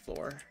on this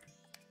floor?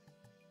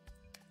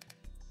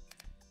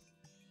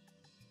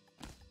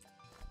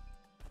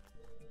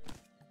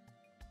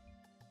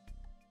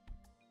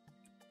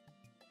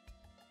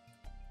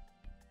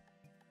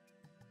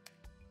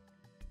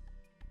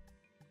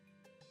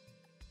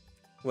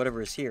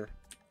 whatever is here.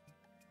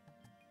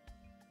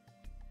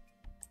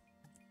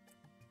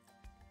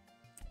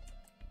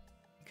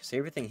 Because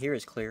everything here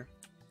is clear.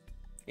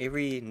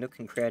 Every nook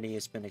and cranny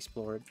has been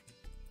explored.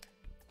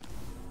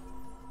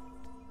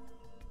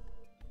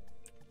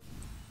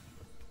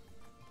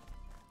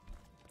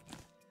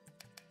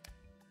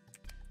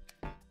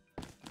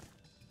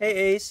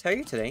 Hey Ace, how are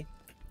you today?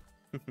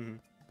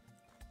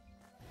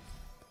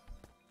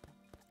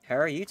 How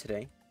are you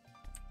today?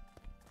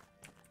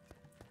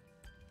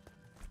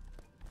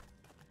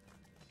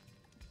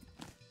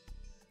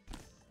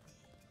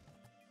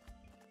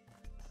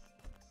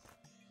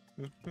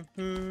 Do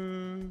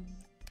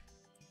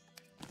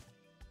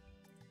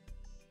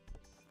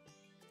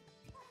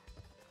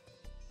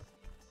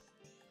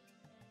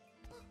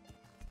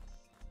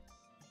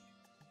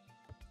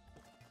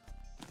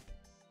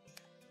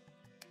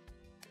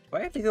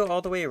I have to go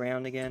all the way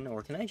around again,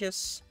 or can I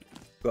just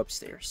go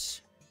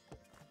upstairs?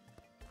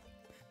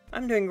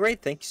 I'm doing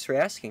great, thanks for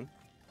asking.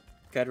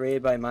 Got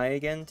raided by Maya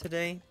again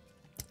today,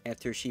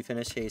 after she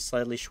finished a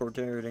slightly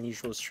shorter than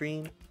usual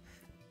stream.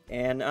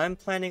 And I'm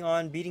planning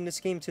on beating this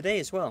game today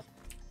as well.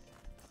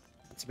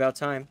 It's about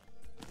time.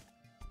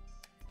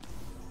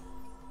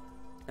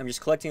 I'm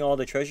just collecting all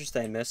the treasures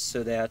that I missed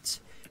so that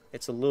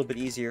it's a little bit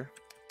easier.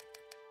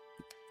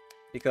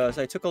 Because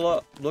I took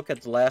a look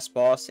at the last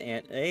boss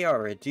and they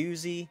are a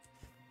doozy.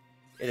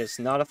 It is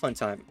not a fun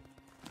time.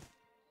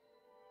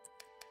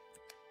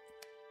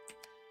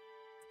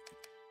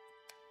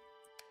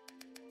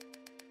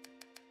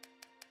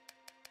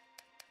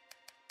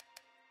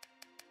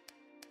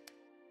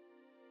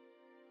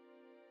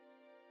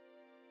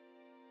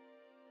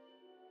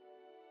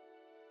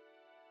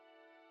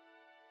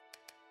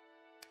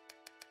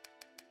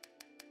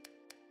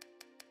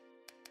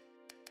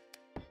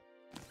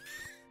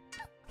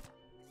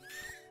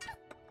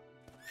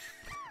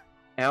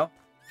 Ow.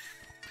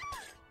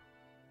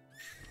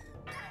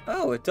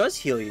 Oh, it does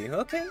heal you.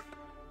 Okay.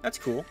 That's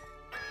cool.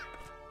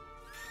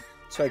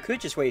 So I could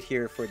just wait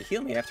here for it to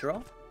heal me after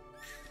all.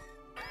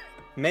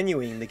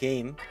 Menuing the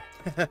game.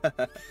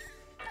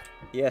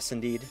 Yes,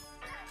 indeed.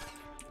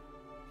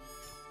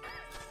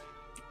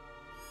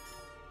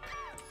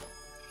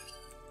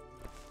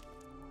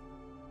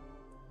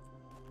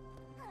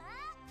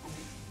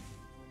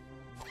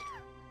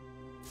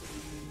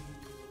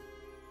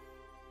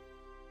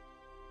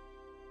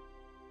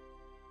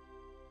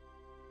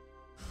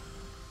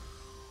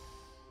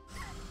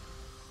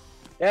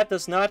 That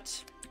does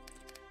not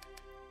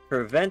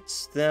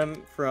prevent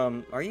them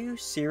from... Are you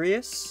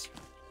serious?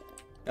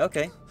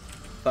 Okay,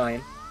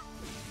 fine.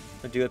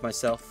 I'll do it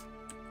myself.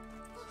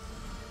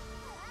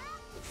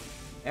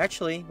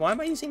 Actually, why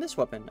am I using this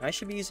weapon? I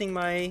should be using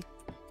my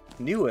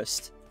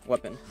newest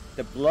weapon,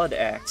 the Blood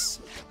Axe.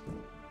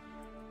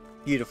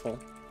 Beautiful.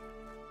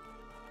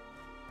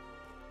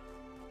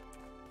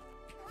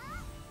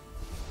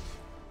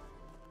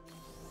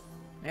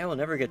 I will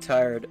never get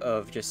tired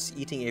of just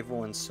eating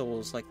everyone's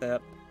souls like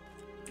that,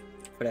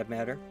 for that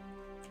matter.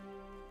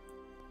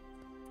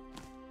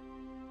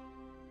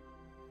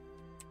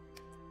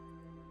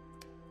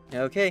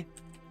 Okay.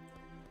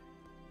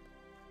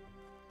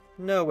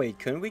 No, wait,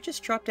 couldn't we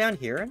just drop down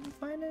here and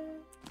find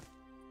it?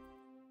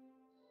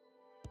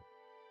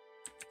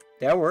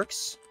 That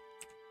works.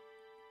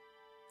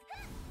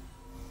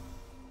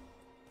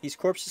 These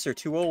corpses are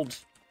too old.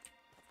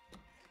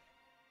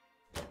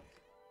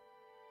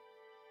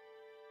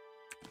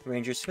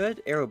 Ranger's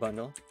Hood, Arrow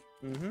Bundle.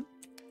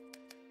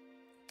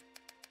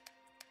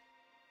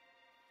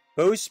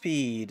 Bow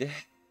Speed.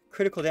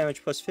 Critical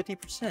damage plus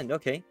 50%.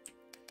 Okay.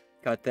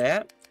 Got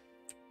that.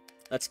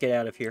 Let's get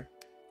out of here.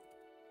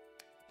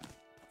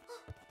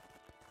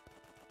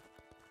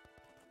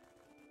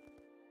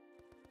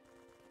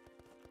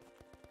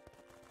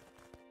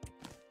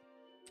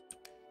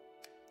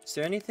 Is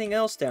there anything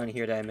else down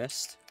here that I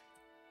missed?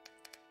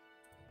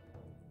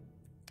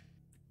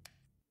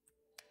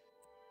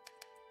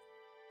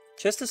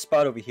 Just a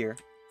spot over here.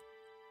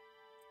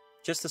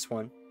 Just this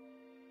one.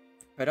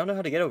 I don't know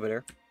how to get over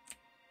there.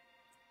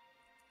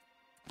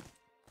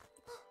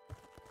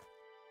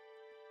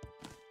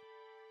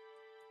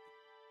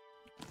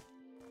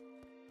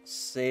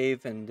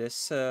 Save in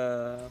this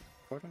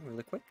portal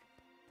really quick.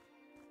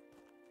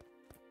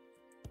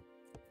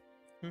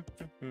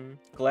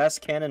 Glass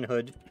cannon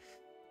hood.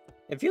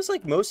 It feels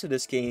like most of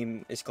this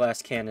game is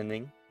glass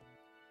cannoning.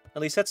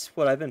 At least that's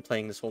what I've been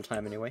playing this whole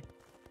time anyway.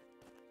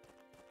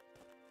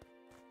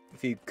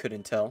 If you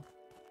couldn't tell.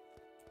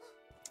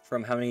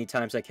 From how many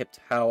times I kept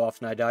how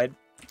often I died.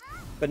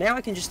 But now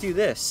I can just do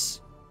this.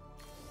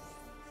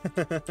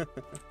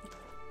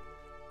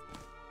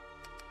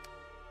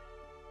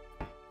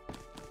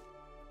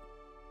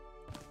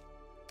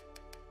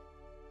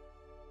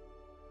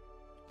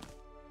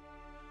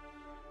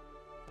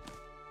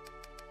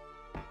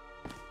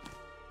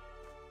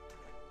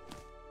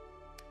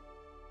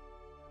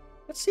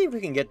 Let's see if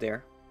we can get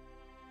there.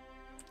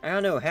 I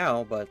don't know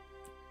how, but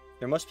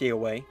there must be a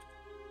way.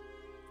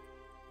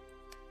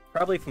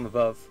 Probably from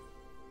above.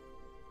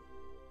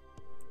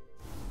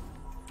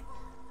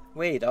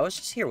 Wait, I was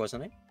just here,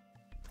 wasn't I?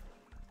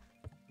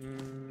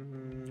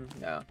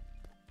 No.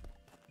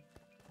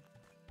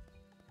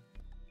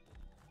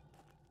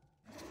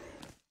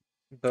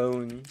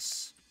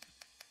 Bones.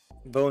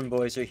 Bone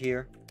boys are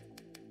here.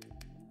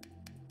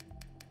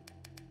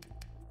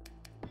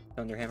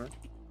 Thunderhammer.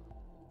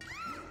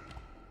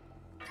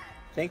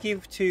 Thank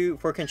you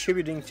for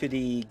contributing to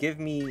the Give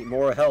Me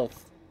More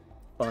Health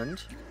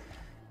fund.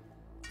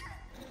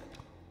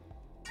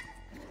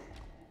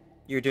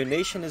 Your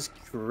donation is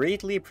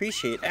greatly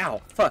appreciated.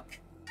 Ow, fuck.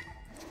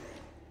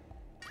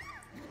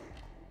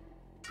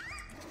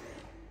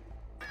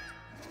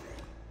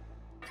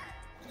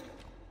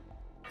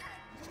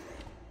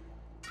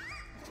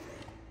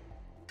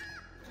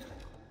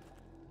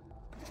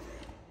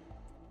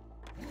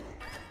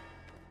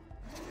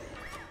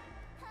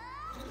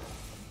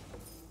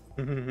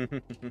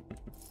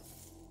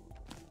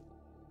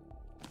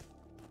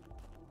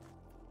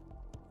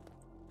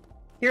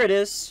 Here it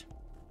is.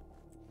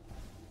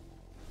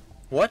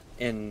 What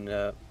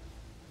in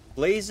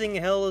blazing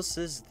hell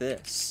is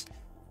this?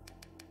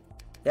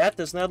 That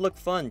does not look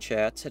fun,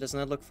 chat. It does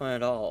not look fun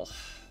at all.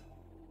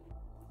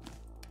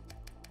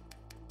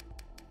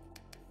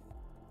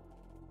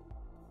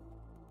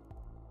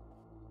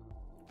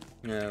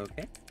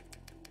 Okay.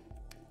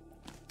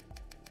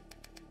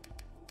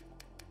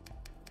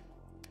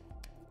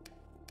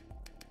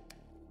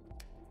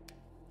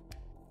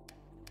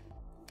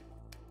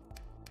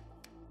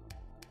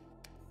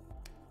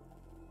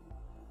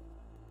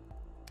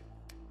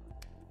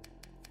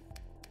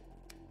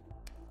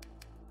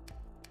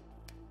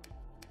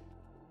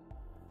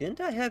 Didn't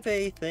I have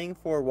a thing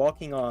for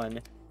walking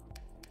on?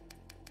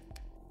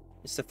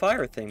 It's the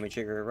fire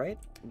thingamajigger, right?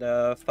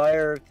 The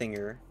fire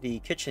thinger, the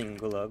kitchen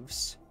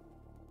gloves.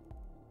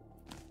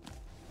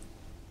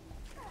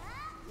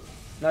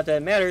 Not that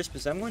it matters,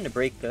 because I'm going to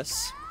break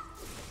this.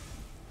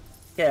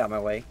 Get out of my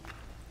way.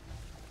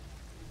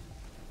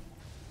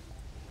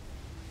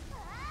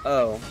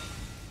 Oh.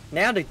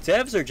 Now the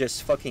devs are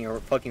just fucking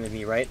with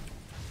me, right?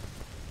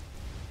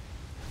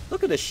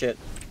 Look at this shit.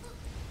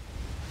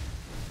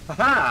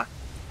 Haha!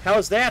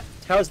 How's that?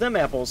 How's them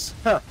apples?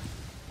 Huh.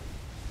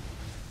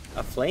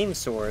 A flame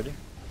sword.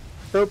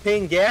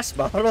 Propane gas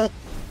bottle.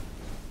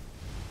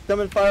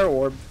 Summon fire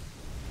orb.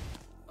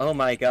 Oh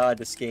my god,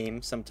 this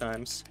game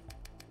sometimes.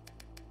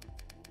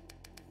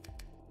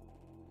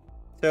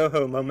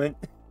 Toho moment.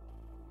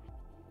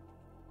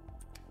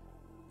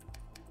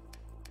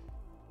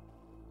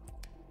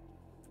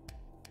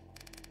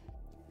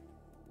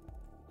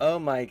 Oh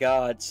my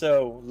god,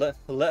 so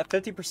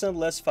 50%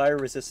 less fire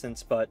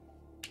resistance, but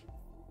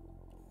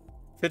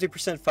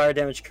 50% fire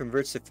damage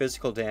converts to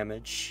physical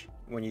damage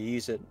when you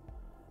use it.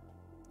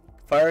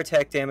 Fire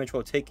attack damage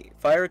while taking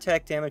fire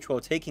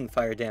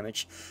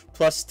damage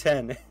plus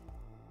 10.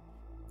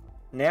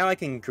 Now I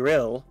can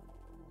grill.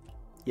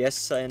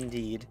 Yes,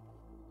 indeed.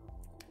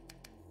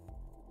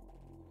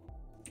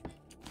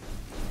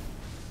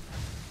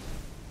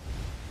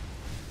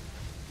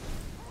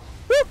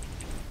 Woo!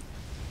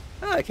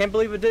 Oh, I can't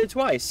believe it did it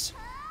twice.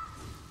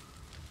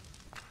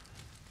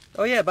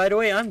 Oh yeah, by the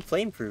way, I'm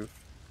flameproof.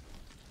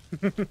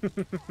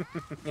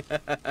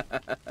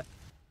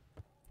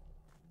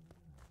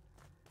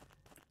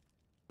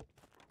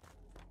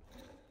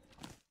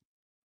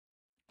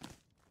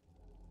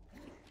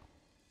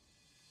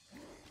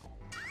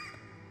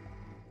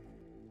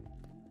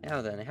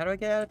 Now then, how do I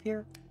get out of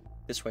here?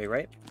 This way,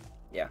 right?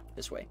 Yeah,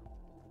 this way.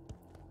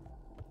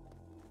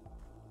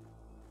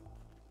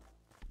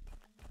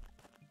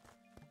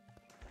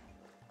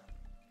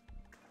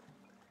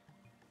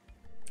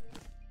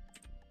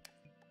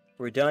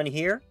 We're done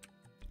here.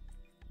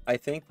 I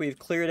think we've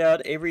cleared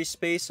out every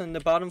space on the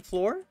bottom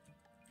floor.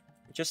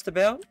 Just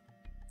about.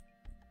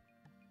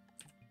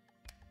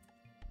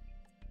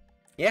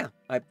 Yeah,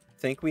 I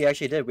think we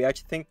actually did.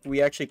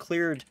 We actually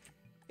cleared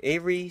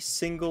every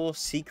single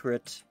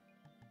secret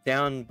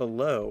down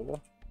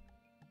below.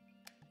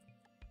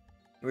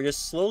 We're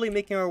just slowly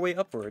making our way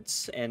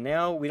upwards, and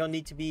now we don't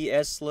need to be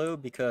as slow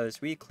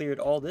because we cleared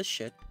all this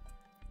shit.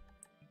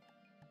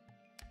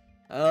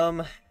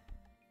 Yeah.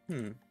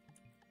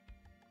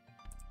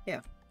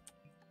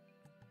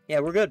 Yeah,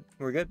 we're good.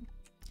 We're good.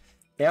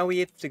 Now we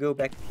have to go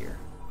back here.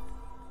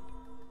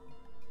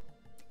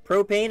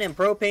 Propane and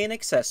propane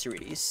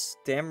accessories.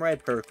 Damn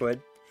right, Kirkwood.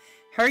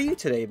 How are you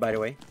today, by the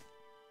way?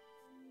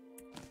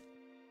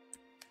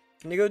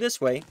 I'm gonna go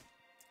this way.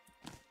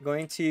 I'm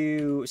going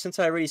to, since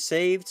I already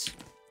saved,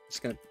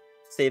 just gonna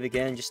save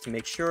again just to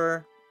make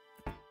sure.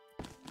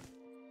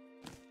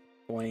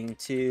 Going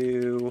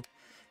to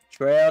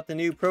try out the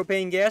new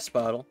propane gas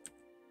bottle.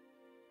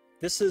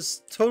 This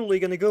is totally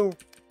gonna go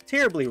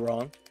terribly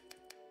wrong,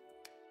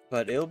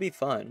 but it'll be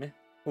fun.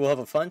 We'll have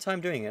a fun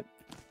time doing it.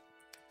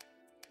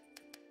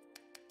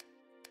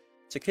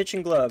 So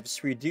kitchen gloves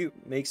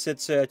makes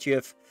it so that you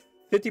have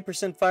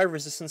 50% fire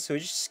resistance, so it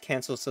just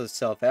cancels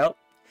itself out.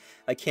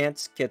 I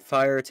can't get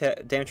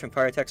damage from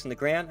fire attacks on the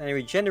ground, and I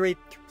regenerate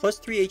plus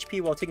 3 HP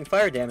while taking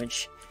fire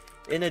damage,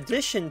 in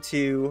addition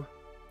to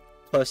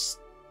plus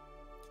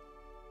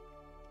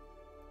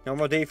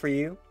Normal day for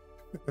you.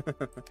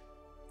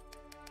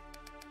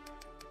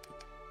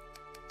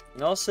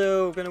 And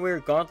also, we're gonna wear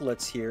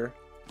gauntlets here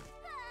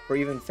for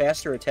even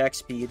faster attack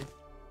speed.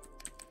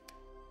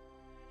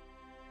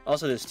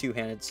 Also, there's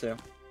two-handed, so.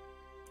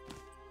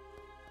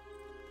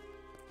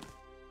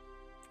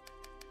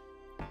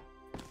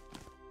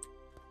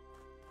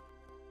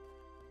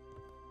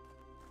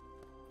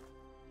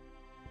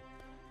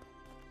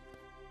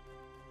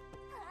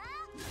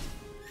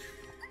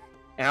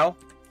 Ow.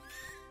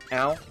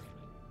 Ow.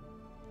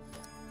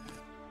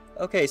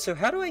 Okay, so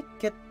how do I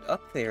get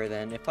up there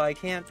then if I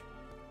can't...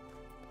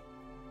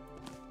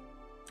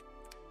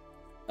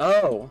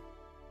 Oh.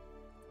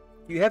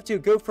 You have to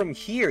go from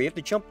here. You have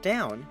to jump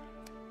down.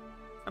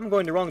 I'm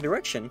going the wrong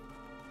direction.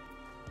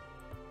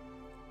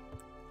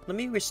 Let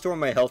me restore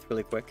my health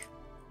really quick.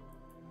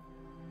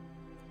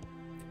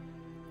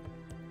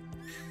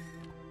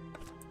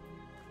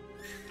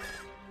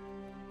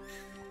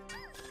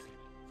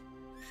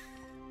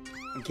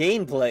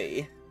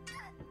 Gameplay.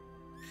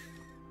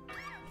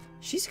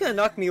 She's gonna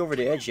knock me over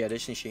the edge yet,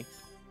 isn't she?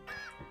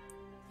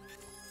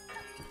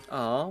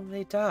 Oh,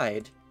 they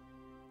died.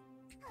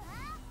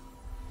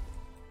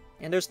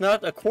 And there's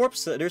not a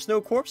corpse, there's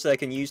no corpse that I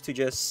can use to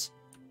just...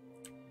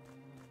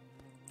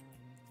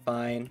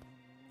 Fine.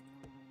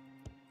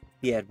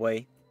 Bad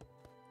way.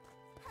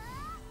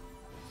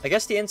 I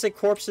guess the insect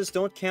corpses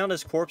don't count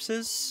as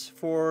corpses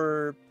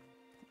for...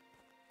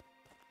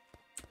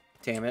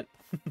 Damn it.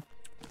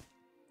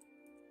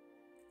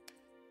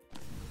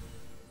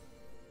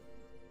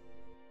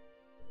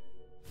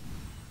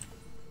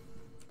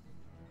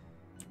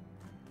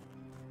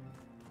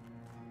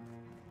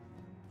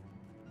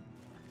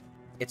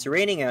 It's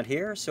raining out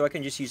here, so I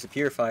can just use the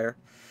purifier.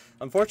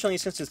 Unfortunately,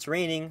 since it's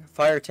raining,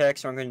 fire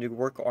attacks aren't going to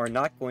work, or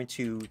not going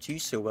to do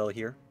so well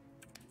here.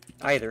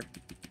 Either.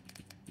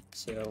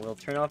 So we'll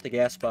turn off the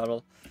gas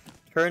bottle,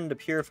 turn the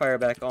purifier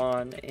back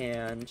on,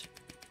 and...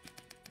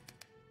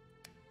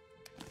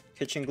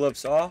 Kitchen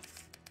gloves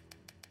off.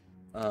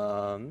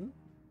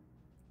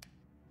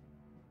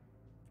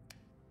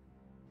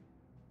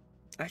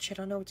 Actually, I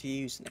don't know what to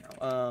use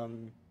now.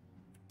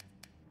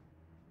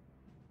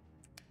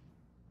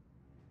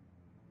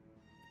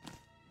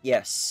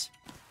 Yes.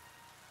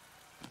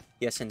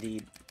 Yes,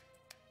 indeed.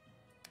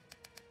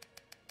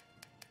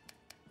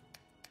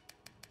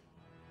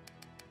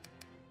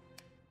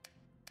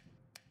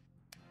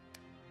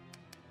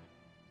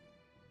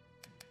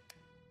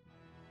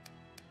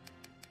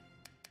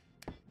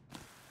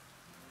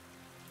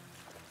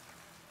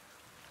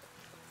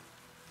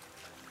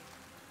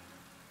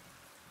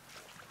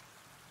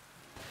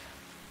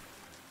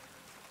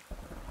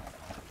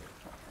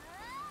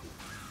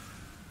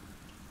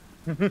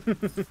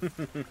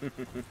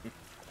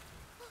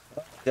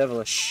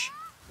 Devilish.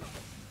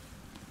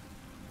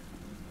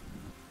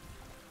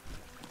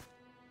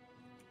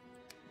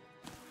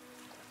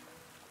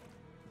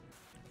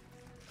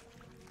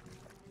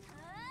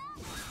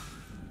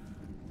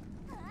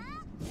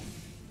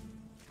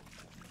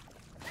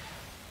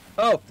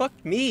 Oh, fuck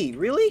me.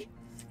 Really?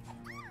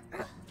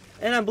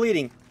 And I'm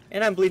bleeding.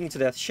 And I'm bleeding to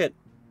death. Shit.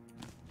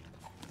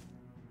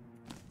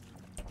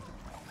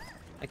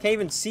 I can't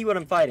even see what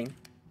I'm fighting.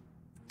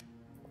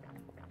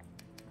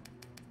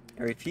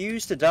 I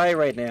refuse to die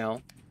right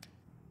now.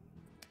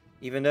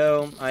 Even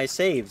though I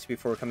saved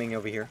before coming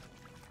over here.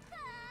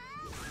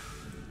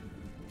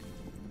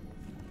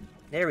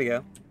 There we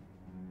go.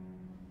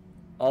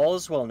 All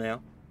is well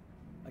now.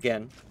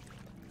 Again.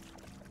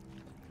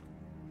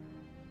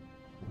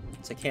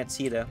 I can't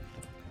see though.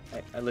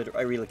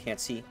 I really can't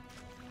see.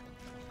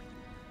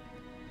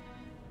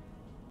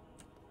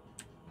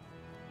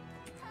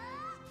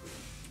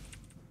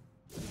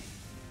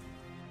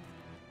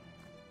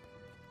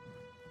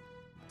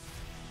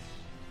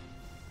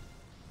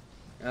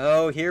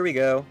 Oh, here we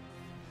go.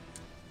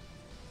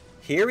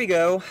 Here we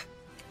go.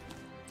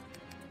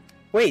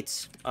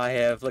 Wait, I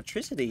have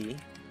electricity.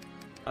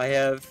 I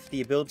have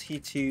the ability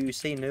to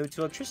say no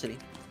to electricity.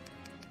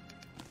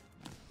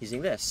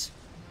 Using this.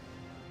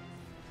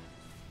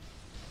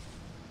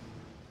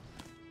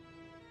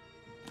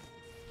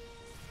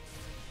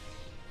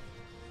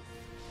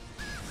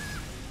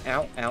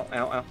 Ow, ow,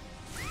 ow, ow.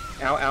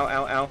 Ow, ow,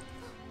 ow, ow.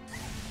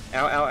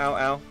 Ow, ow, ow,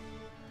 ow.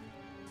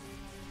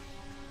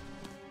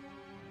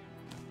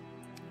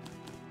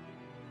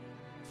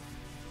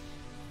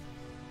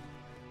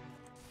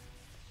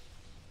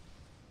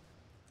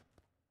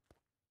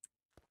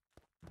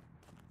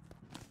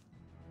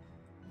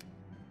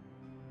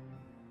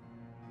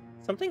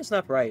 Something's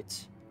not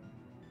right.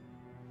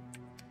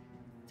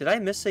 Did I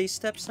miss a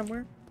step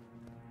somewhere?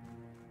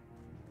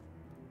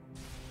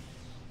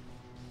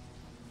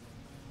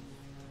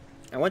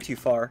 I went too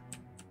far.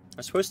 I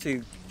was supposed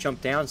to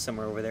jump down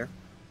somewhere over there.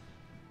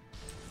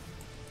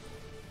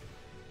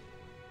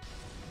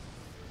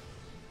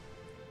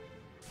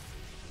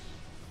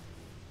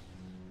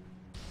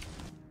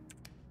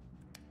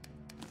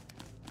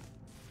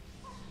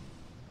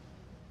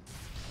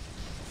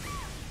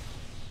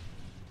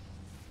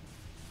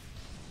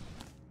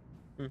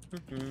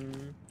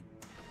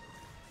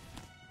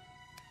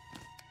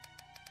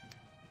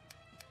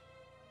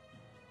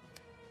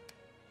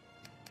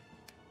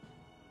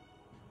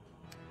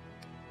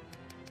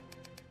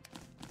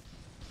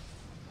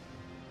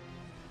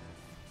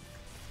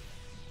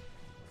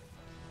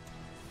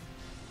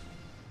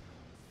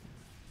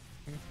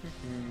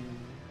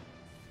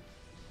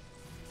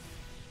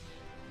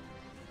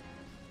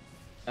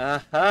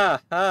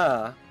 Aha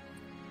ha!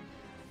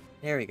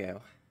 There we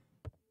go.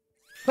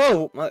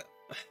 Oh my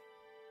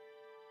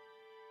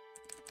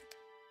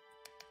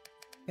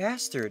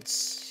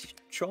bastards!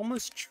 You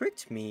almost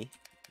tricked me.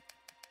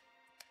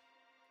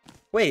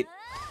 Wait,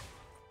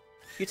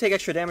 you take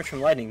extra damage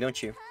from lightning,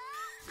 don't you?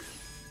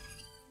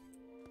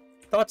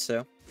 Thought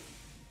so.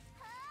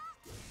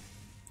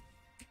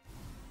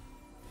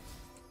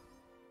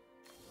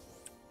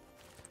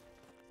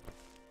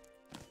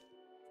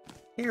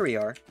 Here we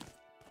are.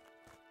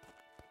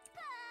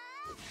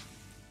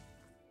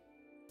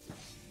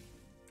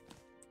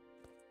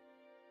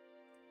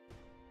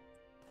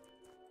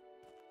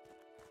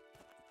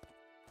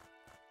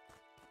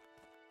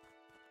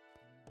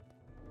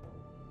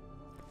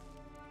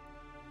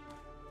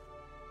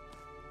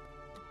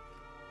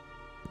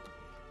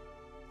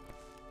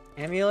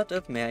 Amulet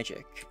of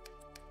Magic.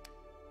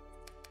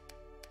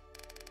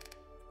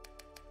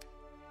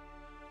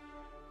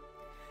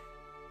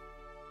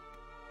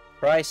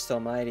 Christ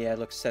almighty,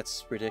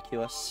 that's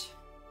ridiculous.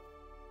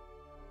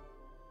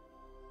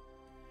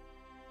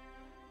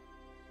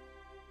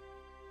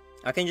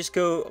 I can just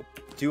go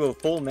do a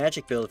full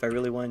magic build if I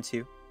really wanted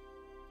to.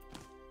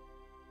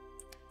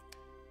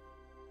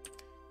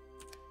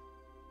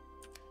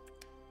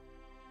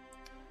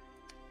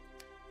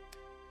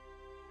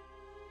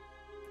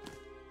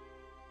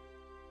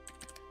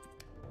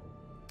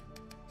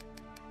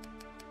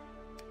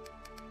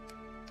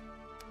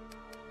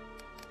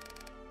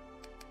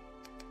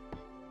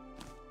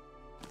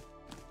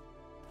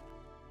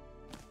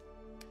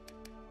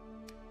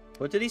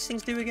 What do these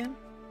things do again?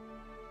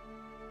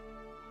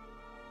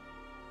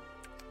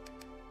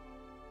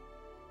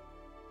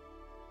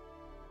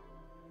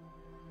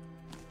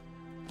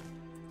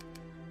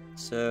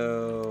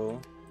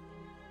 So,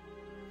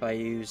 if I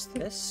use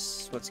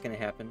this, what's gonna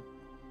happen?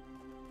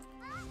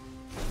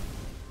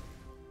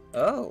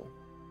 Oh.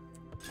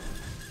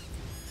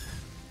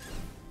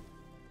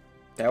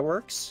 That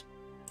works.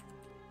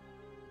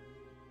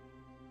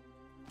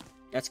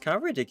 That's kind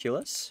of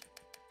ridiculous.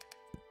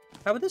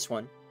 How about this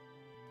one?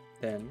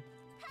 Then.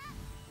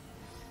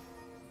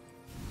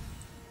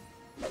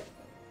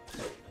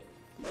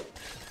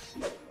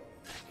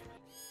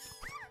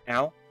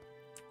 Ow.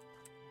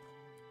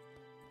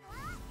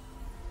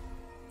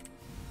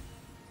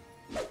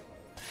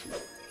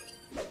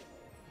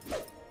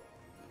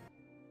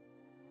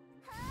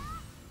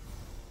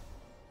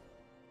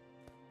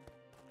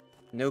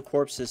 No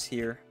corpses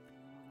here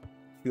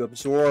to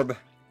absorb.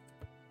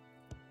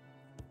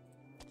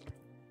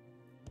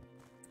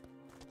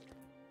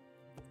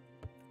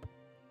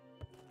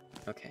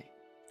 Okay.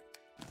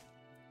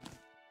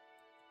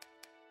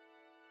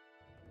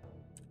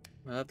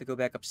 I'll have to go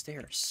back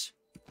upstairs.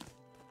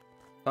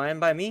 Fine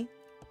by me.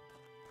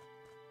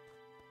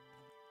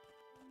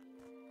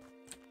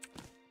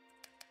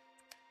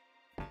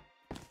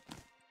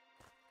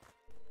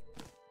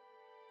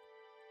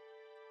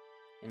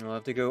 And we'll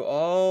have to go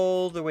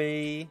all the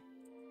way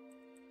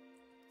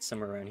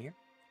somewhere around here.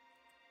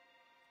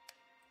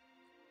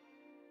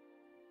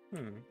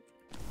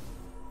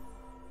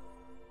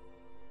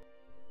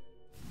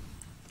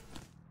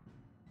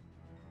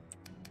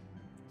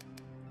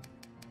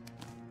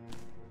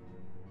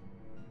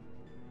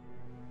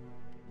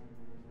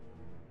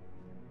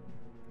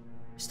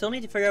 Still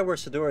need to figure out where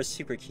Sidora's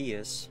secret key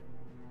is.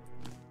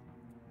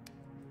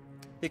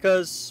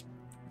 Because,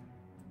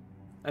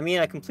 I mean,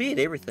 I completed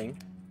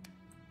everything,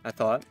 I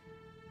thought.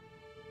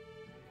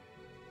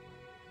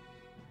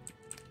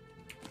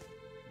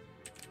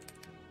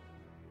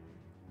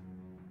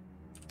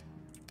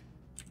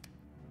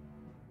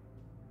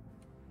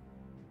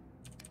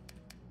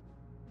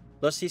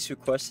 Lucy's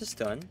request is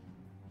done,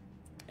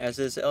 as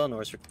is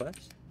Eleanor's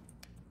request.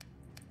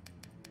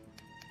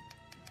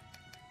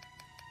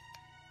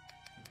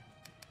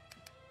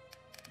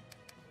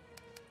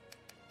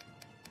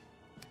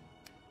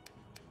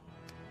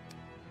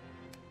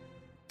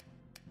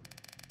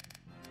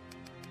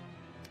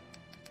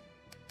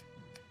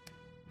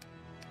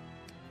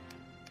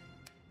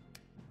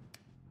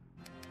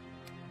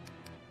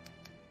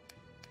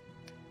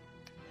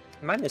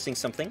 Am I missing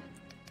something?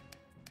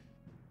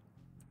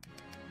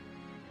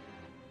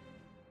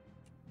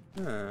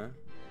 Huh.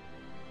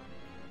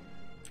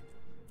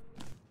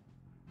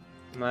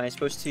 Am I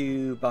supposed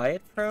to buy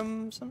it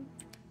from some?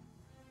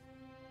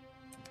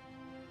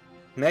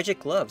 Magic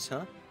gloves,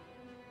 huh?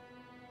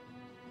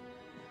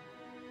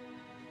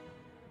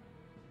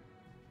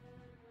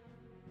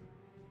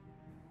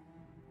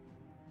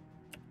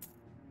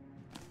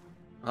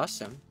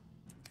 Awesome.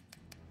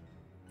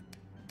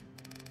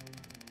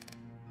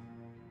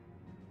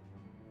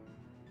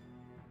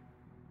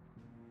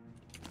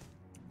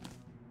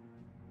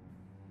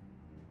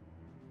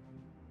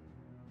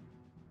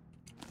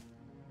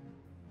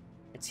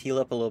 Let's heal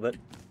up a little bit.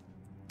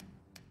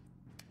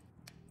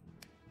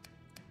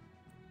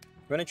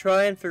 We're gonna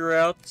try and figure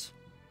out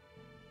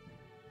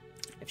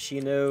if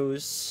she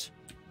knows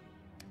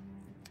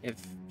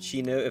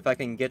if I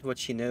can get what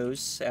she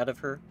knows out of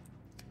her.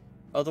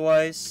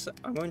 Otherwise,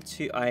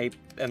 I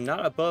am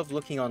not above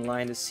looking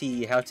online to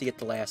see how to get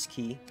the last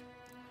key.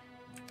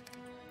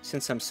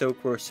 Since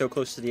we're so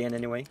close to the end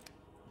anyway.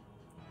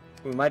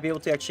 We might be able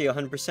to actually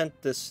 100%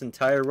 this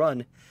entire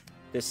run.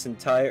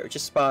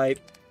 Just by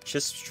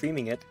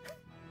streaming it.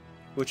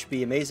 Which would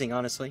be amazing,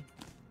 honestly.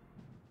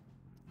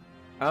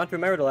 I don't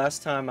remember the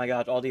last time I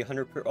got all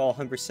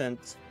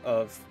 100%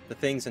 of the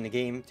things in the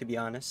game, to be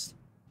honest.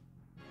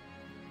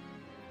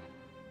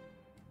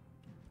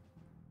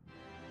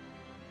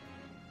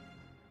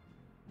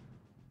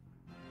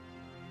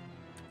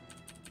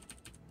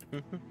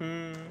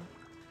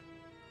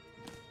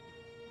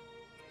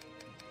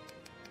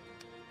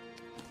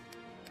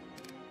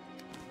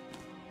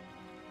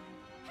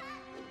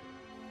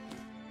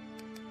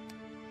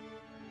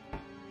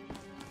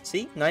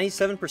 See?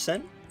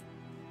 97%?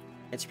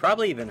 It's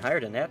probably even higher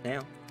than that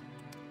now.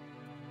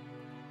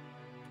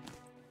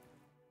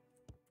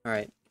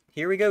 Alright.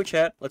 Here we go,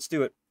 chat. Let's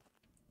do it.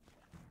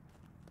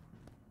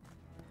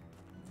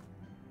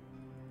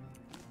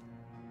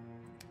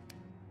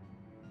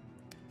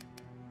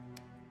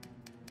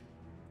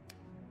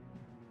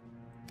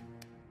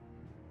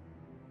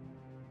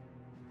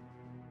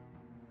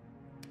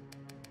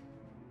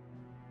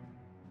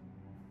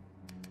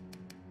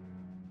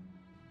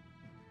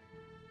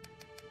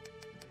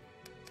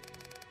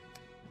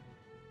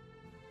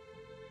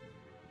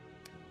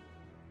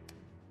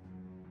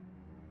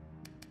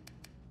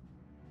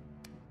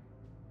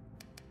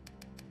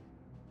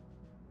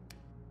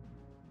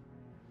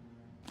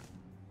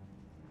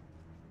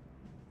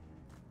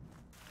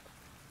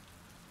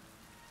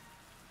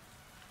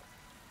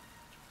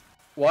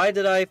 Why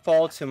did I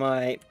fall to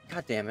my...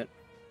 God damn it.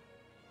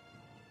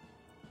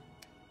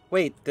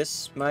 Wait,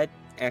 this might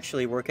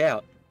actually work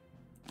out.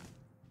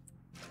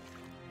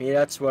 Maybe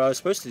that's what I was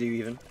supposed to do,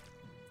 even.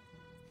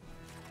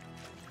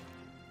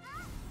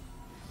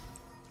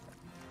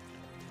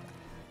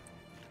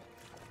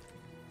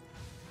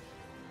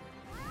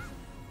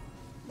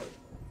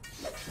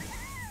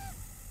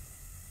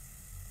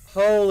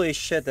 Holy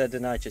shit, that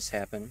did not just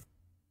happen.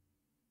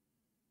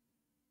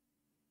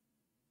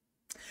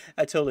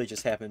 That totally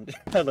just happened.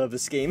 I love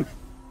this game.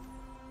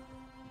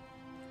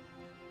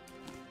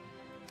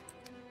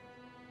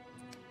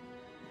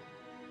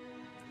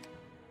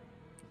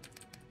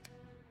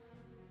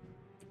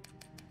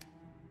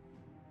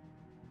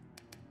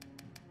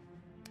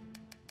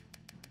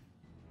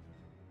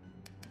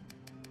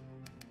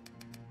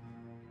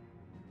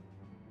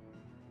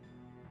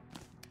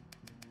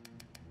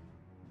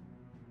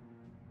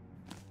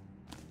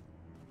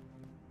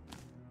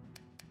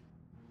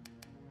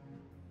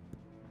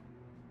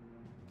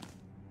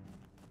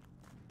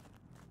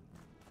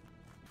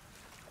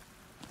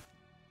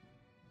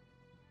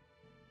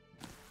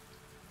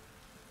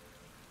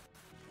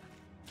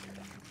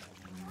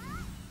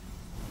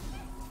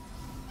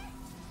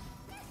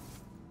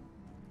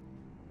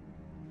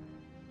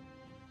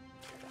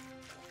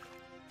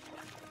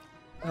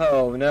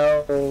 Oh,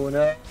 no,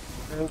 no.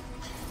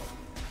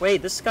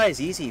 Wait, this guy's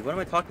easy. What am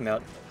I talking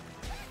about?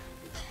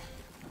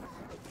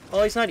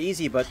 Well, he's not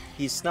easy, but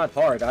he's not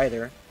hard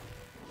either.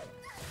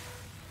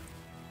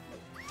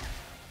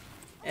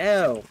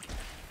 Ew.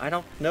 I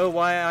don't know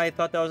why I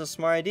thought that was a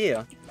smart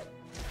idea.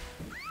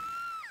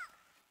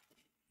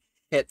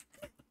 Hit.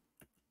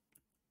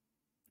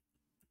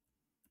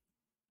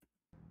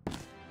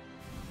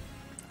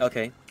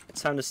 Okay,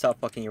 it's time to stop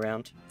fucking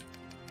around.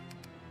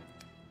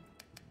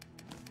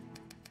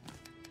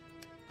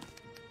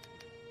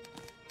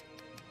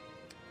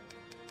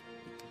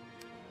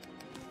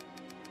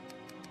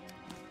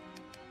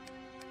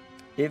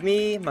 Give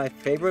me my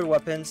favorite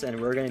weapons, and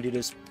we're gonna do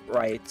this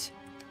right.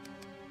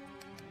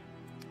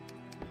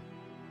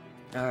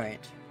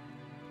 Alright.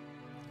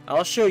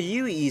 I'll show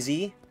you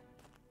easy.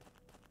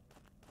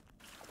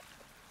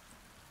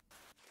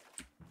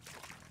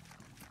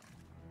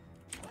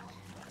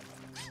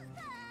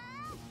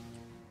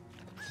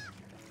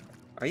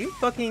 Are you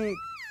fucking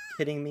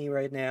kidding me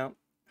right now?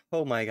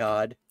 Oh my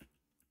god.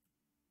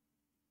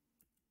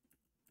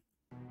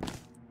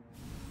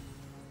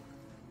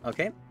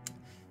 Okay.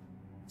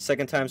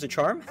 Second time's a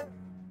charm.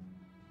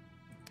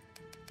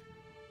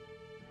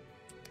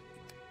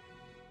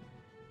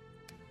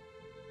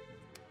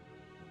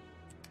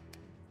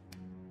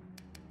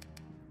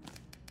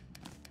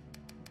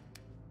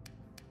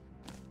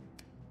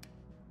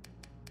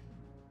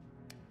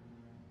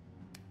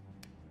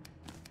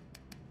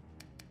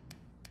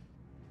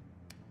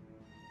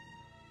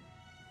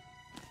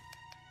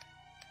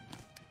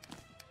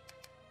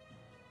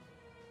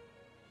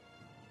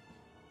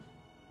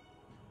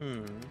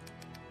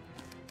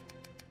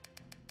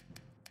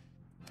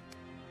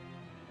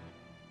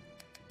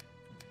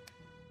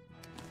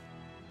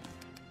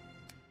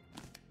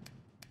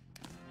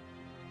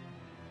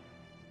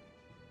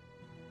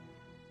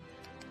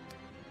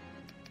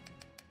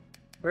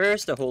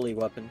 Where's the holy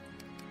weapon?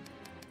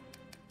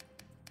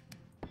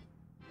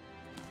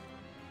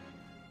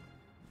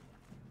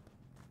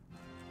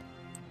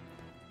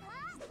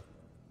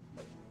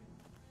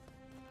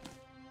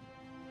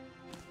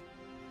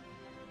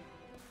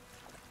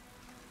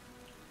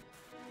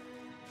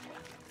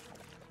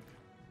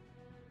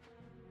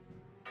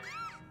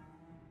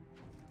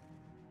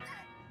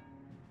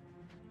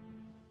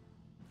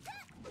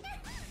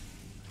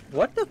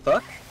 What the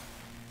fuck?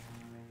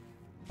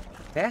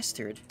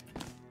 Bastard.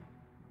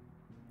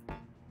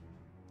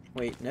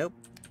 Wait, nope.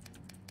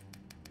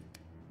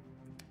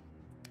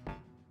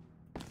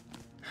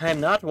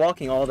 I'm not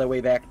walking all the way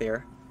back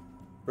there.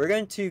 We're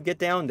going to get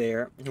down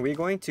there, and we're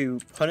going to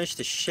punish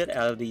the shit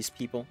out of these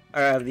people,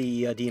 or out of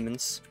the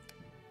demons.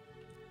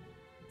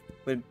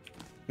 With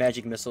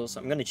magic missiles.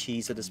 I'm gonna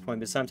cheese at this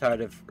point, because I'm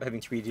tired of having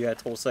to redo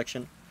that whole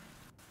section.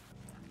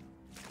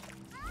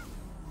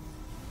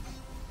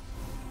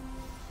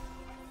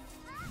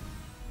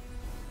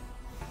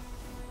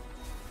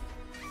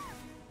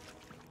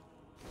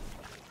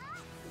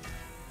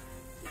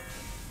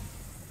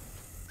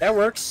 That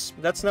works.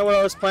 That's not what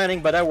I was planning,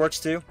 but that works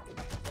too.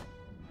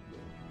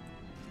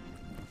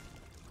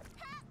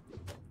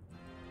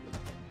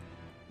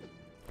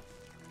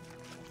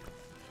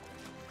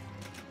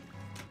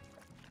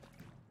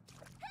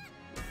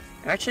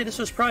 Actually, this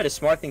was probably the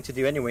smart thing to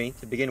do anyway,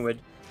 to begin with.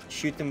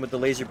 Shoot them with the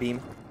laser beam.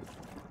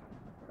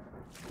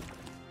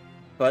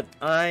 But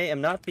I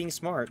am not being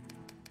smart.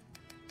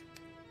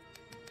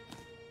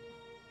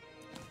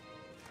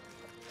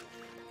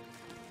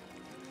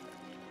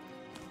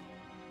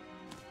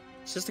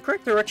 Is this the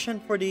correct direction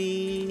for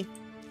the...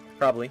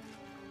 Probably.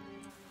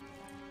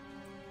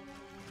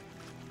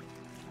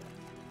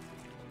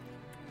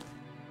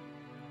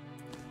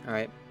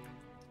 Alright.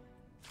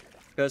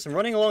 Because I'm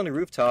running along the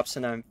rooftops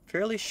and I'm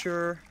fairly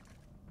sure...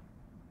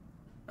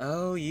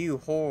 Oh, you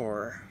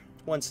whore.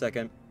 1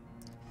 second.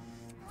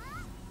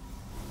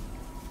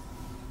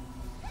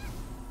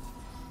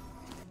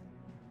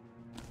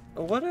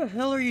 What the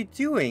hell are you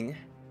doing?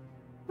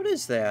 What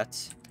is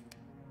that?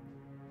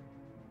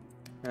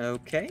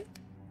 Okay.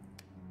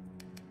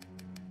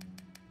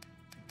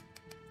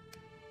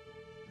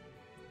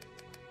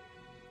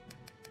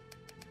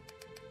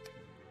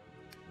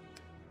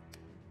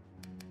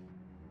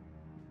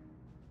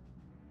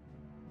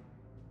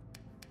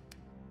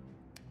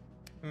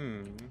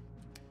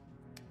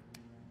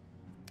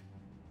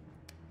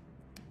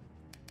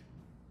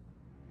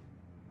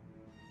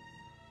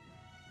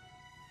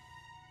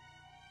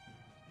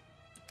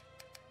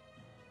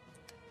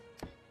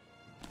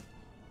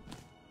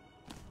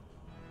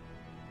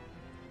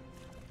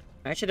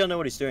 I actually don't know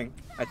what he's doing.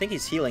 I think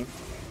he's healing.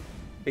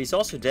 But he's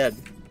also dead.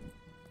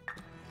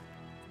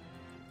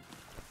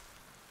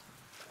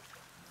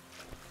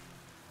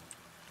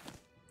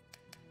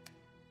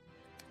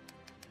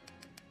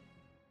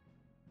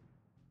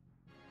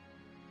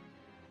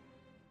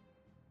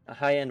 A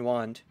high-end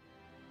wand.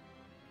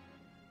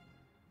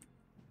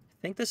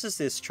 I think this is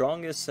the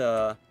strongest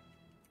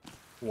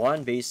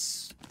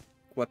wand-based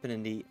weapon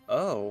in the...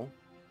 Oh.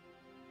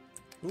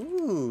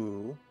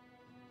 Ooh.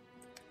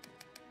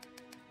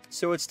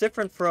 So it's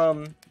different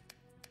from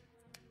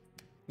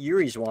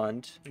Yuri's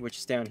wand, which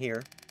is down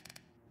here.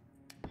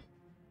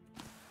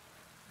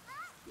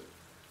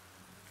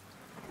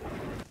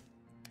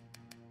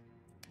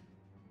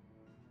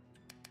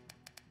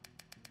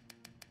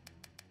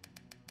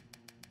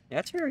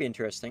 That's very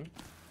interesting.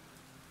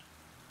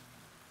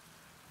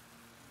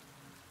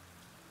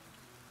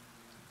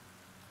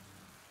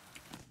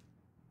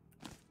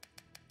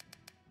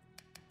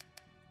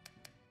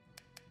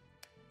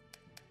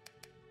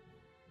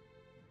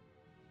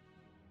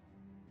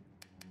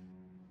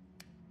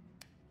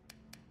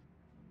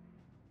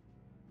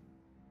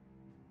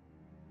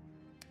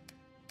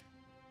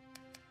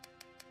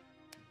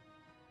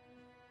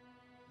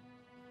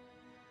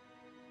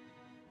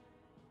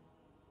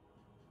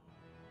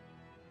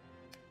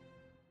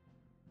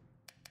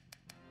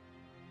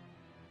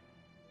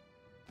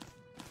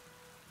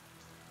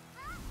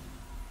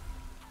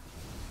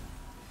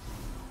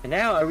 And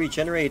now I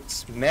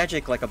regenerate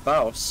magic like a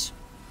boss.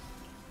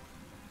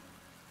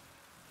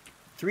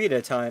 3 at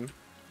a time.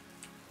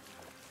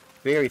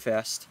 Very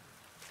fast.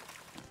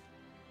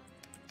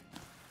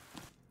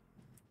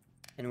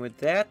 And with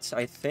that,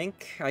 I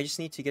think I just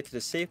need to get to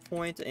the save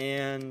point,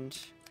 and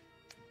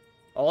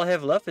all I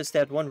have left is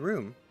that one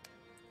room.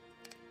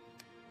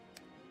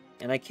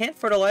 And I can't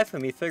for the life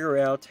of me figure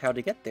out how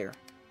to get there.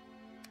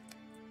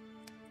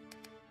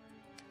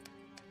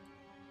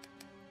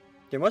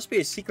 There must be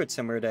a secret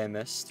somewhere that I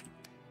missed.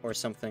 Or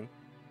something.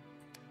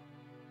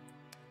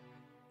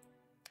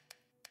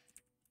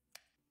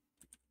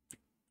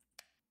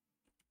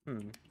 Well,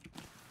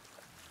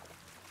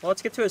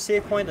 let's get to a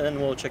save point and then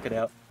we'll check it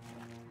out.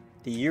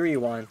 The Yuri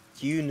one.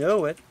 You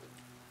know it.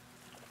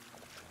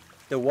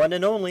 The one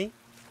and only.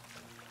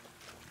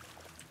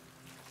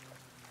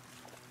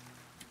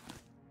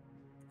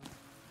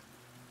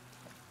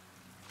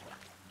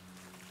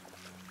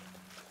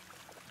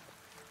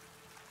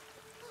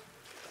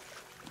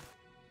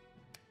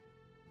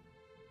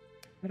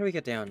 How do we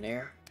get down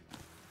there?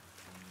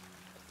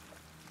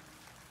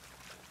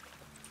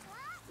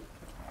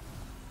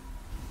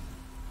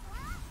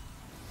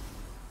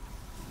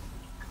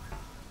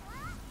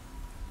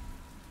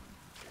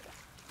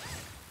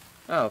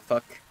 Oh,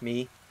 fuck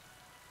me.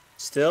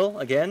 Still?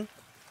 Again?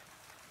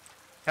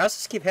 How does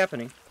this keep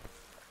happening?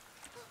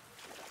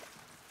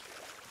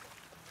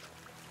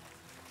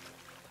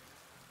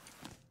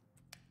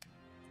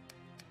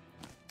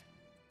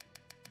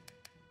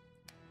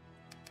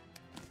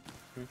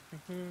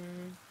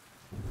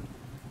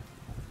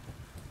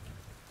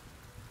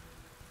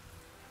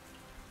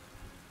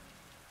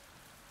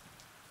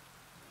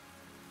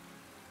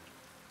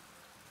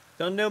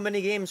 Don't know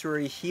many games where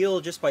you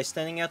heal just by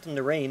standing out in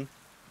the rain,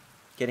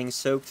 getting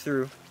soaked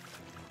through.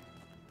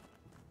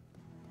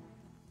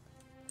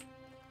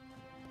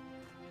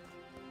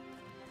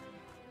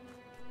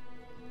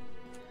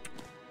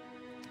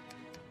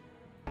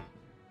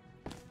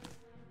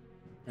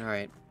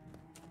 Alright.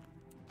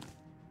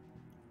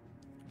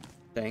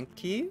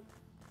 Thank you.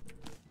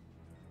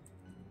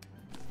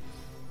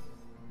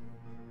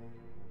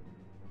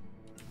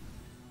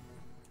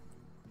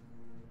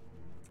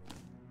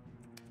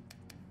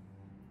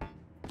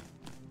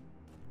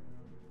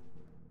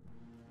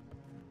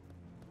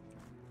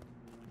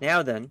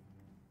 Now then.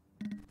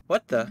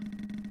 What the?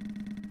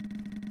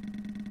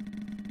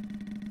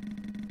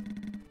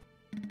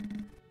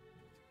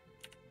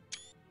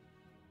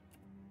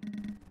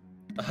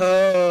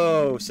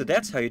 Oh, so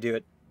that's how you do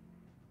it.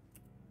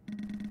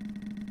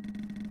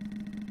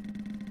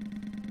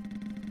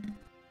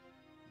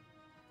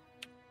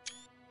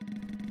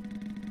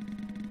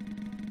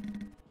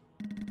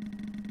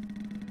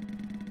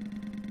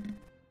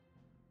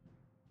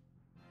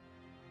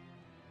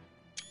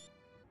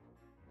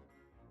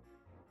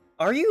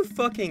 Are you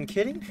fucking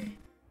kidding?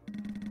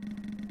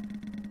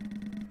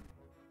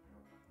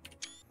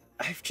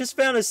 I've just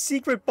found a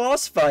secret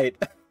boss fight.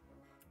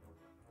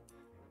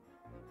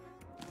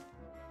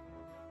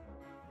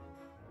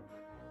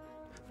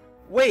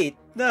 Wait,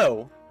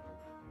 no.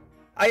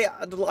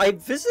 I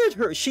visited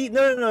her.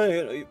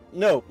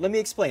 No, let me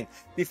explain.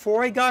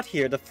 Before I got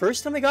here, the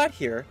first time I got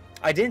here,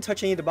 I didn't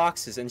touch any of the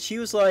boxes, and she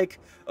was like,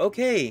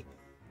 "Okay,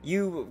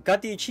 you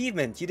got the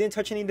achievement. You didn't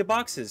touch any of the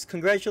boxes.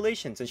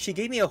 Congratulations." And she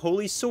gave me a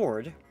holy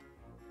sword.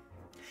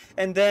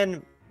 And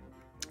then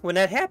when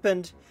that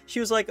happened,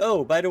 she was like,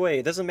 "Oh, by the way,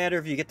 it doesn't matter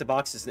if you get the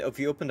boxes, if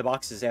you open the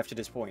boxes after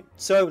this point."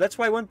 So that's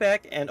why I went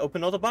back and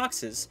opened all the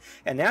boxes.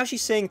 And now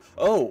she's saying,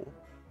 "Oh,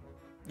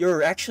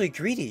 you're actually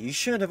greedy. You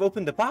shouldn't have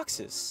opened the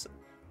boxes."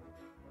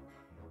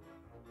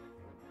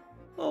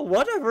 Oh,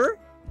 whatever.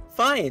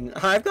 Fine.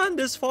 I've gotten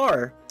this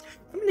far.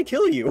 I'm gonna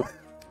kill you.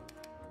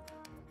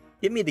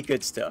 Give me the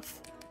good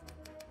stuff.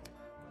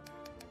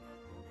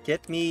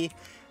 Get me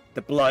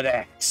the blood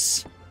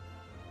axe.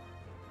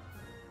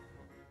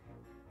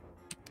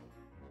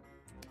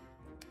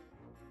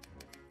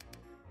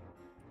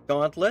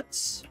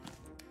 Gauntlets.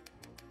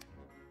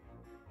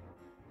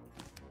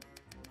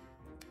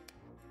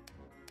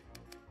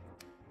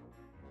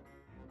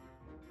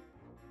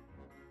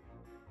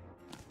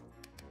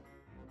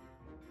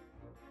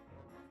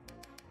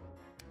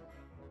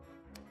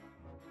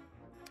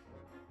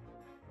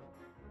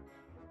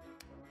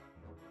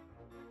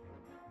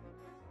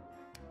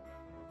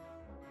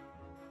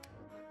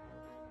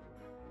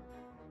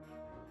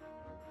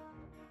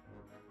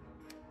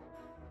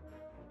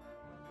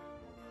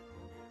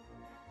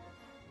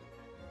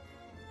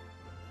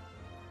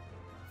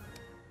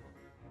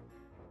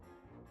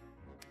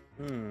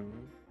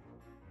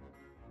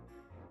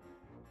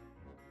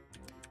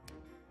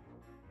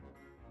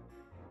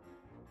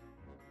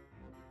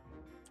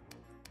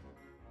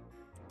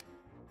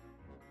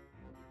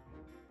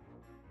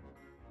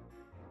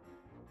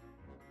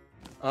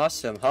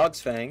 Awesome.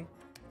 Hog's Fang.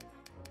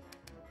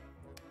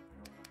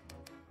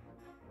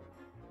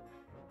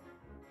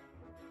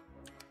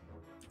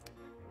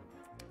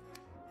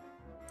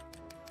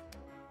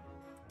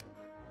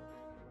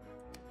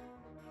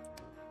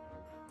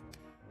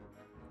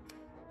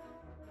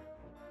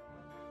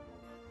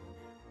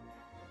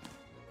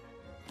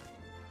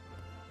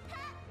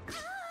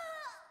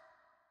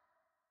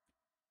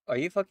 Are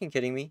you fucking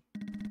kidding me?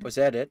 Was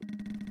that it?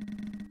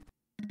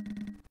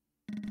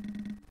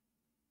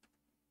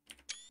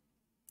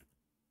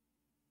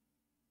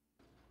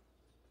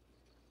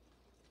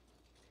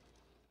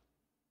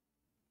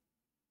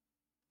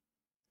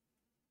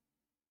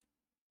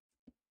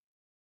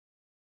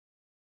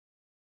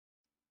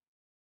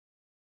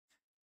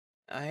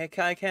 I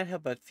can't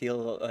help but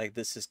feel like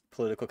this is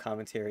political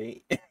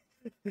commentary.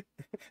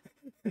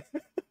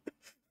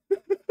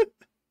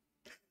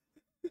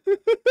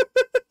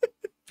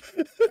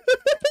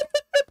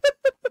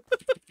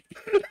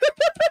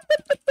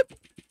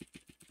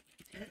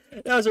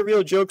 That was a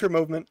real Joker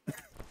moment.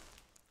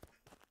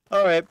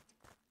 Alright.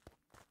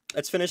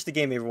 Let's finish the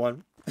game,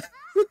 everyone.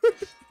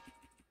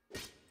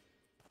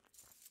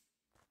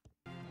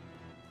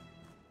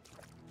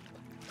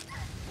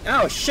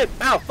 Ow, shit!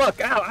 Ow,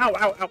 fuck! Ow, ow,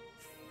 ow, ow!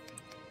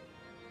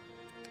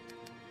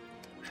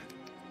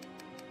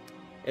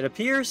 It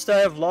appears that I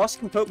have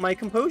lost my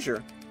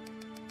composure.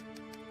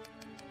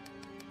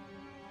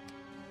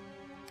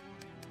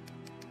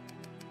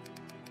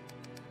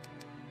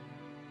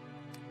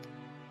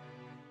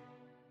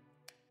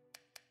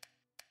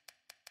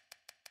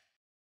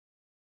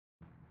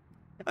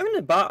 I'm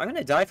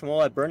gonna die from all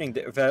that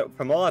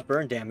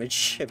burn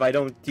damage if I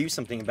don't do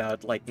something about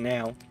it, like,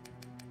 now.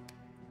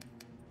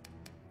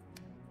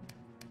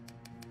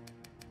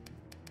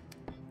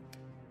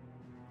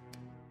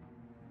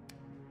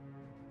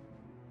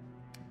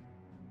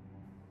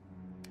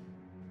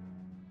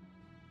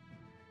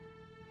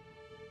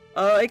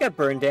 It got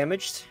burn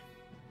damaged.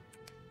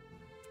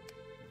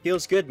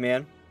 Feels good,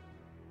 man.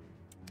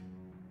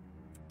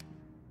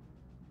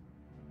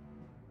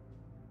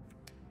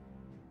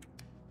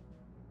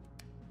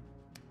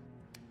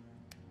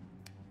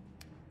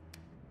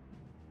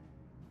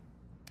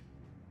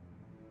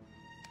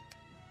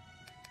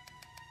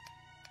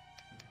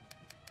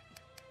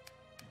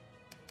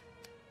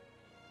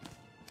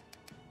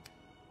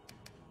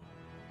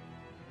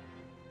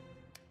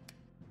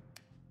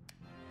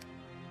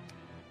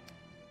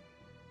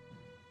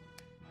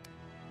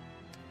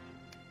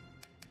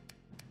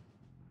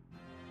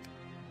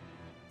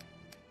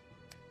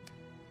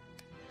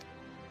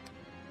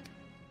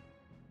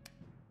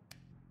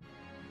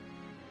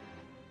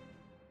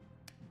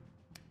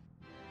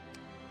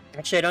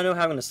 Actually, I don't know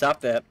how I'm gonna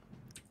stop that.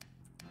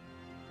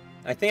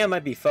 I think I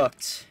might be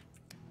fucked.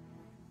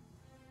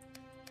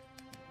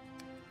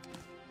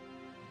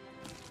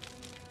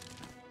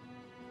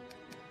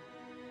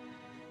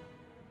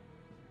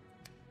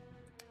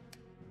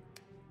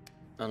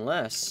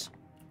 Unless...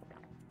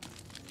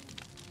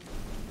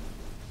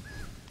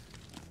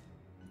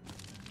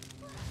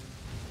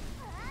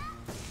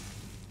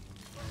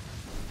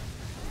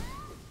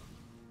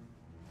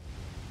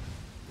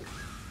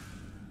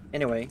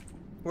 Anyway,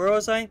 where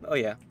was I? Oh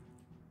yeah.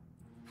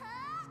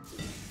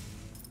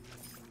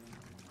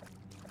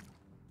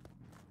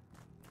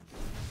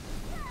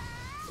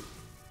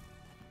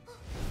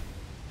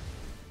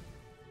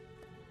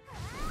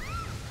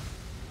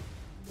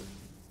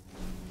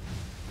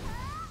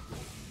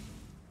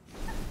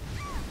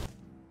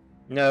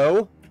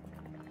 No.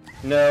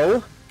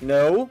 No.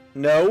 No.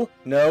 No.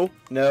 No.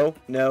 No.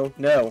 No.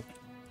 No.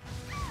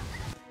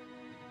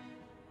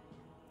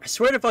 I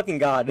swear to fucking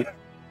God.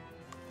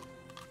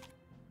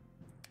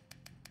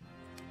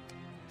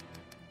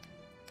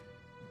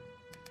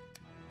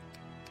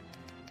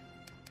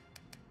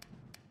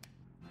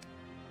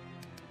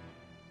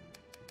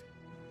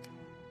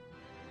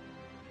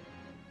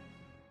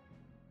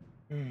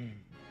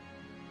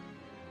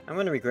 I'm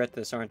gonna regret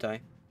this, aren't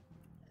I?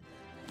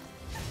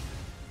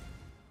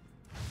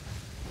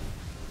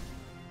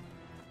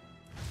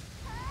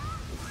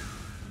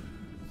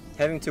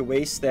 Having to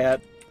waste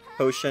that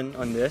potion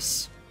on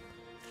this.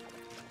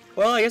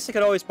 Well, I guess I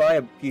could always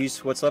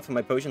use what's left of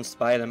my potions to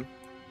buy them,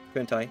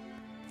 couldn't I?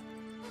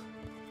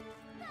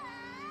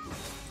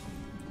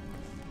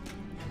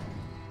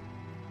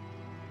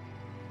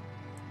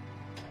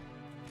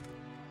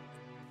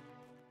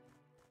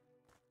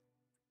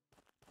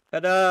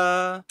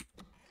 Ta-da!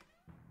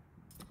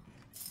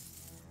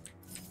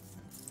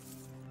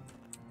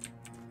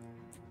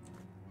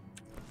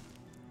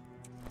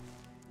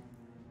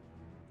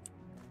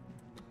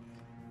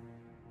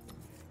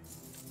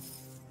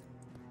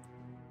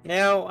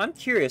 Now, I'm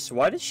curious,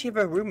 why does she have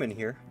a room in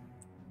here?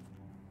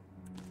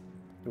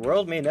 The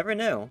world may never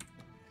know.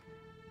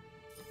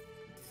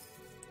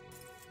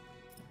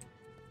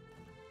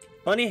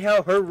 Funny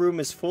how her room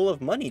is full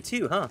of money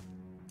too, huh?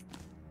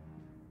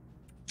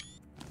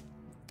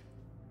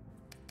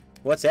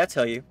 What's that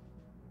tell you?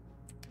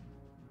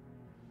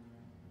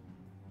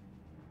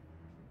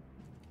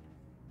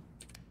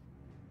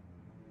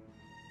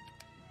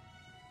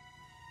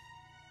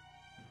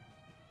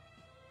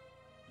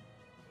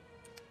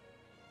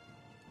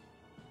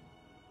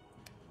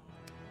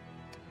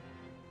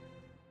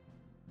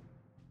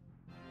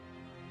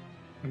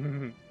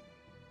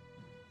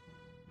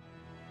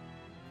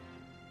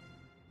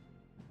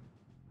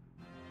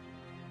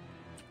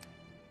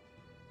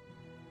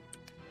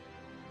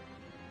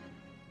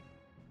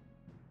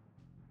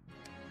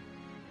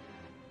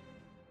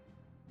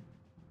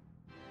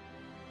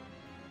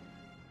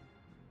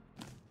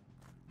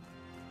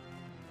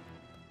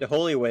 The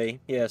holy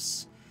way,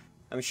 yes.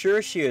 I'm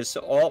sure she is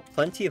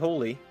plenty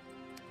holy.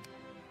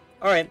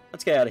 Alright,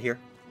 let's get out of here.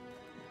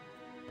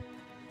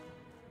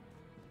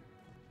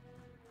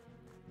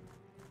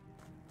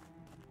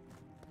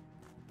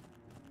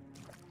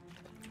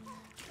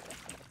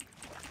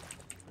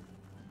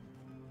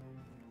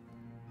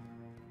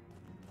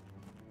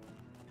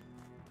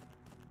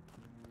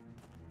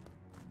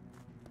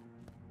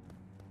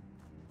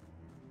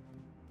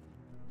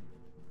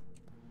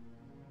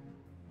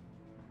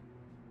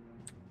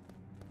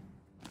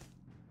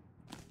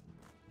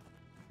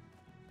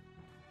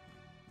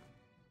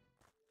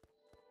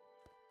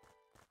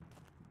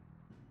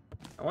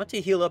 I want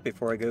to heal up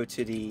before I go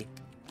to the...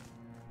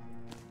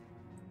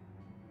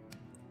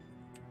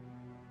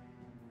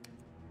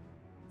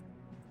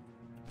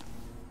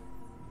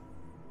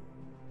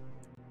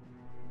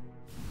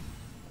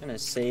 I'm gonna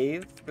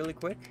save really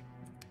quick.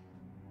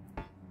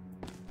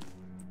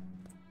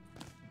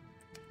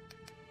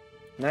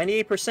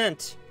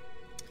 98%.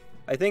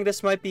 I think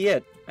this might be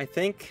it. I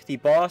think the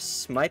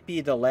boss might be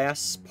the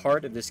last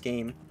part of this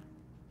game.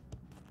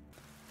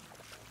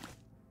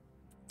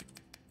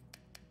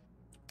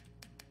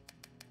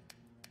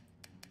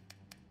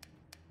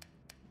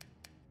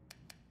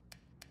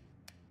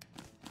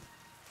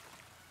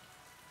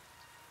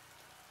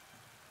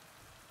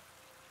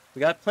 We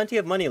got plenty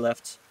of money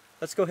left.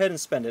 Let's go ahead and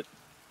spend it.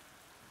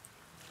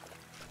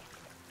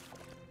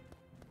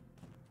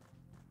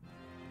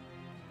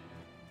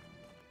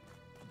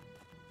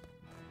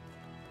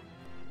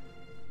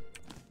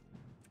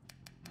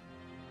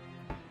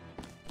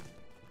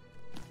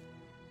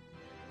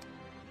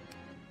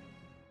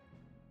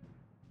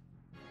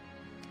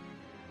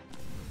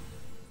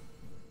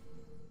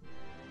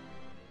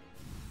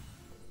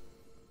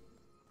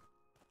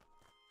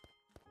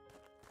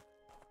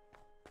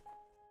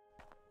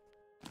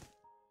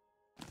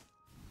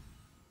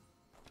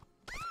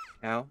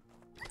 Ow.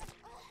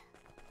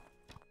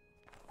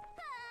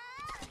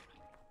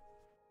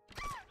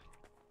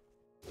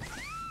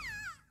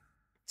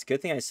 It's a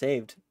good thing I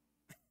saved.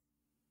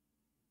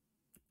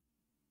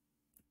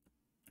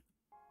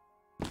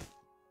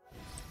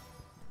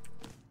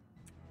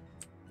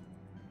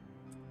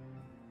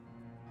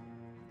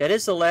 That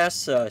is the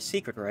last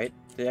secret, right?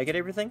 Did I get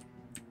everything?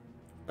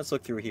 Let's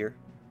look through here.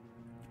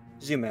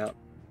 Zoom out.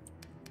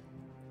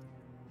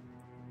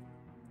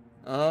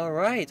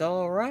 Alright,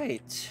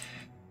 alright.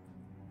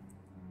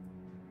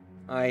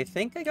 I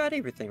think I got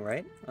everything,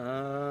 right?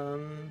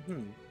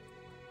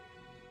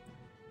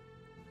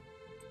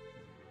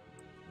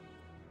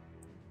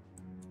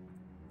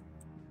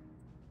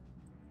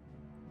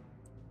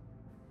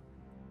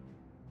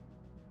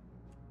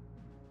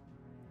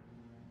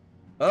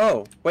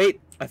 Oh,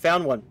 wait, I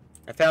found one.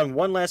 I found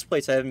one last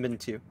place I haven't been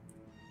to.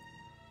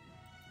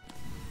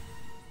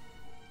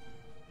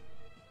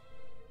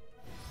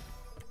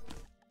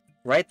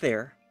 Right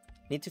there.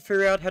 Need to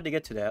figure out how to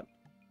get to that.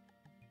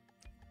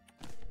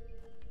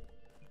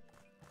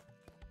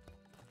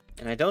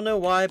 And I don't know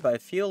why, but I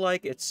feel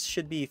like it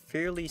should be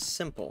fairly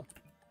simple.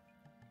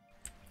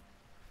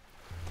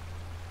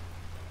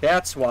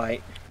 That's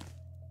why.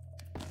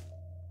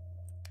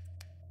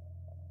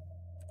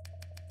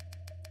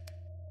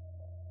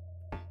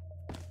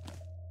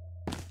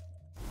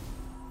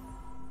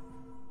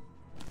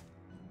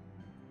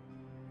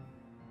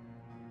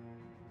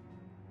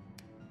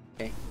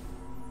 Okay.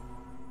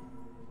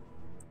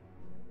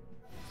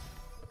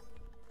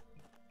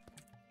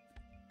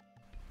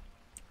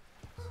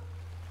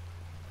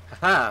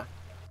 Haha!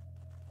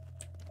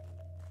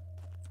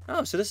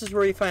 Oh, so this is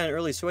where you find an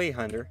early Sway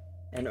Hunter,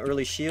 an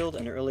early shield,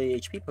 and an early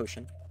HP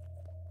potion.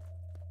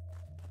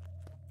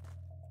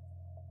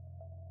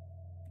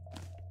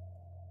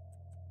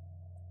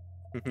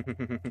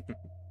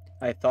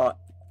 I thought.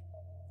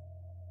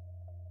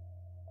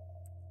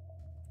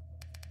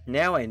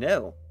 Now I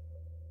know.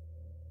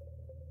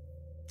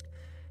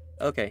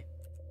 Okay.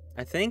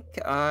 I think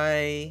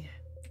I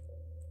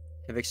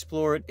have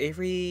explored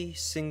every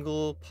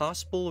single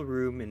possible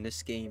room in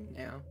this game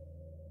now.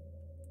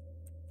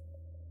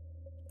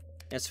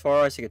 As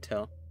far as I could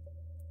tell.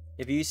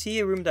 If you see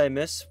a room that I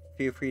missed,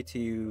 feel free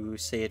to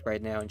say it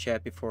right now in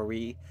chat before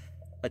we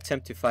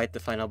attempt to fight the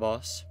final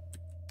boss.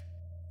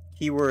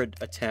 Keyword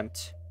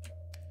attempt.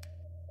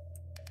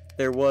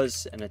 There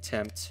was an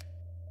attempt.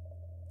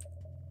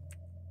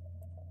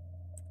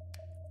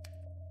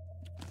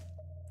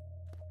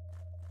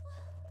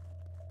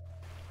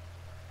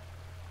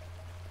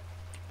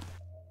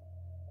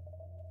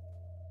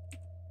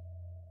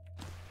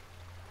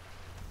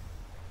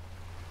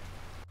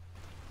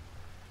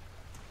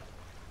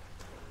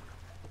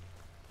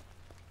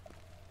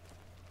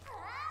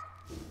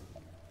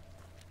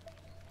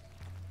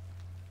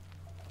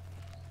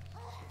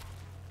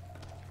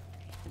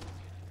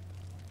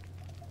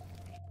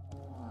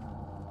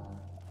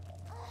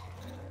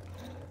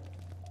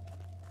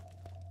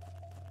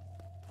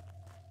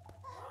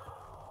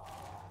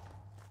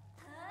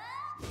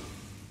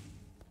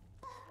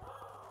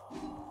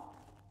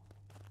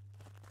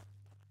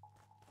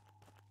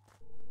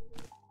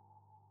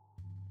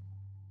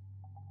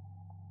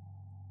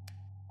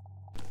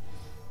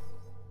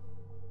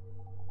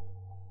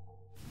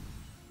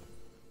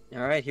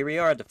 Alright, here we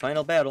are at the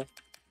final battle.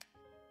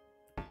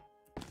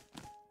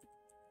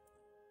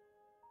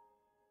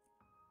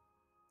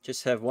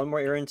 Just have one more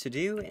errand to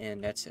do,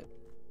 and that's it.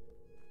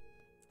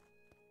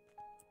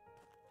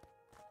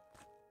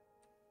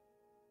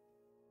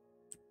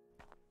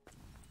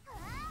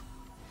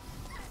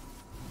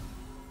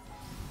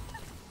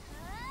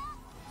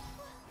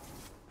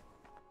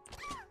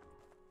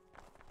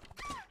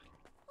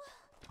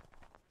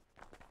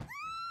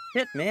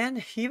 Shit,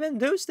 man. Even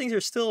those things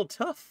are still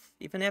tough,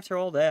 even after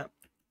all that.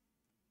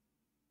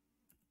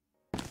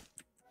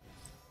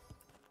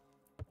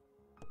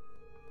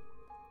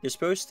 You're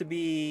supposed to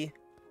be...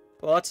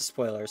 Well, that's a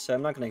spoiler, so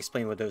I'm not going to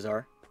explain what those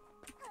are.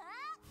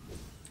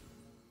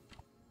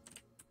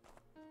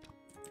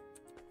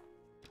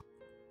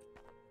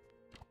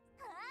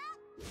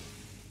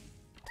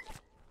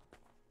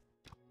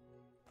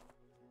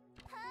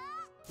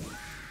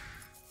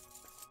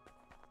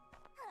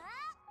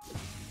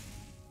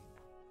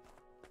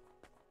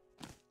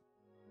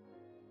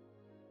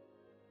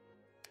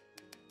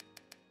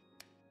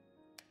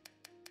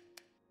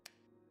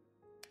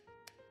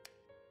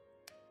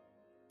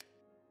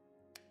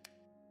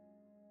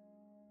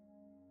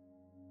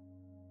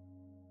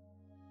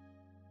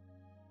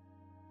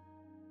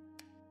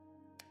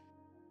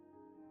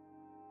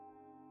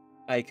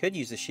 I could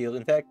use the shield.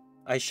 In fact,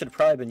 I should have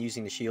probably been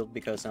using the shield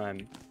because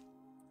I'm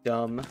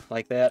dumb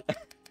like that.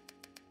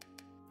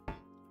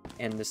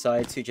 And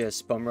decide to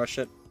just bum rush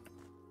it.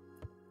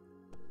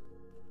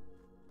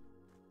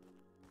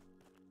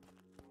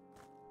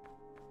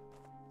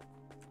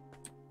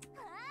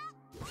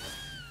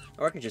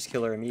 Or I could just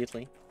kill her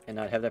immediately and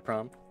not have that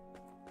problem.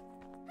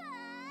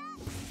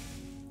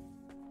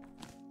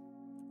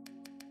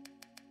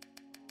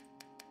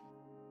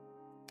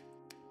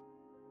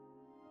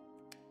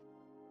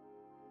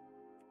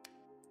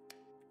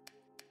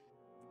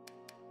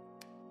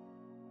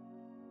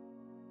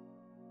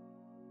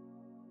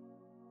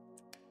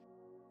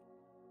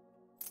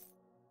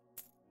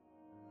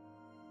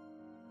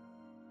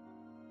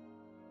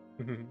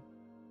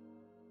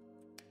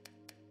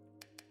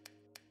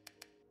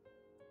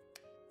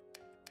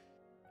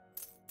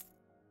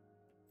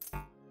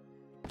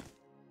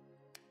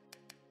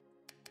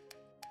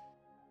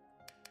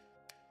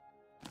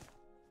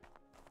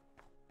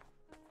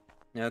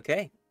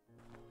 Okay.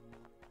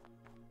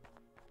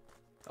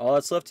 All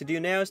that's left to do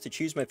now is to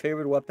choose my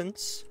favorite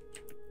weapons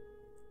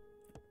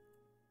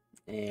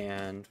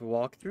and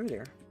walk through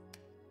there.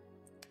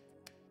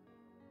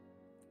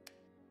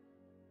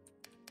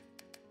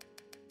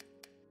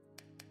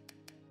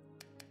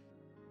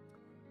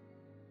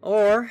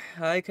 Or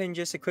I can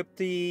just equip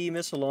the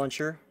missile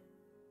launcher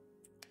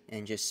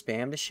and just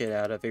spam the shit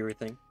out of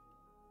everything.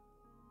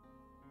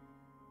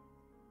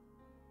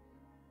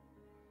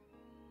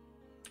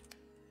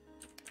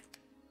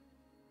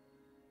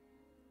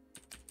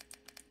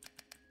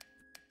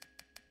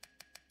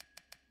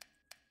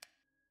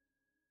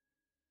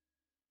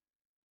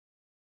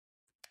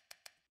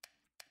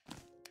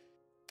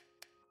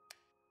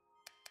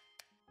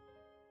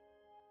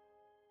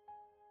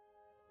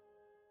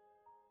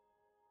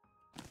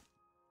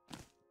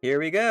 Here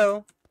we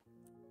go.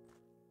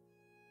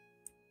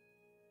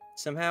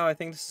 Somehow I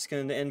think this is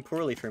going to end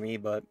poorly for me,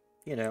 but,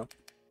 you know.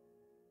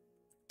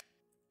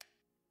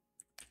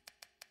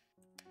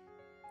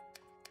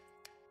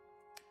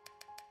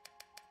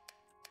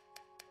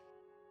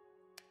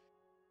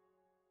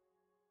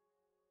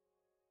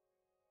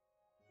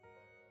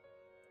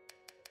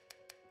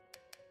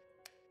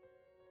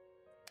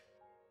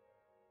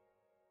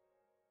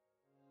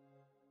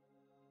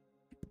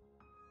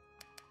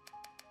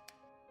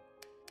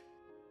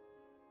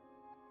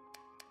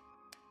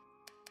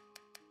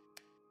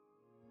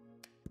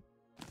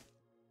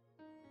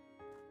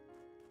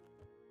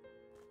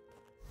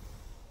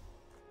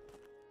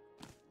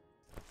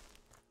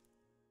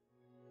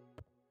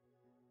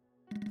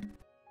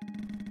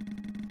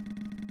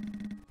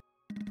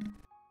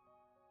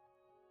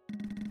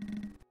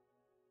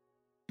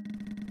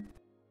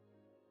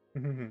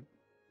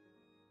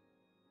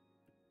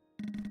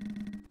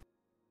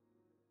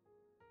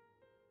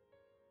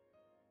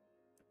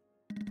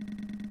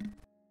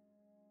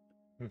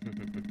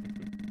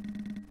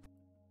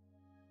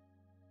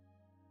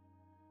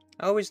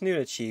 I always knew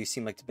that she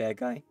seemed like the bad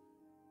guy.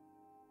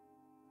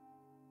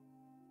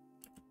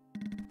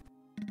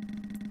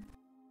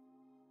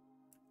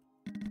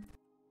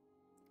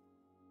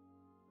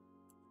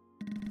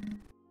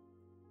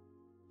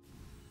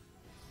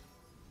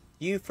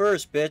 You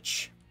first,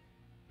 bitch.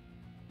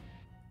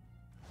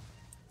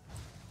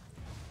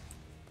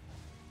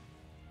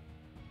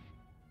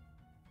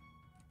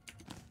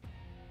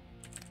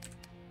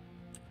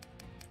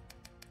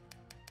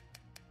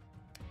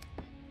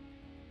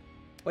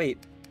 Wait,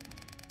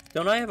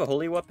 don't I have a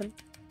holy weapon?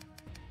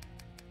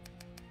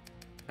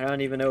 I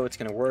don't even know if it's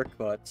gonna work,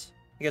 but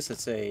I guess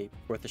it's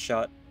worth a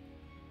shot.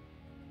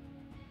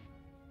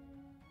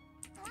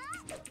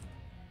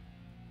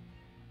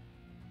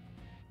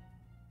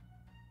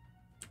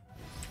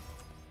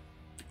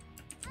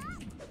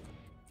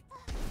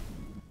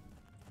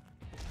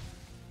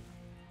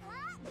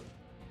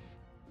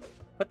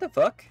 What the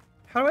fuck?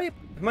 How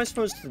am I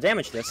supposed to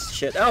damage this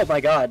shit? Oh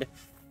my god.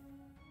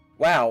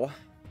 Wow.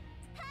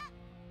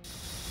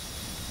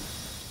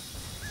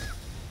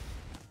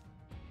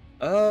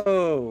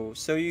 Oh,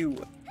 so you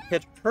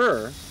hit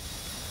her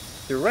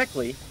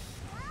directly.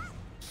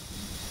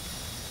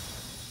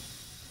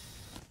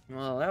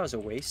 Well, that was a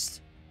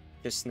waste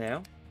just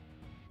now.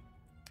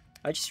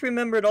 I just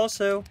remembered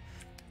also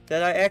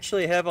that I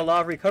actually have a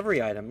lot of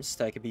recovery items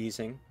that I could be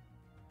using.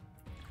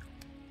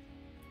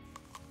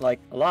 Like,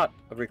 a lot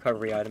of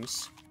recovery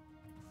items.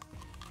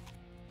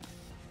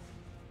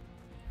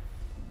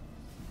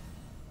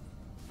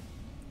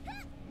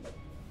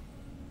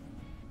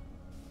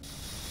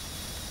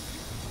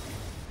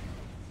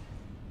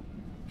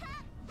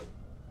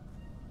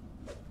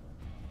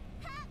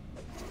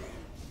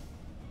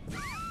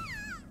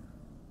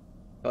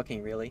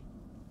 Fucking really?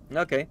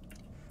 Okay.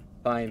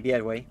 Fine,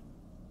 bad way.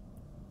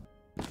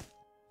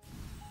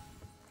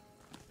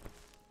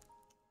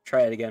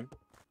 Try it again.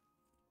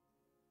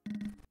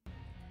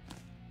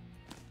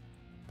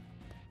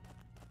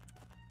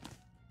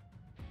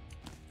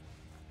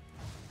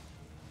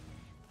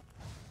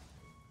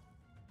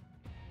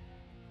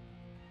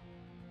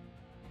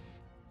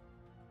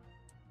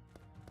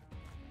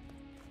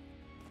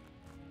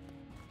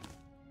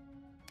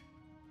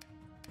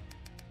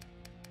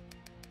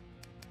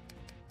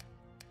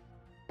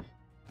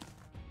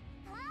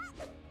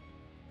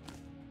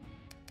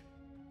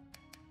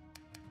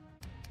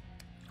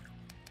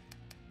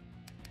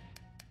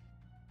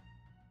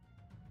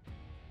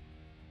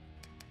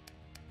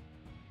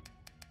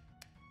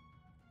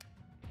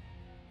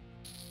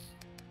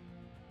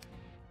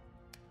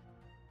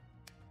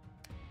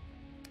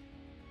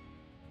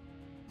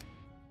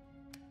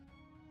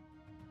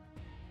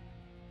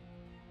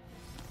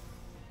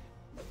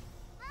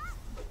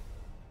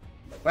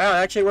 Wow,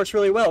 it actually works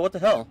really well. What the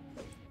hell?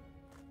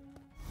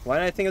 Why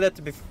didn't I think of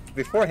that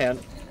beforehand?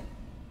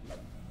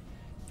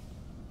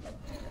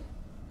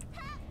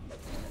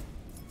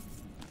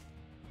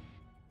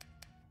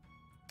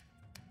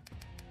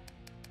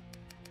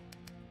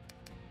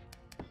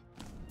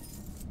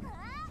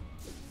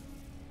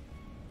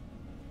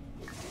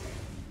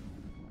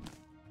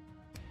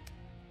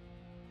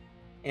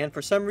 And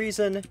for some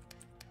reason,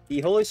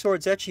 the Holy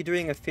Sword's actually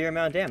doing a fair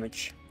amount of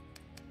damage.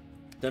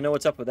 Don't know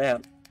what's up with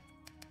that.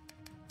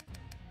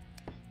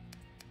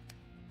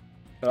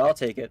 But I'll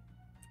take it.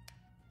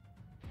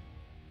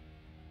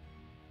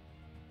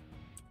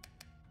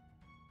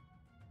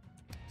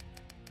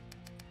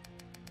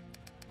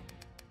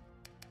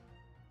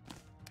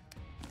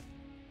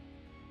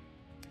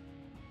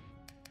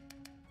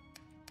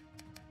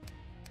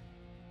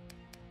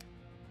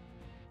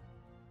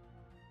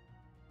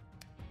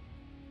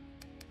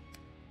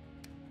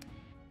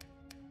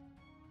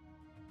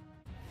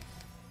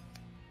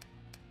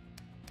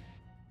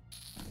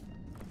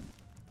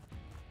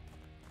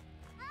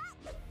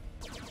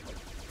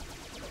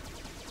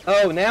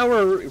 Oh, now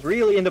we're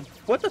really into...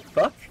 What the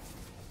fuck?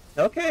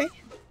 Okay.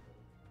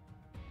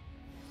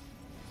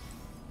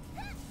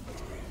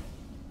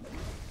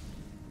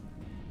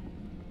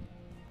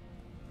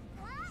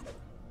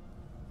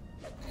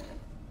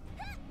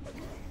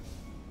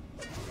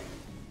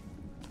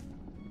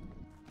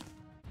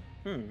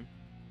 Hmm.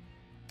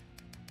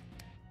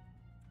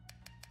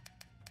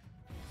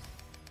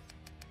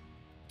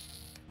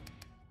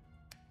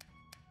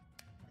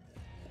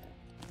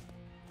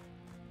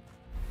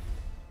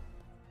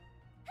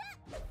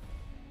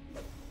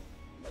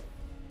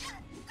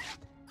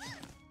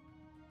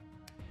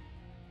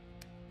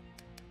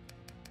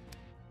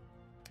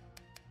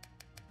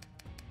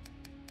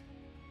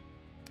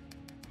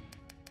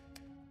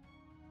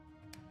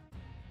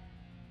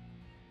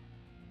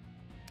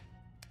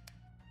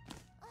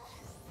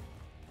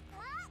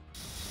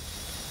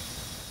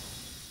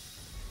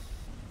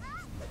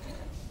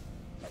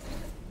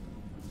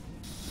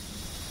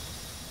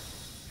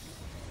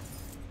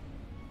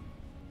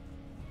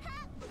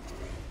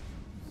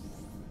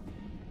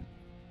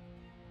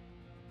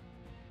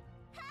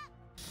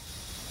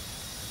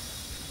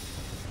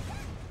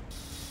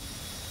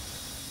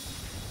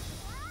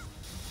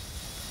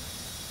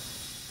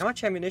 How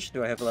much ammunition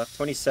do I have left?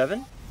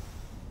 27?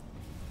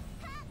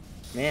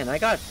 Man, I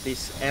got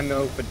this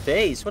ammo for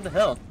days. What the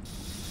hell?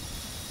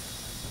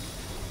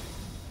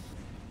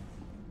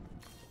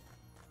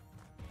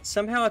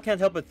 Somehow I can't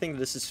help but think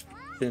this has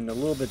been a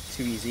little bit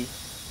too easy.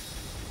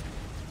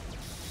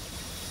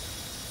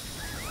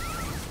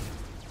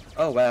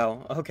 Oh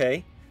wow,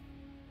 okay.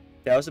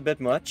 That was a bit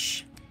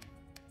much.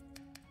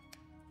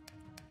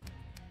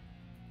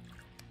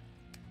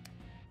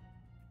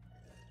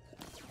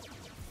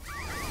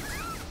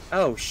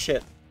 Oh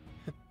shit.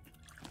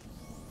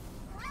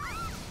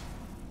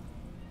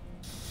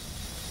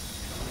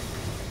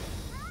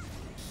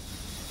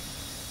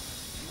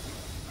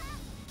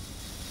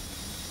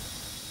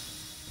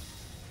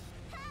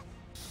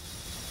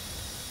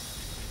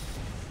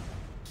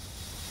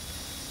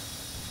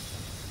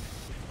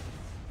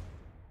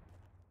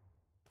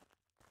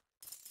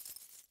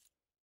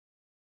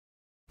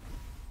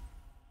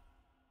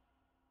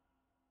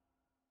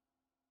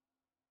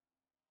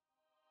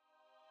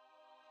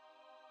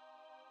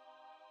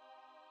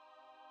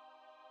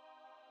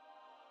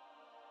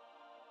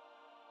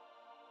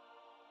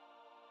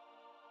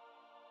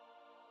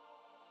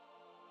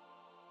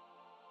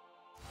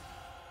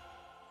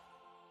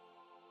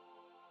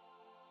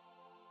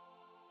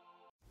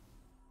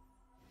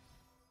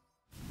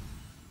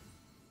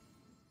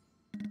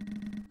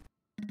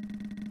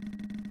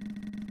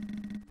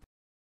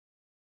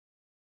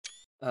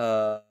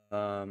 Uh,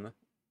 um...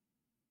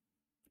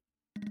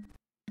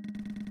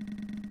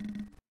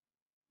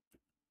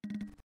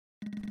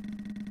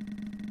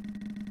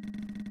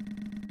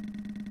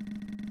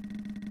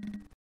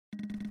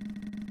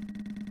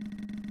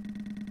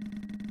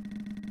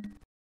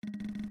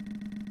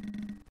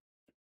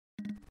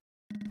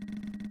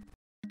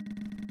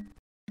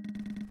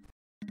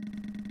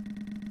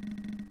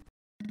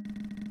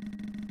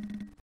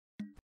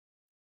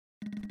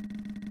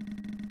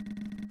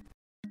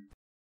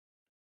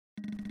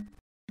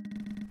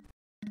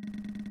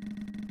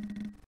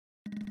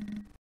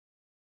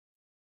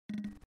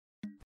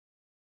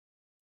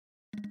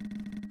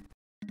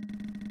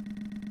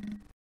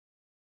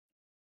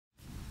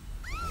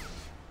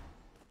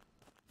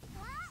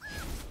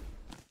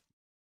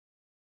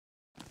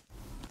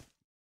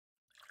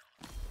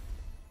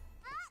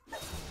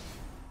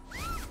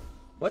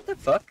 What the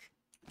fuck?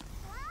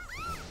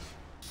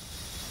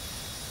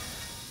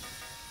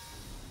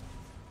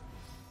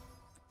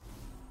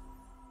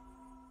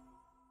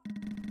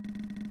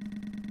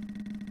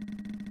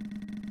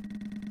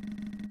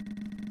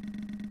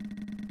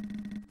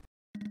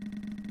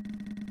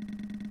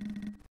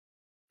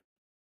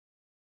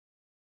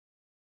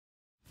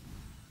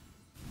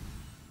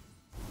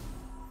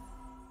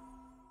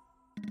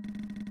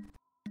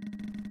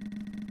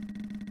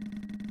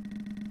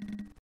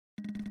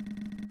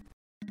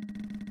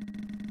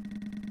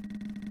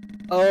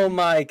 Oh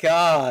my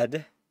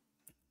god.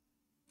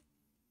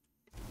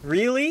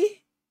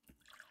 Really?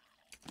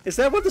 Is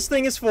that what this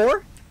thing is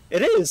for?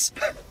 It is!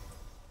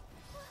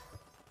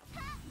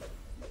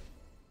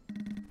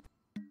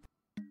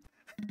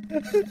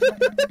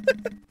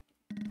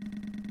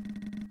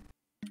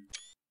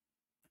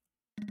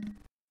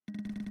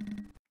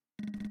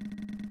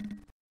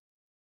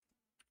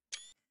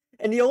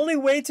 And the only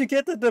way to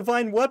get the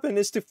divine weapon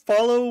is to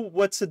follow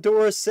what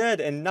Sadora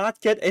said and not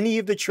get any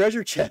of the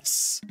treasure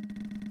chests.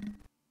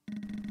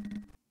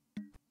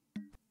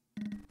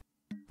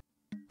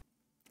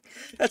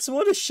 That's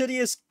one of the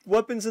shittiest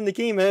weapons in the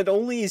game, and it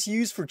only is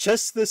used for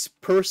just this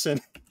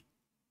person.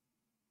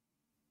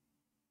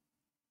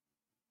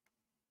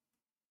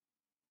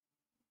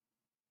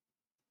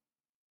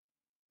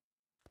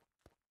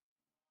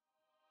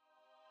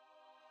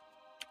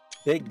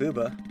 Big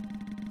booba.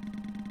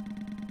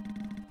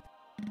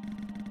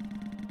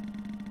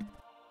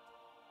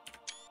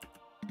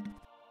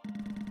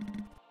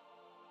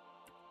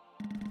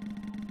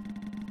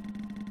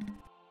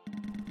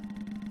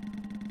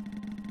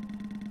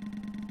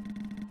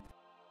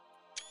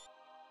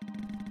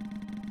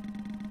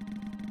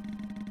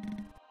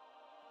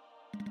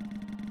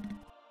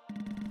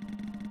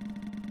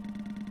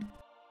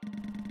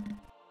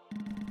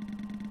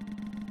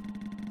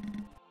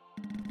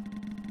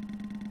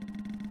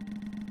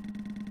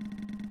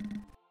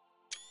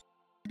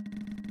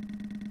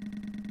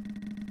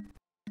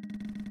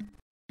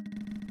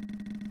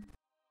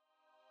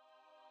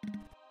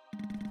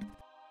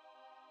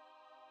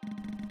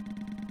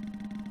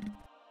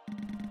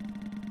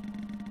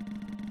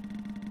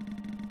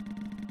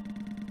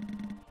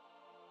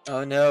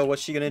 Oh no,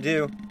 what's she gonna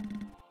do?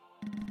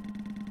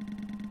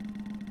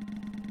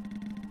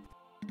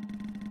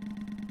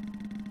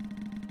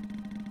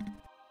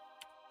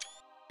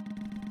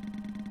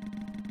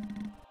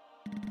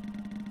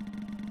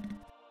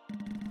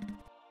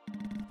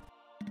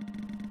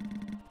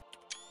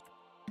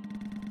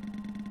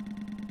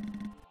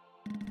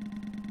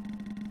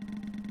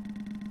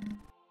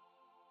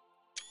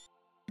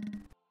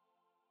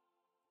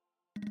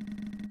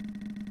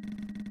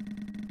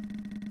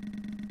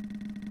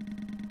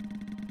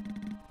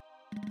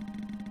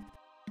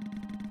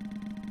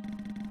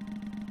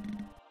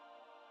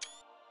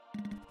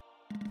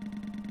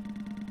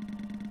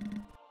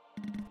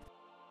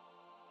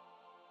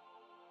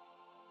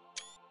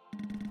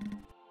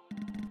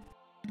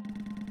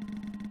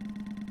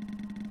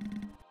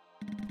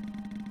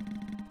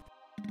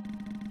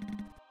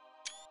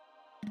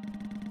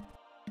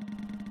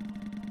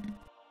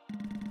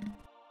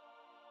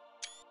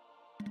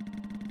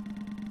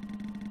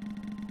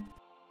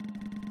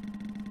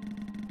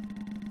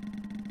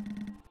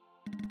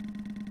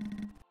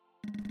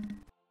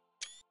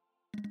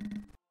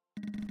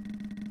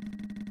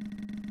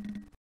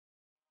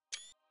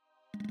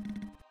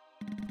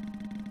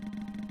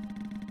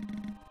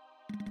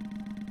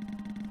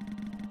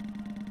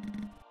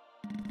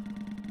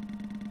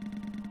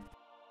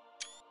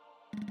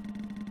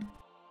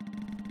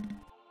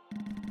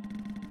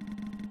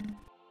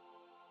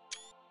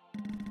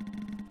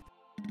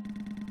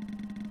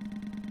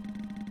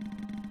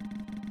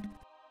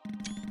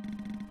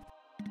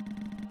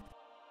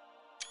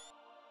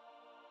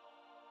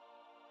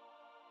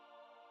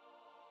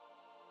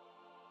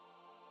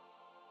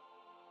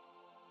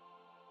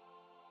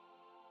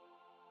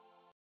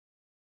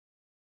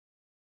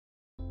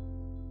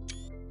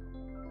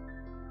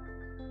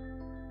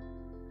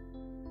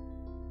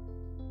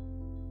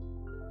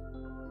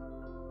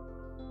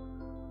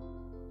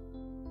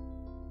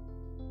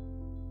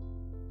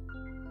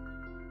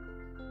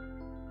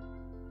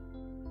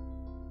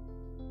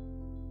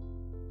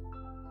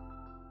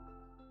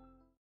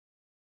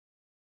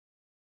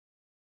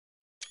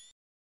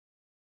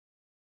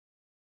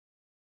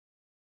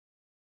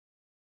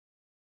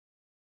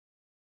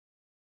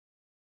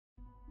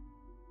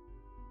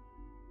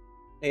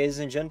 Ladies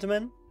and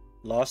gentlemen,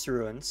 Lost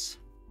Ruins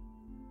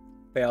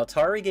by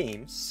Altari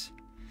Games.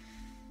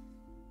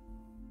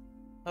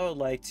 I would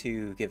like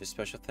to give a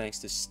special thanks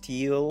to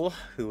Steel,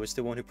 who was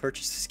the one who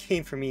purchased this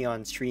game for me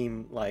on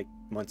stream like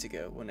months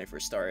ago when I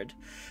first started.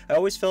 I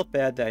always felt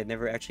bad that I'd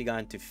never actually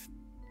gotten to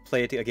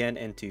play it again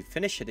and to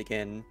finish it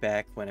again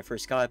back when I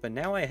first got it, but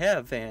now I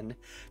have, and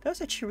that was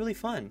actually really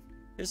fun.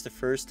 This is the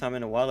first time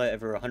in a while I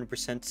ever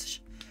 100%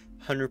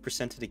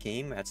 of the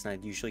game. That's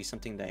not usually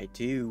something that I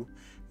do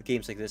with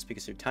games like this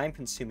because they're time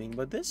consuming,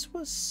 but this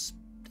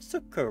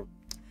took about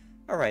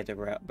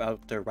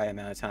the right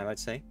amount of time, I'd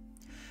say.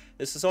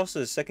 This is also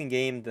the second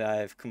game that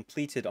I've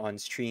completed on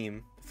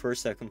stream. The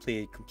first I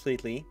completed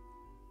completely.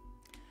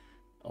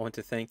 I want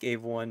to thank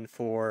everyone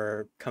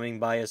for coming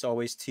by as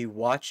always to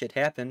watch it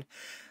happen.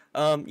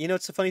 You know,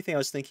 it's a funny thing I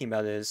was thinking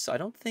about is I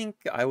don't think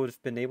I would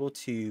have been able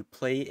to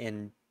play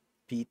and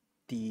beat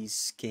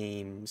these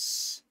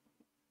games.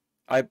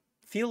 I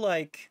feel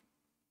like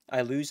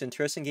I lose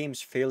interest in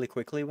games fairly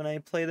quickly when I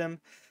play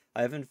them.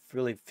 I haven't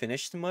really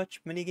finished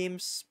many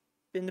games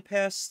in the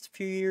past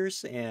few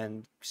years,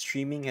 and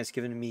streaming has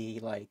given me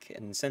like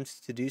an incentive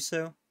to do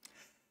so.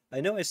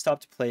 I know I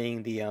stopped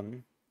playing the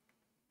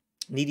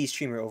Needy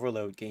Streamer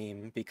Overload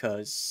game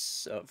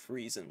because of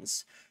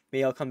reasons.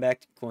 Maybe I'll come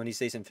back one of these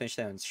days and finish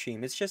that on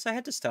stream. It's just I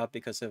had to stop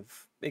because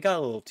of it got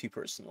a little too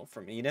personal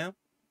for me, you know?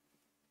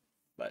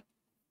 But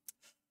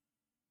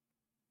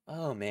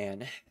oh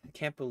man, I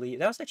can't believe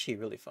that was actually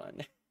really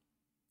fun.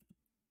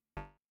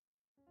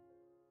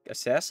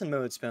 Assassin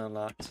mode's been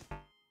unlocked.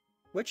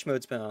 Which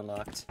mode's been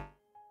unlocked?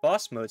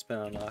 Boss mode's been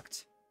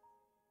unlocked.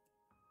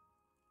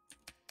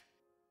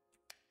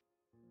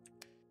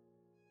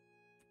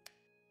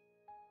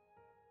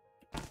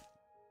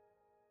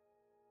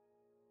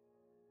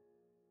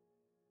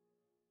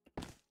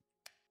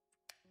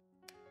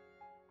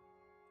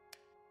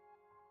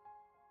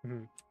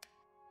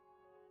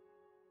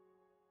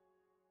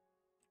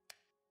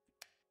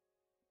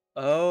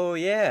 Oh,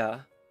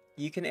 yeah.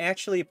 You can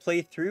actually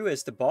play through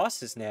as the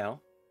bosses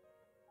now.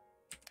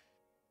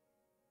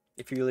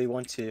 If you really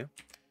want to.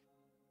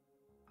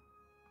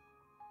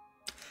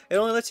 It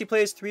only lets you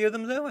play as 3 of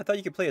them, though? I thought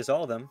you could play as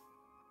all of them.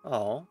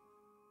 Oh.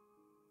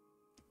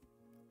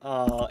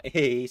 Aw,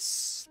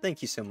 Ace.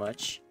 Thank you so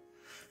much.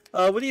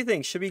 What do you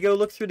think? Should we go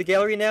look through the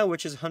gallery now,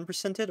 which is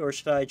 100%ed, or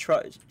should I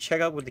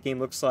check out what the game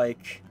looks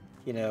like,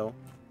 you know?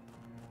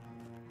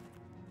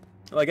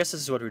 Well, I guess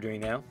this is what we're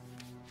doing now.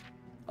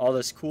 All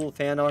this cool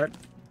fan art.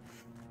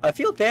 I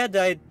feel bad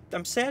that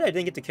I'm sad I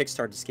didn't get to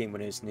kickstart this game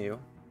when it was new.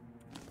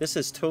 This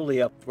is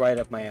totally right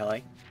up my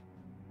alley.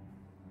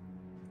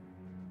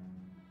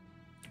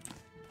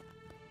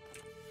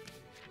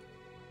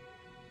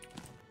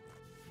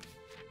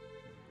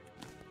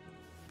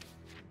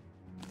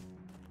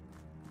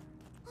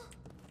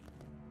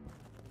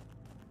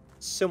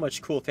 So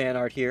much cool fan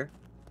art here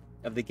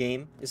of the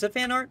game. Is it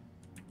fan art?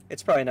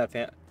 It's probably not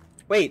fan.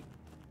 Wait.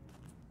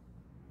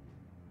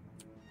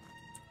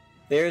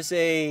 There's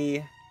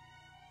a...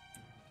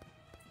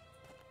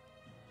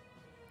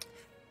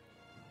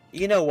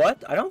 You know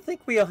what? I don't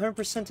think we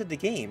 100%ed the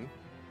game.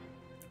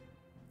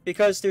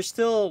 Because there's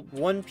still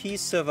one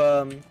piece of,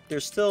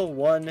 there's still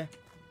one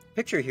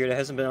picture here that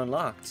hasn't been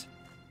unlocked.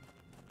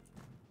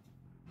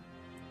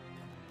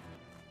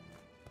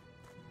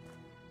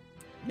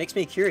 Makes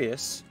me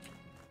curious.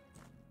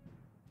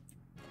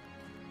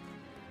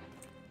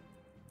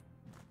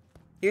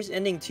 Here's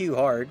ending 2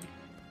 hard.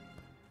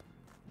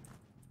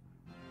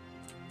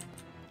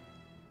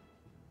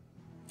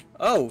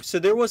 Oh, so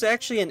there was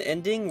actually an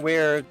ending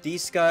where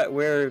these got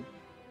where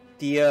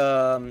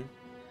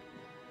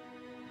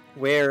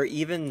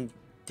even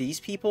these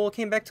people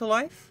came back to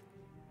life?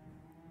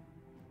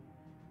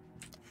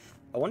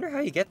 I wonder how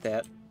you get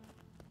that.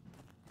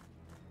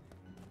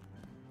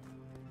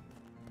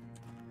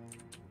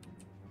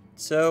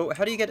 So,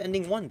 how do you get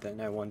ending 1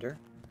 then, I wonder?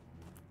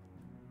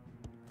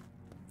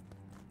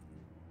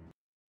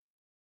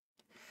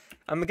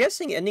 I'm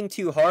guessing ending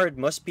 2 hard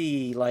must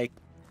be, like,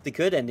 the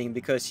good ending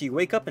because you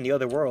wake up in the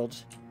other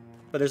world.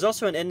 But there's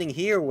also an ending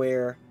here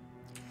where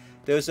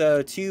those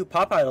 2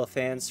 Pop Idol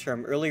fans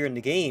from earlier in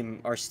the game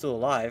are still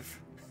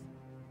alive.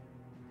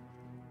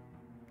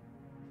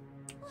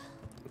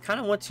 I kind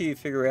of want to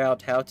figure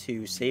out how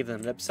to save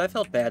them, because I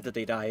felt bad that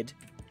they died.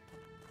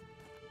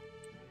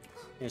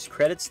 There's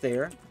credits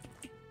there.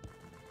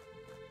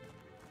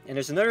 And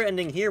there's another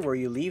ending here where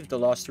you leave the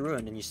Lost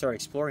Ruin and you start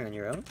exploring on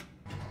your own.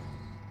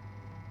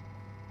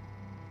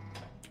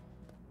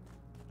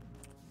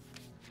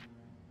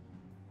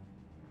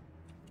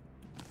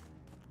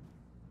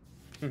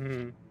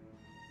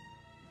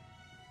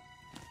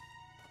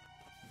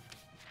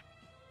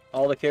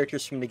 All the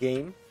characters from the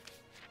game.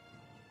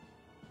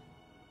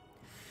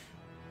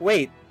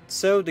 Wait,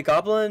 so the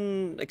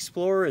Goblin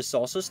Explorer is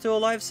also still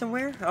alive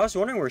somewhere? I was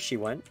wondering where she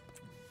went.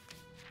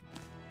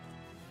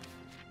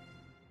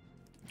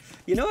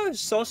 You know, I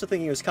was also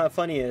thinking it was kind of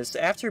funny is,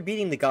 after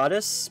beating the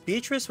goddess,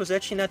 Beatrice was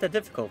actually not that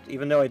difficult,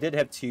 even though I did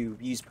have to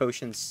use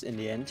potions in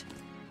the end.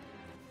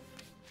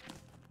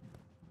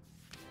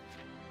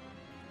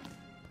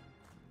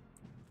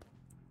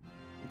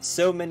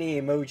 So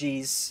many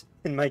emojis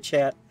in my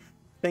chat.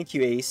 Thank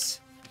you, Ace.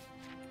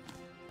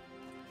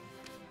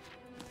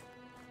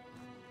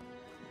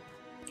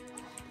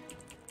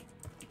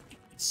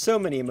 So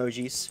many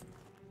emojis.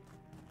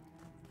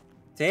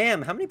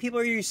 Damn, how many people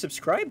are you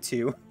subscribed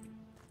to?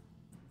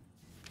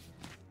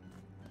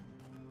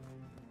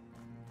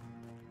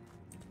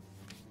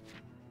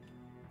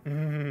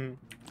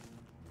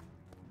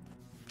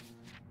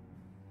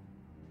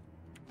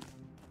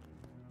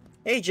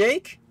 Hey,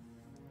 Jake!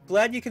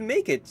 Glad you can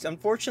make it.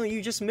 Unfortunately,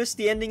 you just missed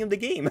the ending of the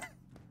game.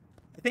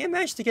 I think I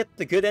managed to get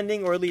the good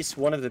ending, or at least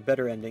one of the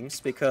better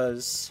endings,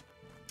 because...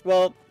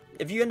 Well,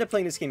 if you end up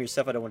playing this game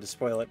yourself, I don't want to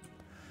spoil it.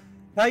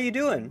 How you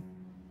doing?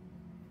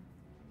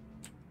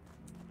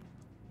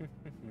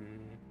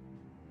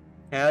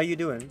 How you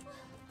doing?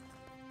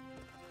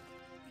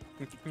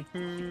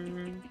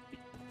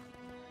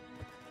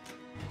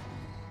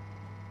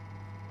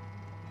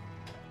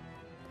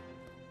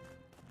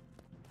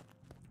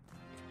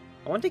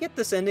 I want to get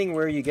this ending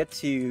where you get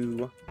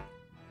to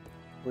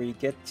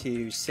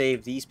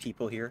save these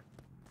people here.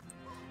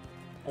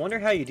 I wonder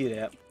how you do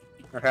that,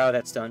 or how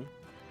that's done.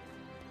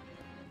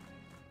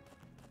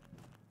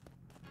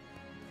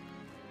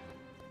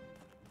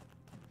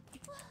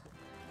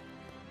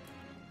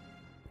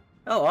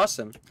 Oh,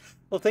 awesome.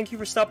 Well, thank you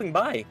for stopping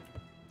by.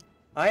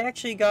 I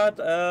actually got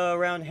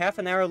around half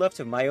an hour left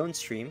of my own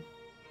stream.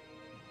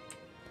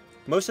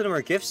 Most of them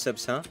are gift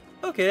subs, huh?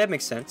 Okay, that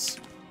makes sense.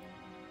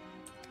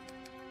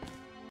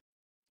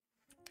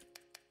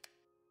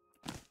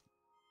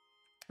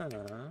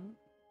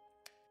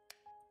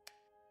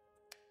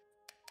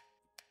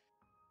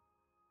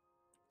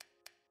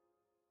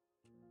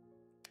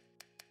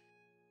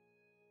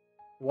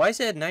 Why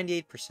is it at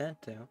 98%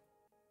 though?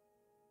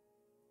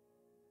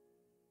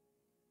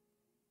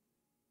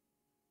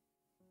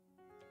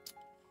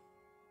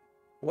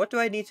 What do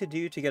I need to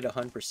do to get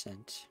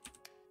 100%?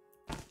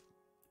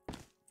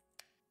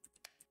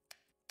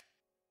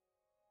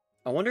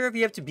 I wonder if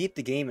you have to beat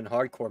the game in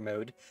hardcore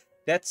mode.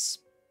 That's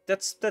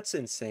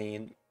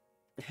insane.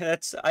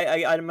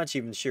 I'm not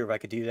even sure if I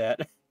could do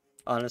that,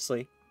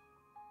 honestly.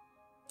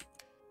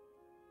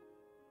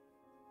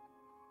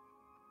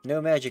 No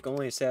magic,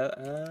 only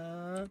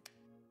a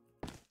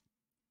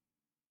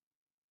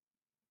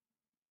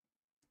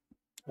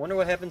wonder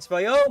what happens if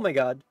I... Oh my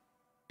god!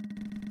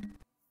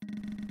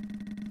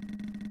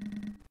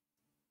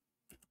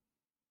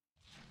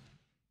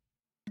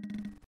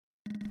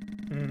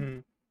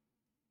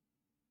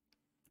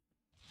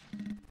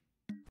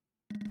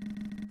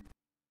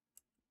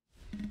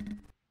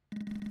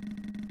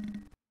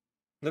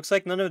 Looks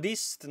like none of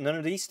these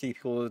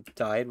people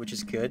died, which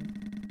is good.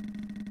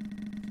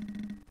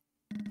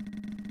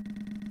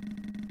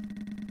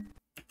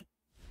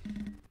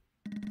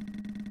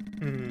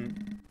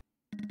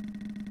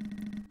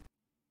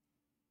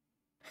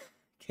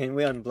 Can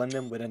we unblend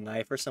them with a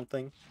knife or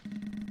something?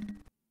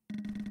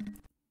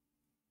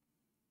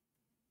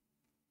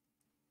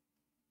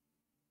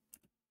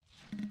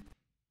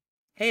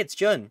 Hey, it's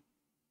Jun.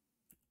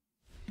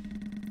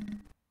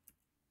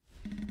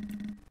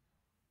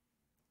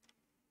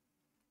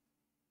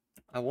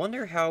 I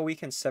wonder how we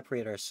can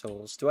separate our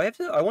souls. Do I have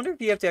to? I wonder if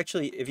you have to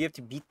actually, if you have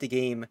to beat the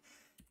game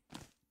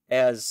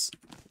as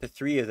the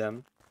three of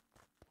them.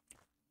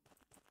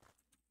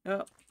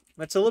 Oh,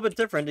 that's a little bit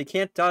different. You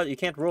can't dodge. You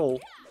can't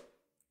roll.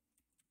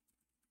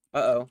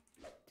 Uh-oh.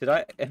 Did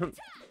I? Am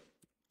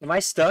I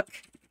stuck?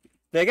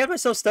 Did I get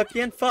myself stuck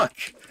again? Fuck.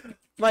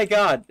 My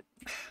god.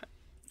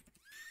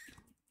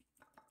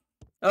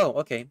 Oh,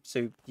 okay.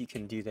 So you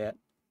can do that.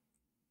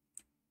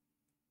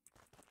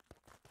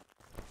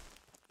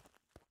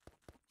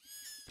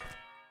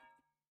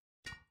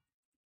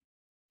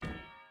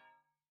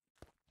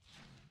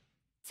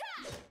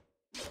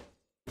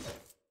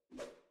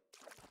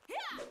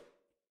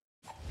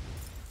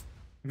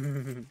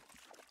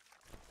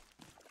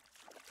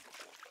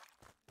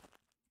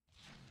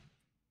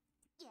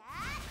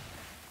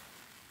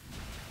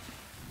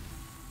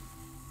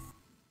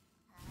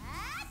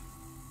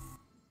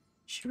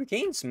 She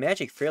regains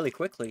magic fairly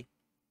quickly.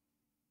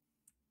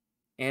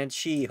 And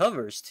she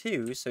hovers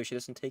too, so she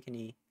doesn't take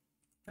any...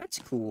 That's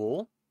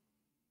cool.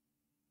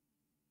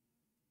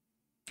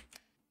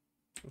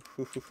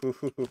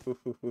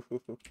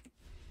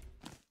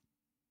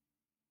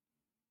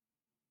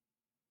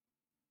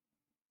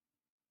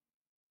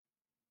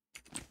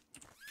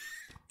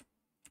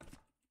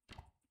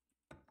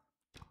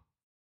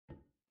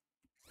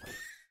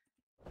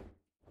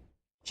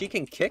 She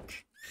can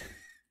kick.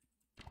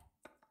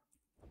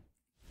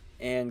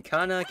 And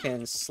Kana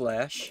can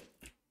slash.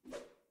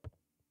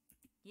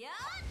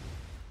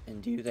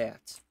 And do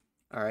that.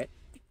 Alright.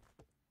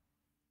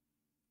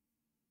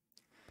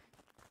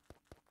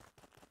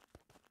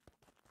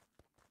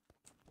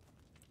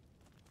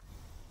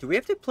 Do we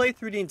have to play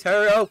through the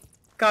entire... Oh,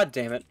 god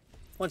damn it.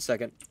 1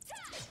 second.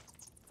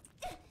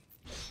 I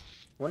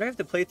wonder if I have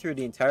to play through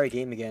the entire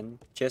game again,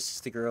 just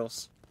as the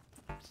girls.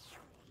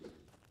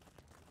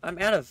 I'm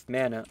out of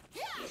mana.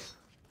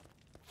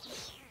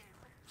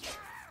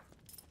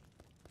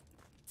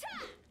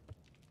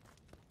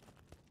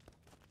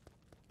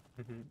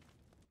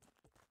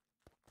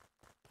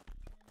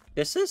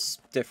 This is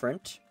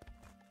different,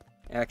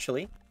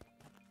 actually.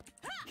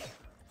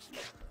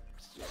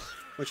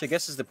 Which I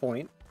guess is the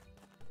point.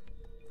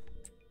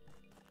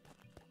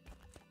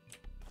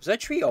 Was that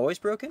tree always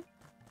broken?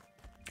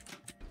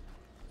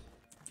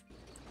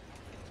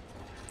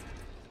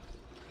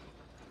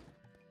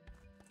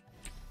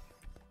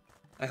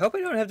 I hope I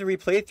don't have to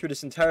replay through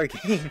this entire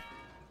game.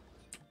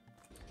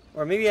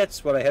 Or maybe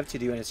that's what I have to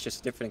do and it's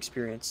just a different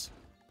experience.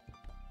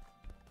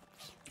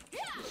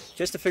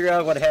 Just to figure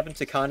out what happened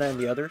to Kana and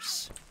the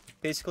others,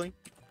 basically.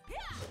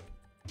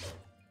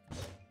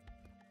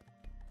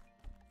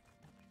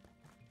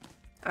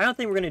 I don't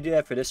think we're going to do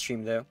that for this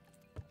stream, though.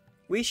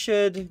 We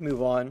should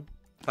move on,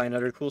 find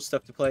other cool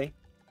stuff to play.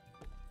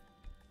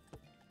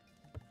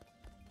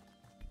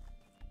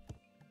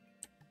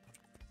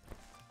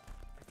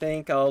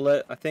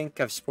 I think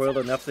I've spoiled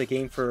enough of the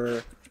game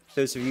for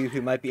those of you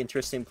who might be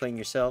interested in playing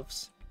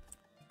yourselves.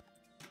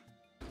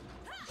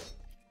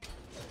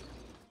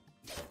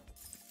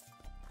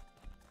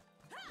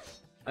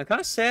 I'm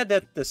kind of sad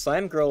that the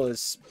slime girl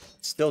is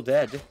still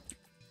dead.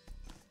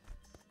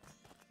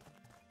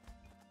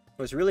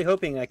 I was really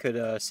hoping I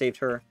could save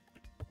her.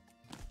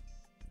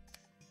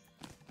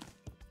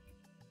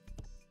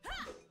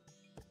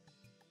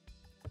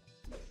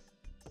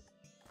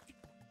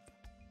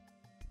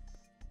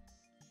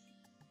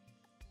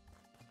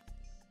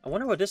 I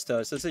wonder what this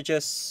does. Does it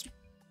just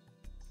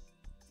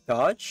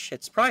dodge?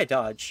 It's probably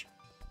dodge.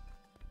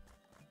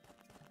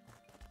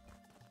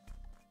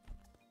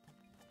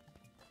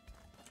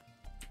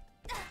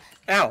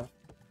 Ow!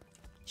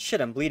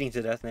 Shit, I'm bleeding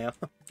to death now.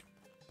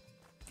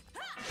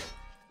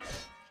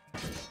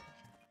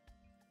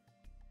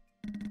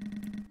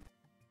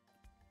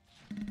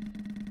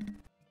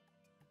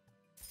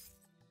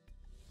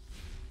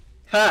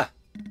 Ha!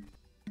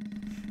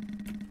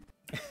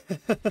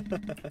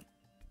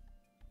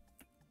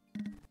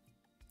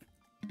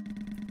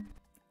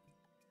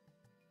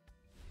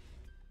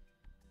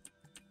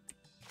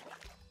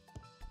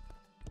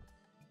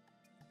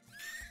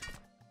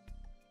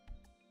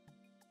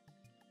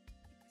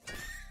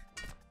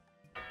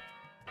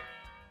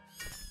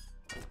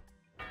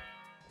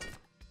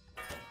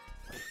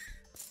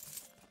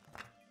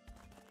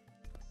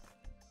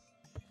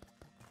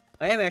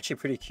 I am actually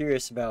pretty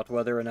curious about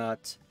whether or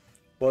not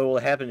what will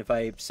happen if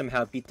I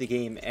somehow beat the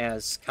game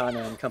as Kana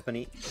and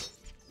company.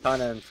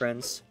 Kana and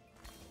friends.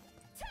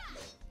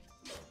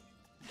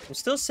 I'm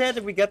still sad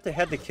that we had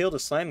to kill the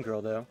slime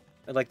girl though,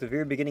 at like the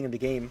very beginning of the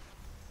game.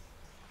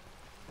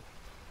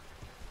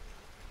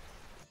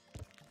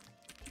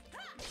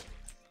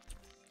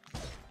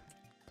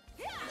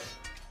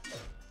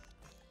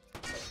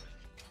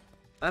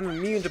 I'm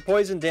immune to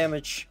poison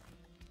damage.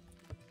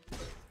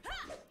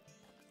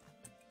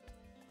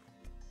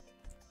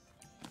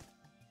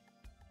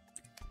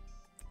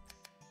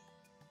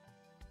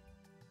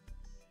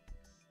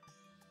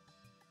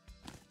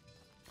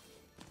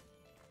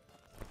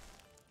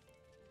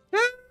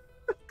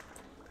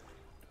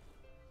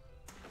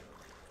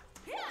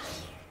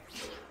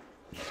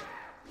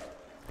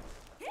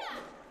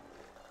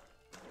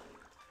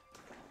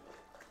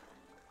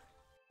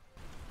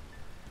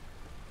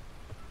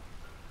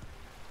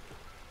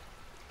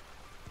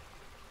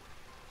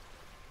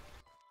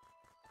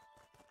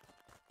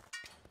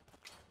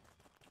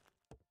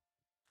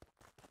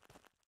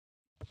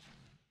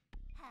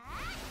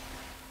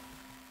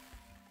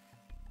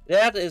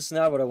 That is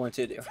not what I want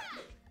to do.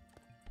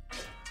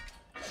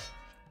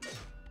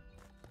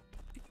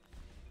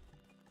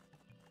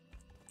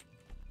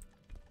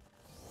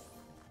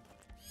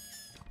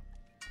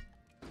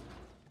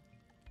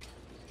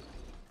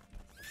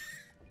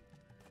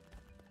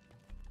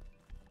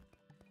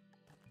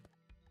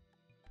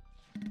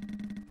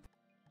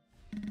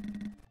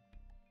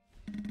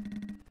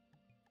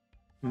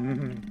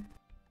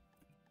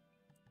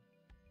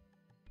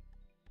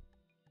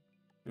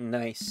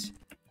 Nice.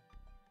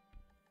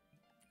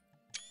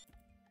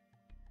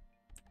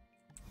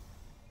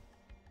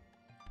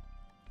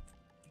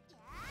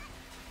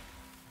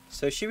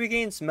 So she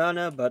regains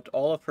mana, but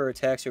all of her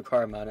attacks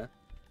require mana.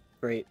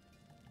 Great.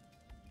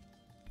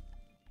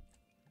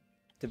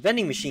 The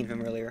vending machine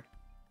from earlier.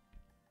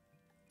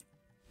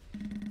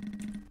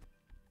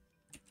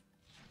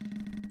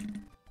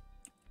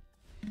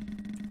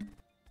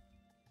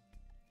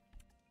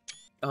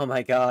 Oh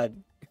my god.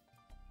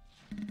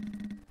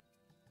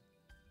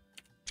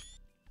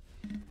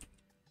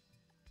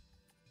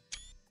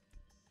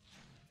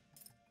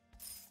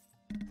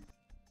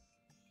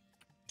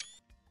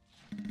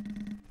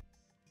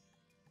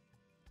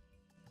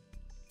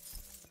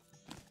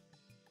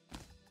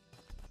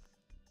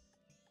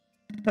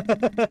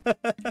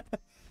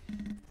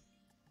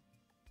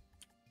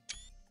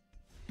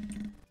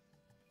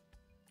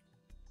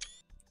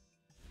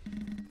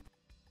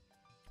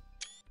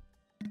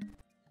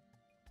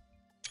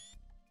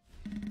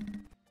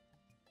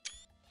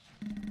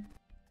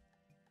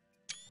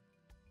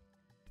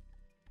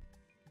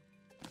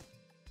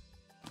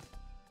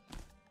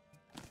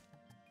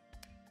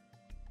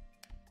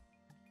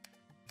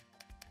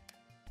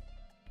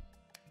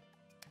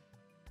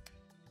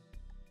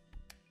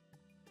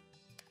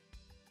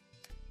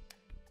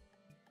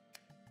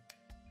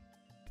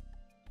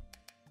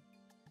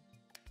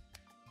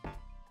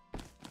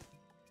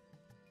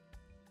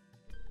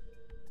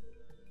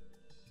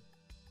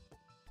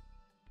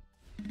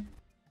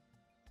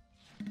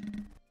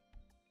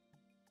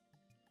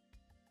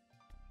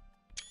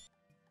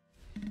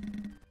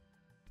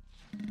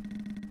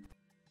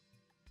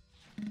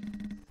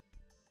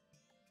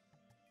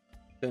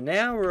 So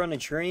now we're on a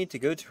journey to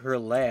go to her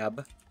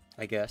lab,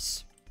 I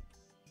guess.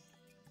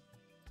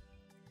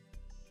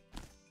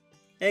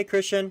 Hey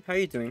Christian, how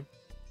you doing?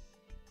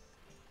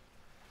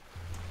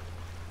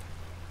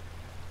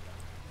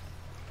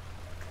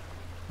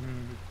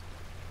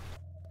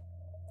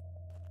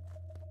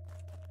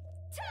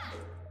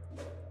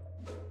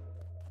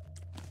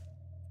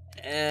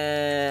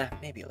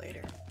 Maybe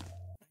later.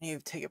 I need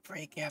to take a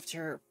break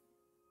after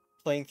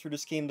playing through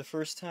this game the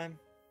first time.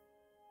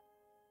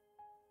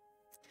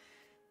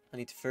 I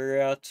need to figure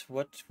out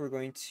what we're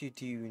going to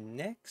do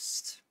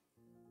next.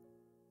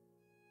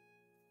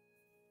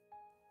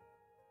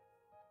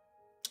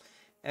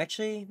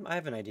 Actually, I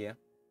have an idea.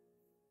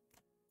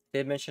 They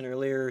had mentioned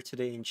earlier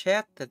today in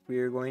chat that we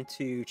are going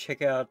to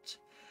check out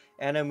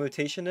Anno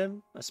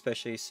Mutationem,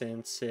 especially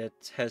since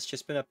it has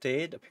just been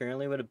updated,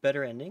 apparently with a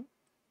better ending.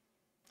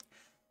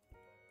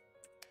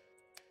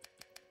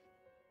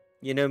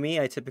 You know me,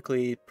 I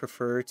typically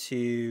prefer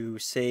to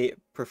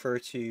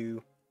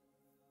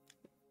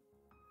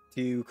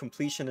do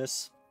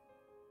completionist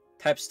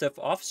type stuff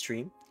off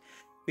stream.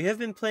 We have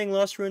been playing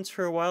Lost Ruins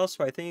for a while,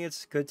 so I think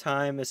it's a good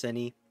time as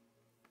any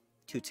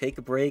to take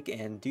a break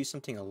and do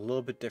something a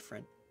little bit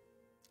different.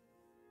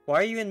 Why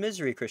are you in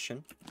misery,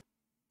 Christian?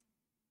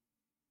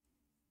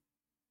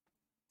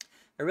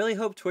 I really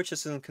hope Twitch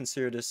doesn't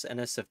consider this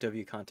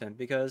NSFW content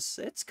because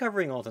it's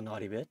covering all the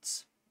naughty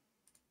bits.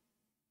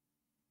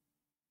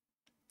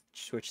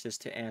 Switch this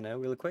to Anna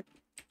really quick.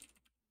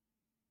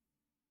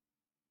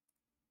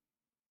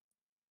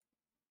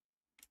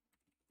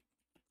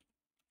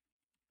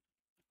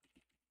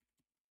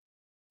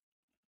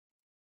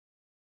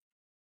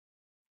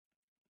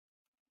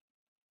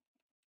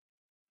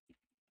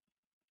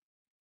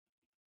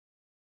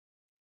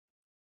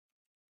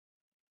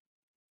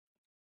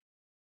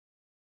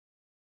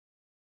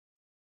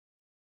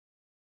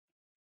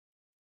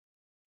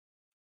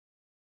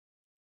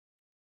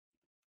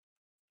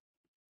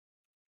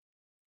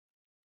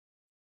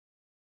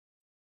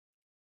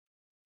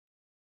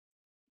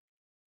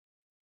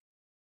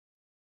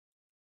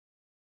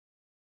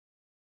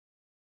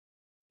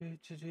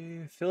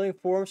 Filling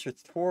forms for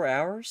 4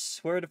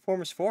 hours? What are the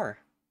forms for?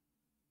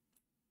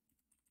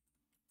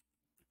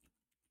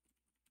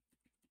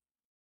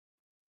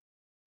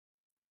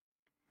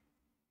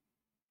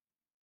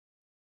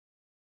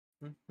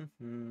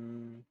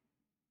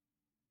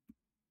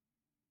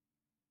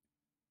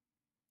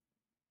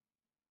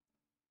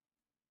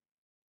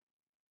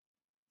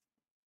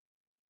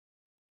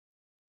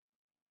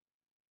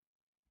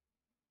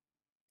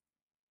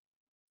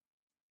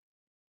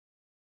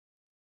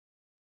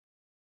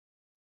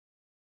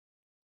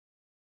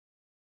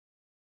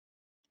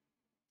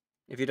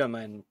 If you don't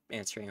mind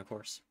answering, of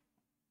course.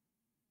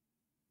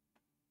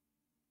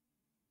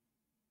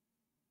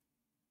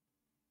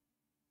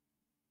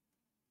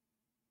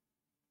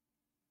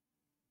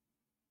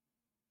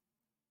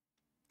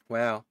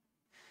 Wow.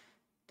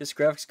 This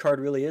graphics card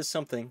really is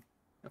something.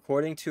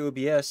 According to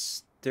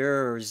OBS,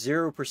 there are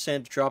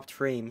 0% dropped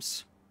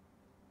frames.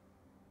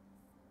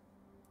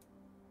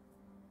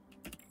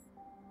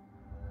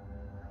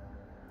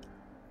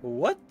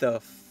 What the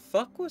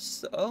fuck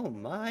was... Oh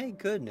my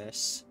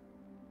goodness.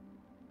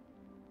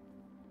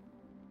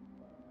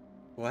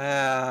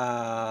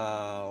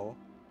 Wow.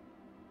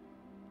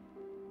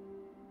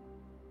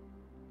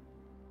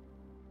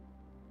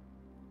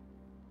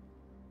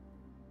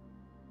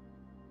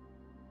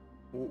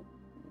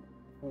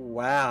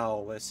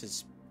 Wow, this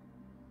is...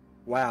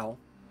 Wow.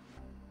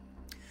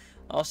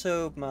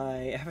 Also,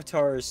 my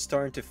avatar is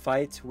starting to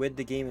fight with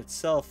the game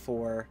itself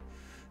for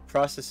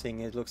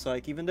processing, it looks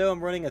like. Even though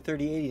I'm running a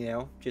 3080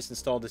 now. Just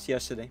installed this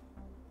yesterday.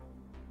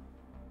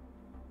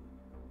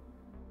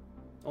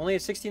 Only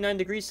at 69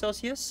 degrees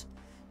Celsius?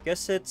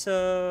 Guess it's,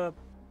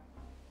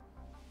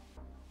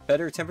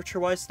 better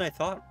temperature-wise than I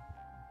thought.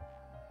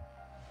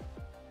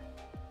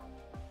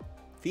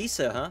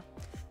 Visa, huh?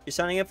 You're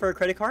signing up for a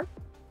credit card?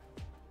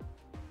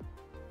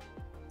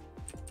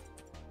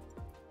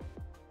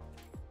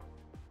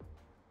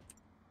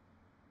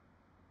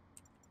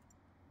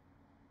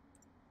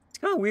 It's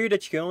kind of weird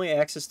that you can only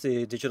access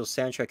the digital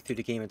soundtrack through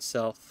the game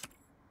itself.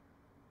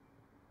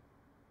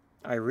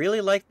 I really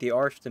like the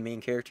art of the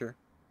main character.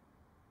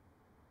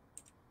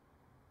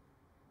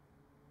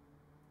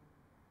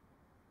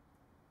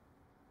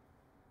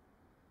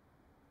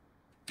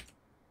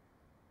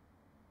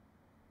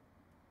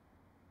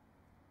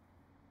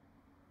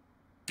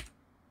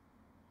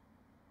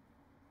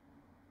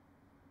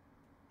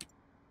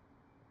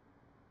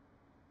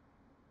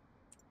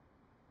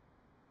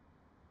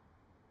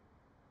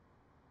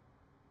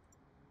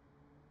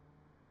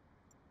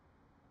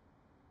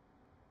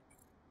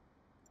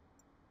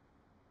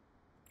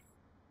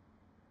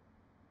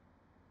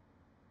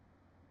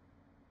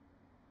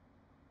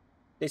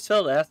 They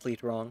spelled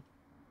athlete wrong.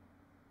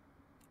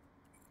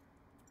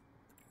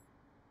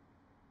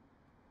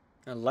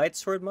 A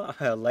lightsaber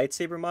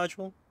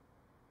module?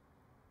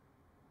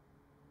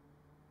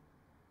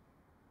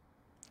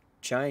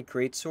 Giant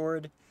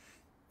greatsword?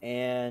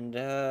 And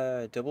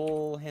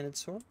double-handed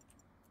sword?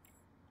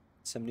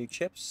 Some new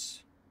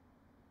chips?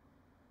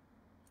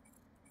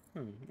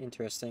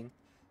 Interesting.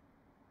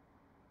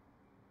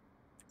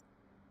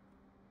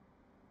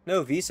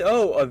 No, visa.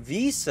 Oh, a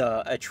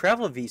visa! A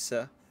travel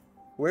visa.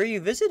 Where are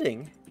you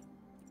visiting?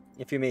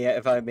 If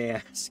I may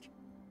ask.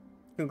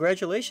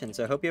 Congratulations,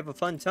 I hope you have a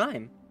fun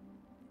time.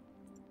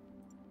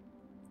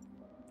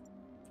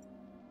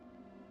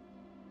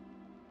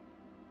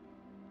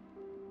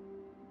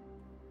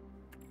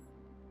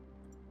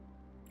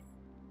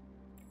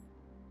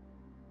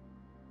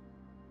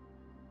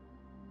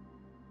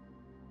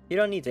 You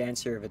don't need to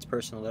answer if it's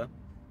personal, though.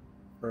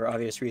 For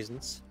obvious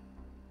reasons.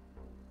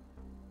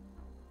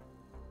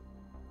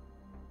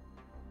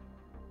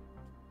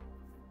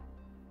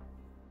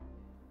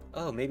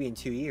 Oh, maybe in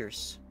 2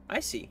 years. I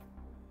see.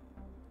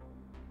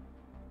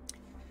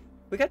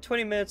 We got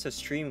 20 minutes of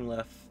stream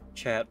left,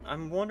 chat.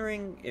 I'm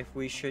wondering if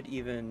we should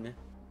even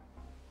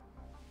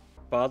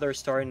bother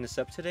starting this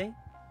up today.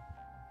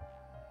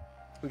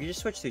 We could just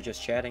switch to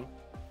just chatting.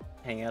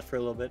 Hang out for a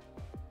little bit.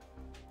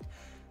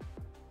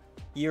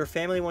 Your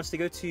family wants to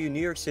go to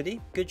New York City?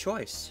 Good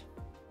choice.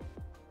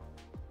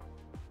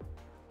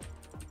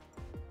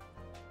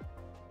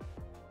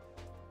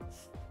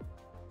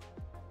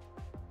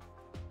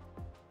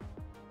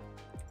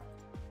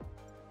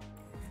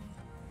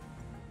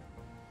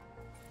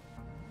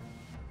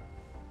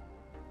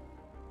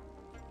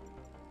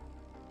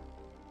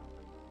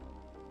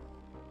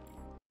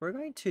 We're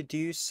going to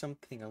do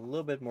something a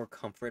little bit more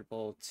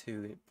comfortable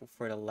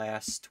for the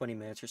last 20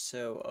 minutes or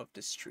so of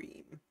the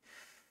stream.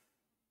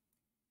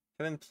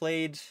 Haven't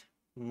played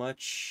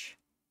much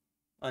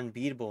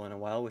Unbeatable in a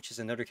while, which is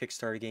another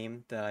Kickstarter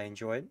game that I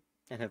enjoyed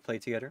and have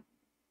played together.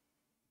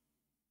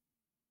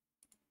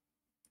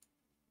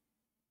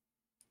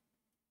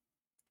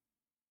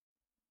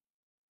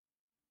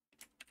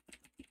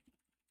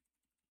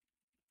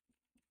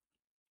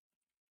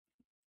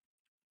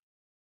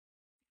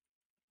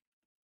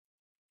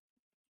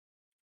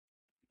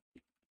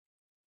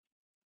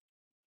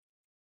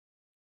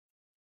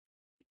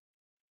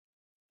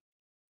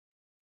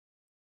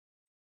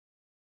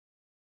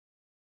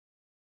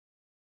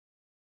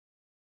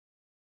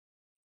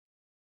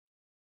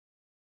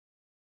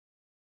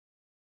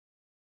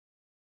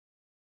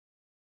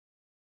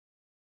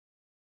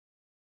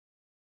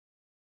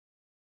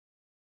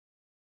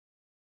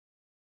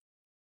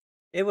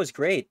 It was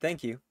great,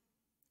 thank you.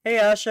 Hey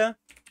Asha,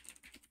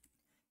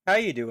 how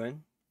you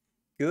doing?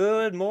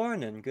 Good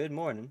morning, good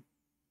morning.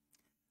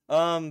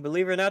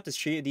 Believe it or not, the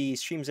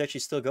stream's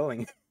actually still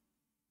going.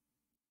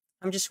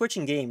 I'm just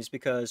switching games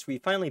because we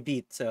finally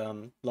beat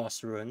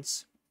Lost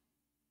Ruins.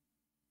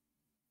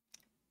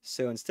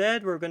 So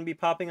instead, we're going to be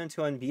popping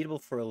onto Unbeatable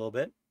for a little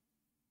bit.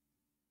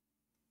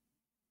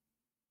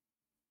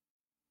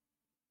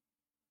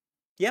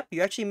 Yep,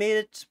 you actually made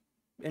it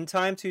in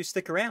time to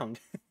stick around,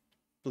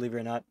 believe it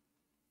or not.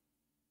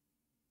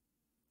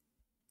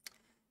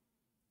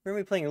 We're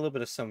going to be playing a little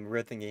bit of some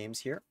rhythm games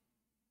here.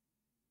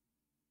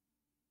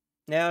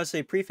 Now, as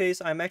a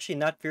preface, I'm actually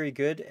not very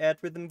good at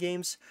rhythm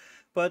games,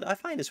 but I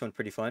find this one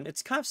pretty fun.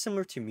 It's kind of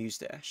similar to Muse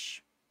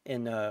Dash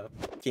in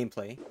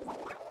gameplay.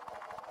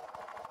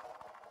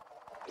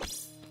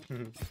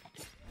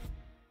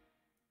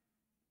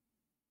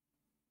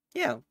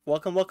 Yeah,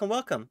 welcome, welcome,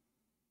 welcome.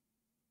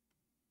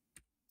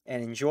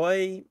 And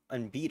enjoy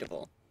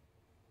Unbeatable.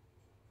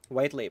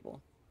 White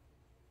label.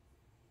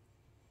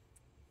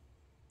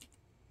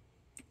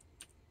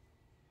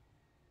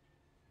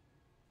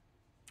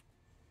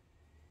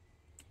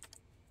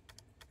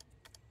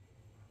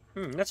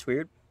 That's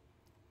weird.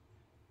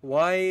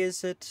 Why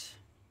is it...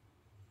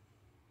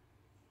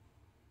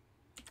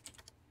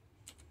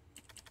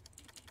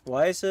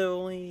 Why is it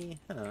only...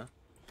 Huh.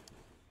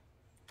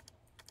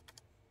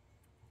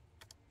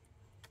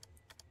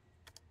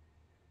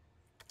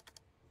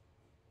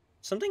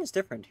 Something's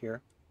different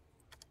here.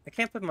 I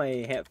can't put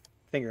my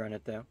finger on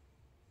it, though.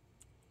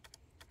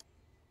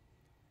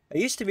 I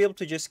used to be able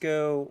to just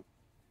go...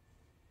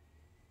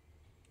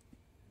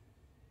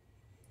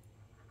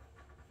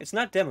 It's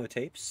not demo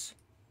tapes.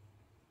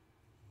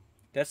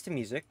 That's the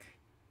music.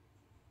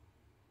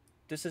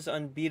 This is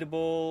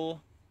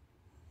Unbeatable...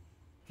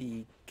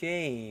 the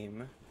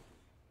game.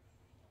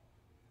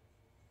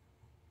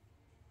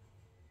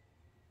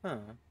 Huh.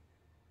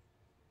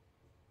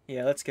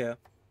 Yeah, let's go.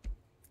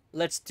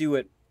 Let's do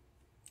it.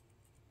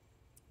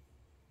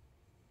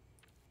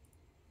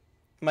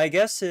 My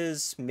guess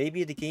is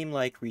maybe the game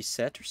like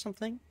reset or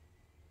something?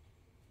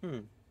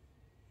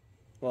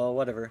 Well,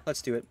 whatever.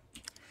 Let's do it.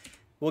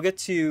 I'll get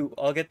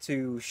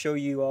to show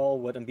you all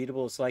what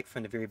Unbeatable is like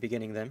from the very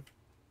beginning then.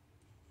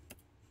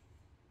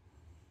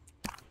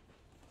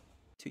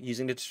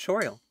 Using the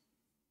tutorial.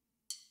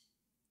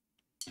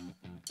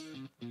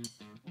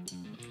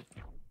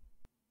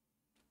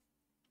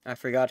 I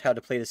forgot how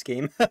to play this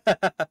game.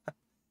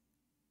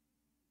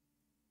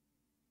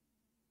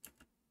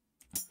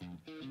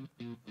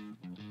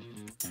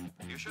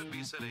 You should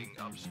be sitting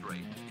up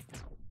straight.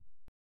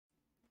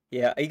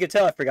 Yeah, you can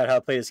tell I forgot how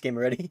to play this game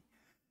already.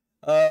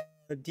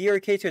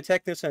 DRK to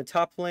attack this on the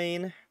top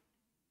lane.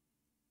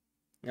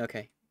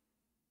 Okay.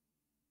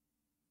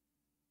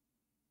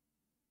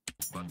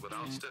 But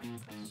without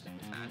stiffness,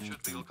 and should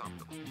feel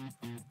comfortable.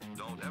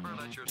 Don't ever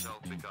let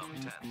yourself become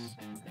tense.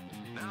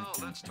 Now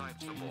let's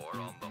type some more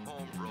on the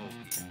home row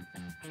key.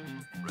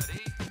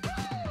 Ready? Go!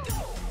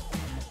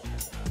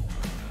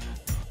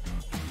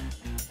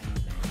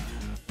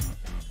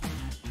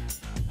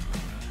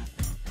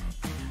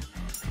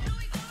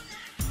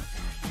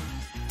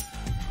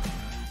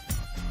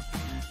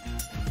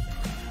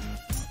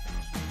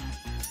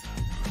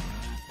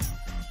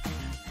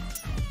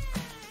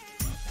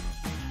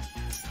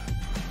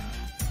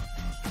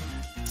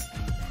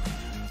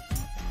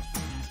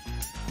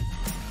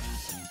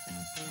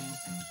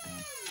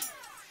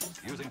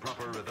 Using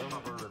proper rhythm.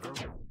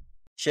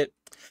 Shit.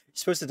 You're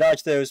supposed to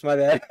dodge those, my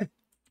bad.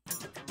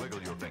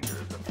 Wiggle your fingers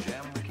and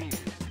jam the keys.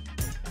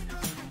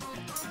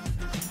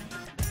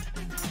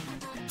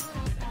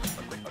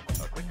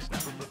 A quick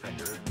snap of the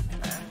finger,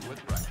 and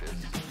with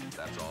practice,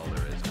 that's all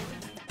there is to it.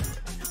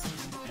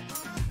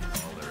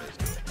 All there is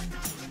to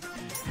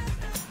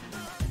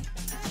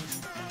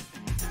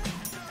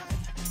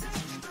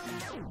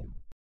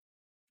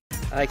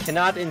it. I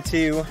cannot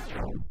into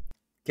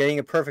getting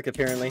it perfect,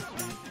 apparently.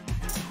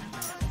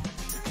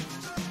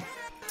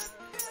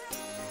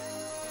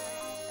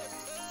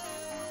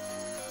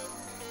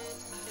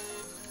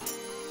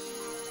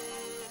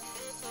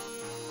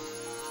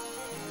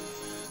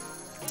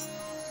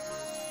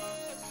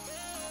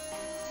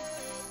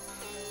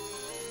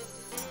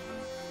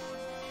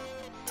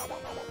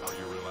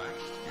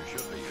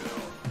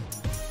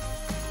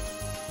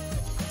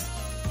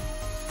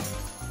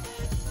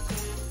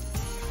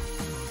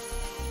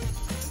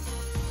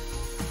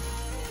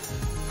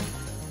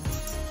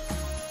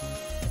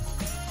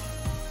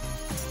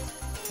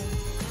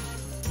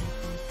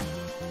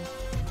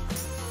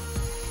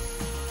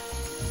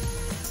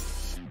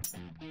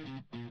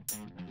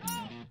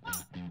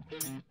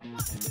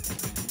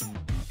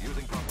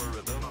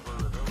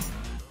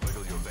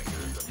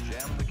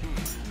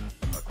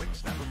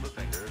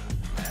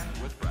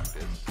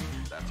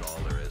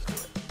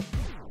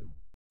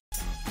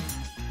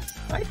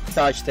 I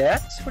dodged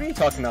that. What are you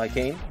talking about,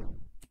 game?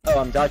 Oh,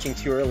 I'm dodging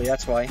too early,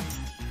 that's why.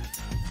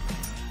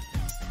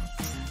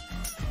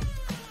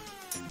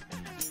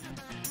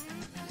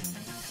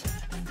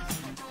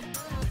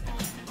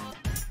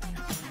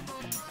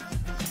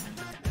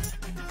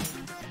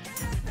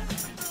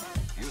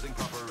 Using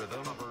proper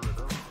rhythm,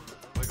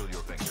 wiggle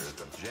your fingers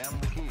and jam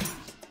the keys.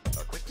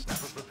 A quick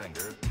snap of the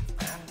finger,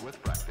 and with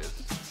practice,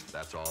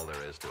 that's all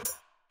there is to it.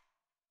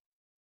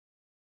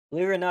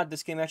 Believe it or not,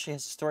 this game actually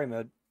has a story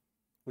mode,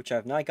 which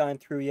I've not gotten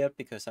through yet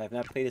because I have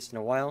not played this in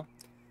a while.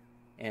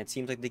 And it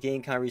seems like the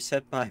game kind of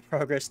reset my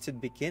progress to the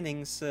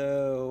beginning,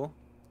 so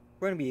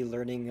we're going to be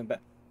learning about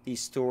the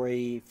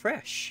story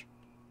fresh.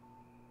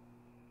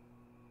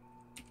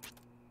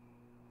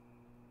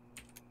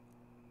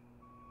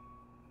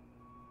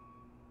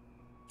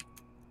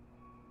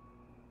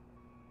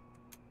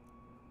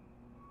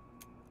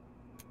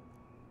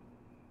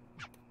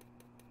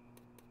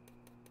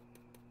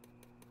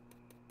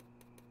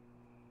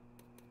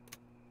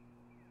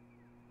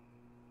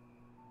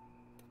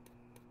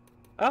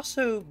 I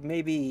also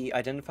maybe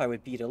identify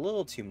with Beat a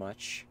little too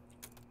much.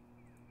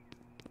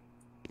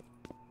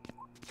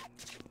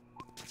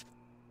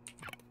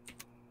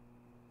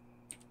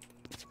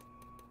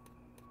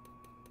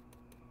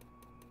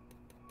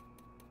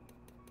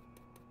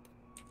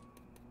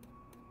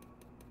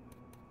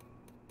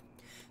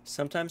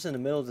 Sometimes in the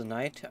middle of the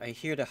night, I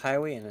hear the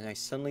highway and I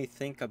suddenly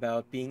think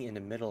about being in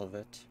the middle of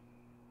it.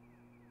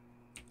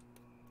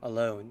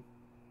 Alone.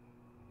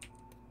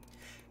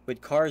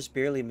 With cars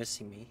barely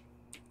missing me.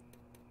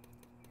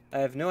 I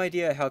have no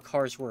idea how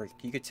cars work.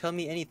 You could tell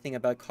me anything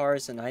about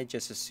cars and I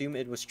just assume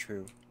it was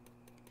true.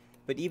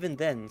 But even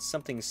then,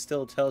 something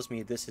still tells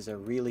me this is a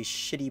really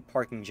shitty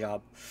parking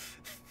job.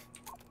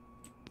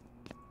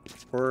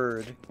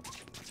 Word.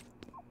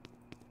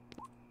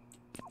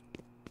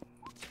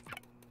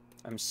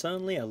 I'm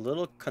suddenly a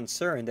little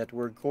concerned that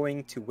we're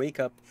going to wake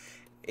up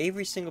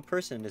every single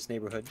person in this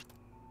neighborhood.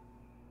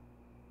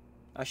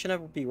 I should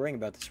not be worrying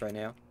about this right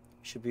now.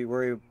 I should be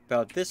worried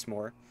about this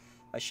more.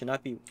 I should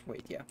not be...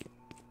 Wait, yeah.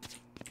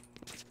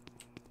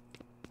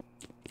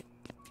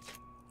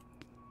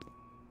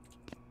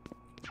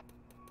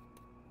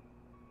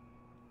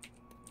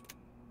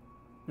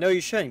 No,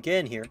 you shouldn't. Get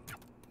in here.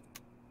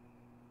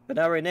 But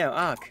not right now.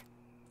 Ak.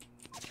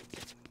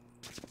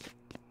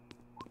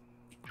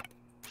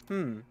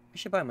 I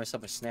should buy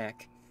myself a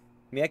snack.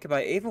 Maybe I could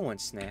buy everyone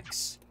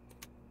snacks.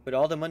 With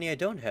all the money I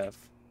don't have.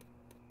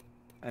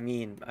 I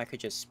mean, I could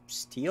just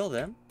steal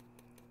them.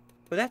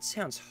 But that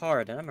sounds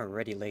hard, and I'm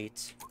already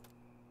late.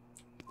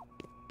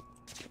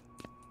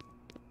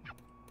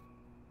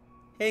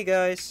 Hey,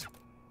 guys.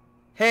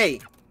 Hey!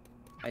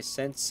 I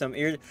sent some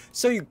ear...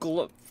 So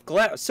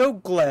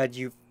glad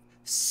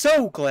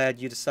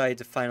you decided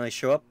to finally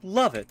show up.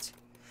 Love it.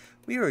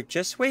 We were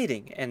just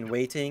waiting and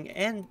waiting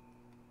and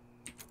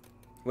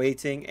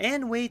waiting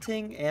and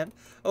waiting and...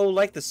 Oh,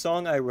 like the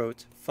song I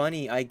wrote.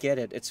 Funny, I get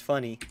it. It's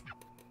funny.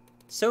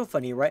 So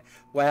funny, right?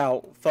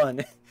 Wow,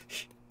 fun.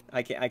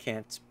 I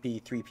can't be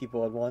three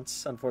people at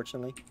once,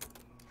 unfortunately.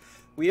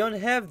 We don't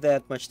have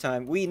that much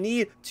time. We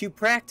need to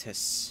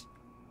practice.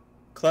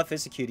 Clef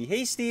is a cutie.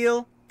 Hey,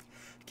 Steel!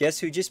 Guess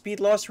who just beat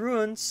Lost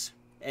Ruins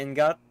and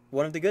got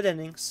one of the good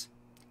endings?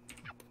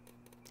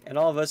 And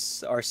all of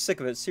us are sick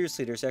of it.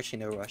 Seriously, there's actually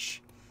no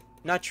rush.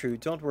 Not true.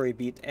 Don't worry,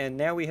 Beat. And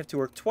now we have to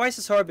work twice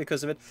as hard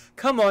because of it.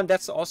 Come on,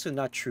 that's also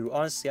not true.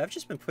 Honestly, I've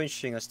just been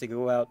pushing us to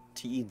go out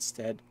to eat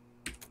instead.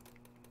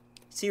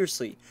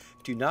 Seriously,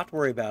 do not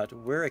worry about it.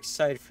 We're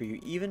excited for you,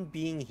 even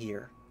being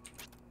here.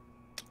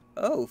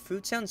 Oh,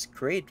 food sounds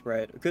good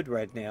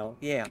right now.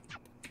 Yeah.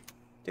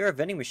 There are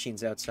vending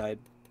machines outside.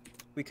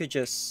 We could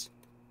just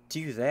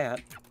do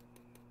that.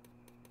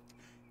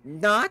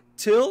 Not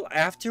till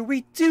after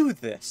we do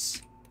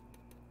this.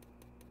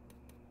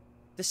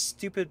 This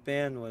stupid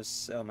band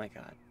was... Oh my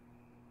god.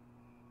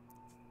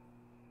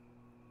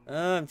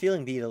 I'm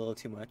feeling beat a little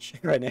too much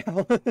right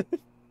now.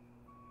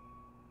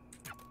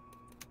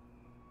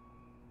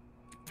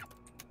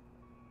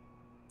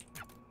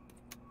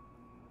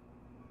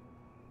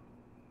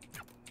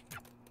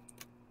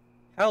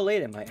 How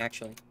late am I,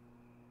 actually?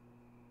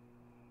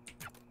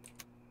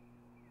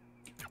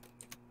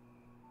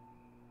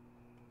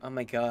 Oh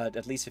my god,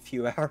 at least a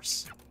few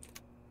hours.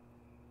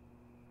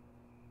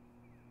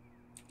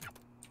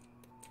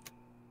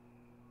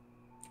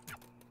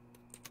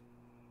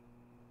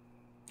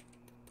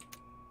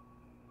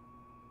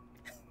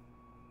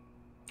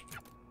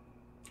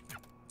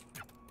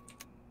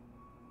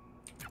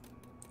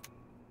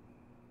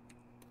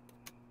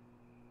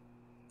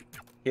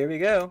 Here we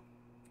go.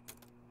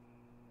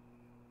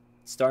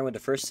 Starting with the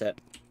first set.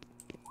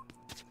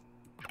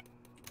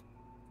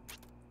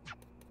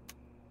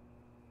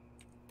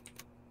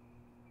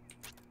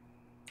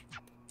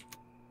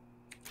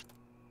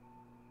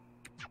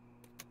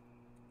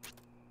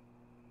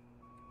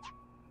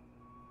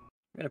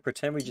 I'm gonna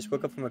pretend we just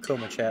woke up from a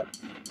coma, chat.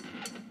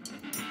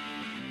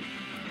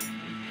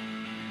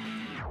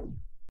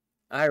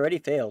 I already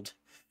failed.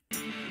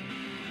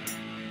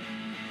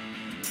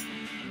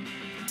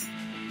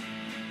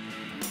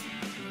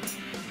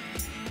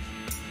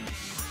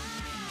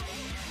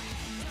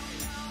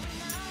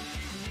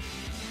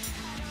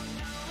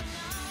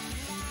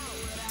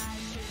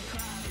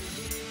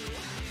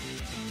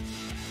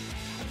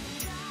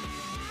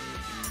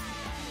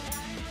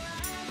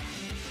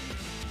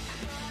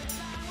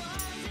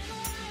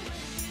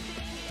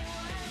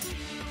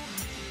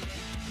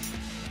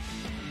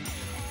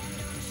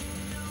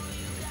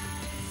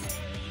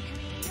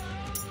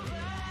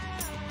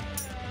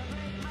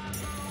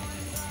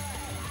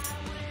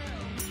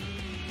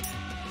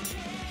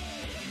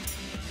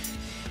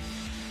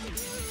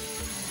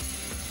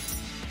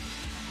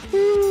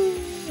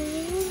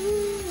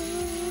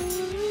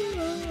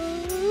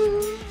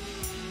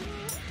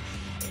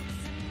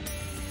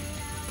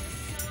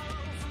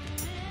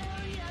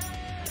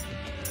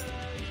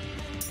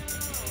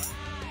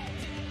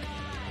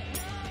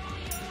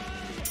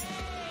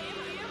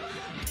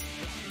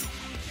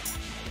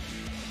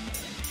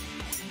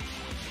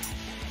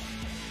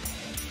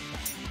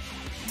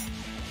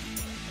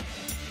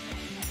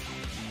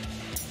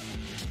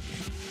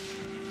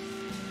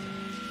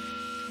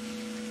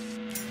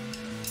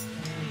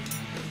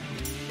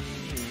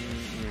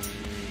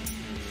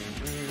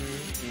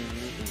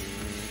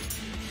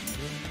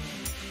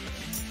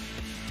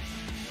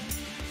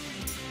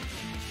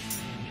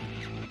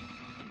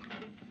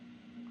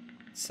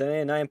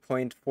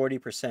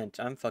 79.40%.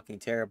 I'm fucking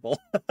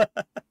terrible.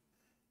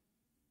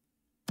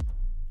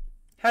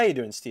 How you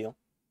doing, Steel?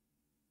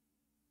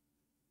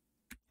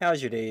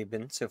 How's your day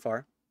been so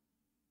far?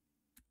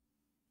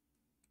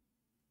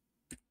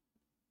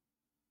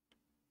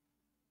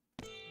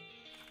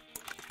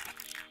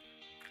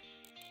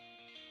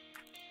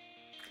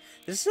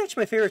 This is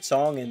actually my favorite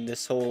song in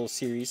this whole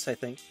series, I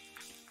think.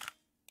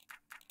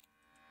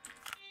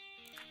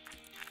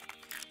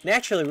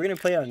 Naturally, we're gonna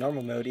play it on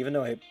normal mode, even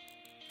though I...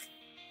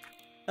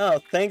 Oh,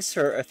 thanks,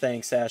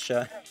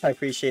 Asha. I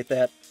appreciate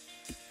that.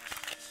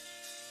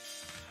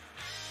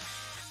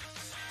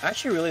 I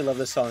actually really love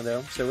this song,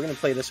 though, so we're gonna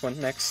play this one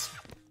next.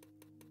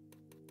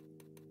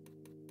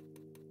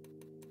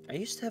 I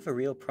used to have a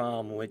real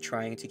problem with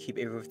trying to keep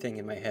everything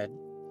in my head.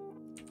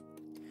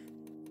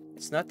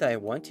 It's not that I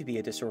want to be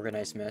a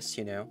disorganized mess,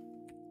 you know.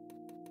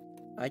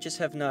 I just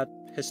have not,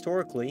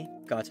 historically,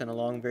 gotten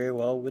along very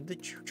well with the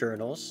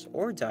journals,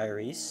 or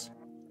diaries,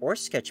 or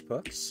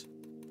sketchbooks.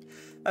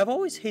 I've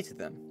always hated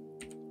them.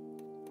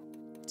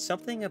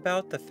 Something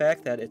about the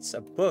fact that it's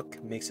a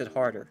book makes it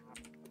harder.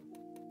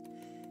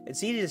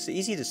 It's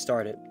easy to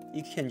start it.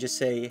 You can just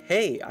say,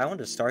 hey, I want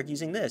to start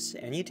using this,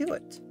 and you do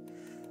it.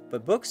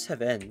 But books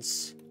have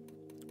ends.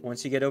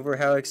 Once you get over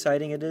how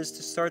exciting it is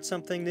to start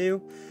something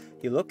new,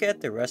 you look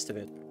at the rest of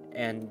it,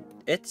 and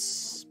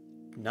it's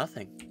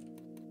nothing.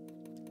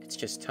 It's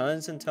just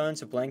tons and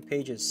tons of blank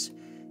pages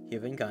you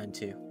haven't gotten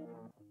to.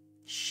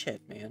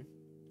 Shit, man.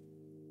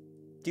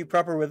 Do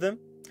proper rhythm?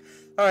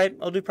 Alright,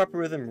 I'll do proper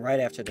rhythm right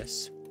after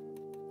this.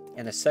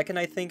 And the second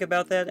I think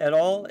about that at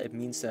all, it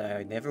means that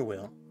I never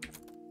will.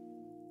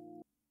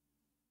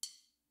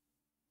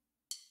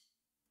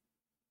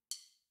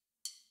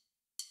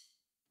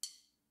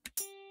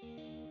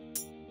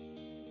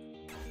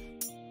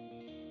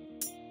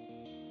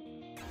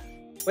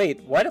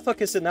 Wait, why the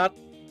fuck is it not...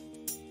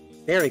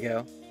 There we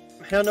go.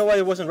 I don't know why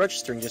it wasn't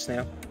registering just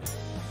now.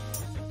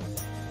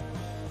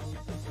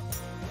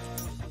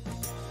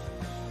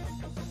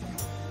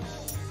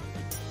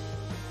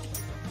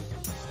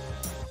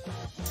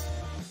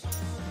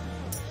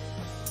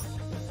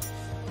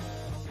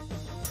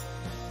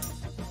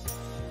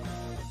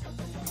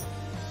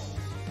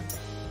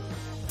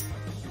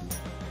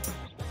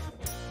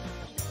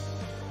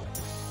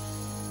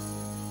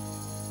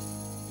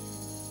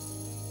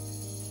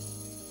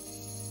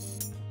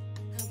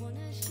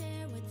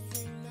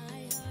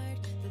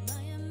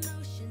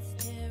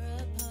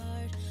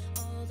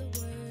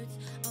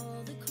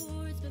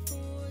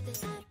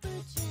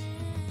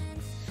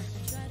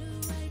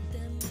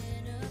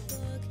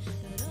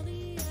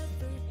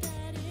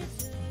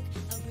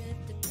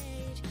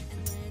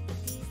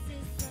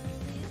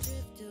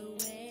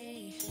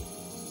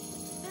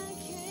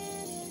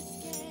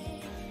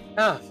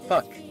 Ah,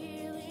 fuck.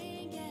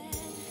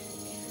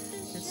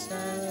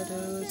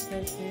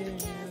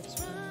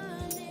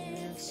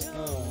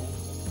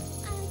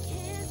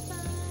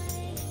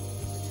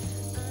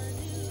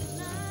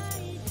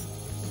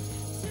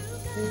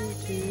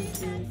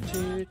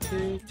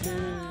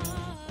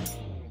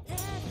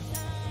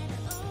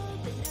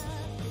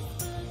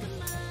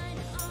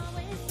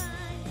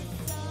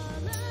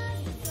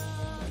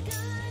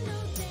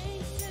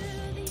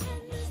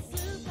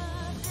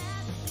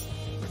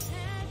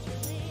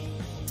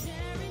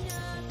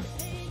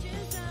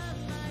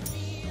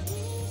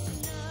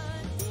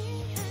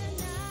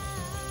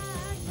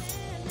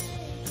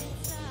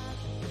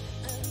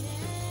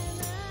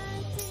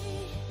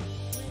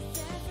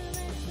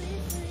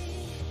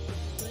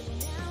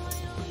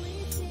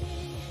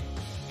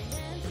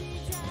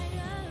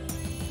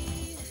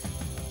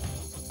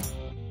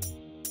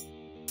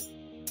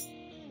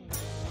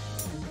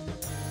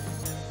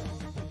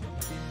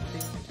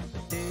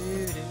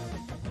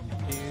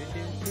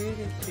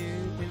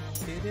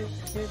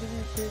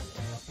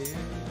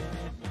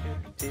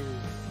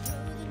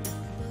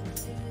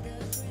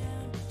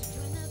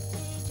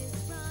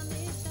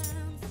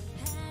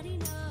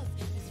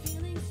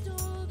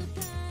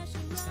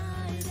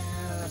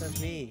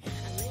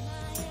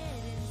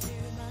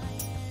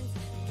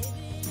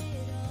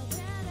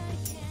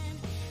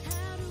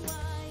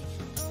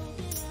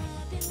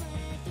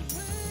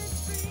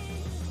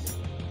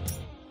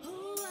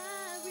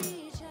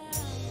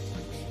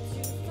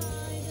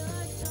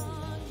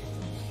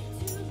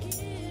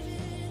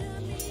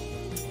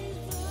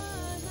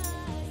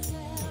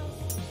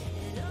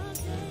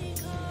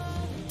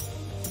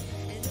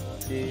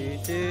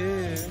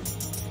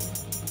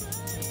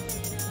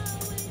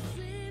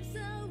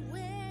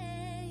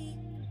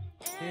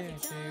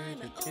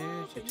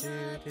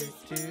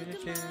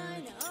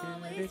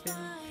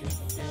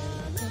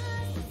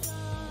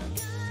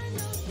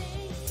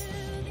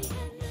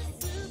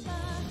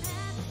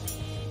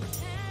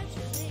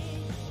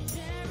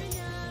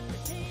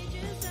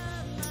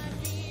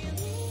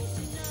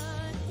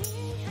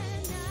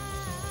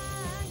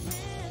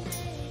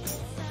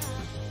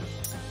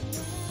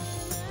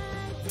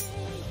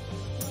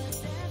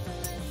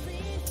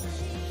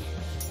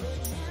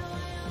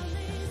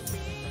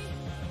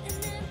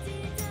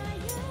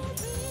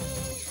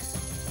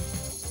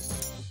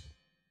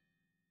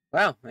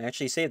 Wow, I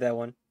actually saved that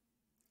one.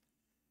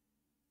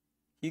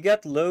 You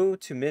got low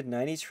to mid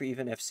 90s for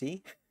even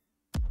FC.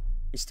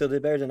 You still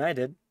did better than I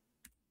did.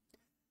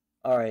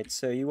 Alright,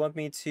 so you want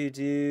me to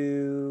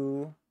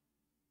do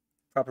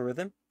proper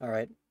rhythm?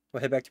 Alright, we'll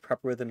head back to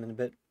proper rhythm in a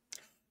bit.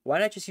 Why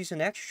not just use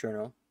an action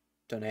journal?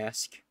 Don't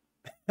ask.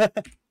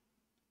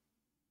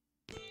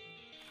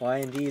 Why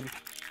indeed?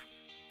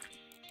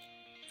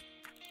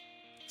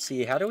 Let's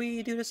see, how do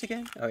we do this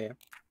again? Oh yeah.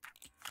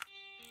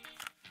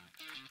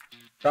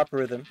 Proper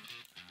rhythm.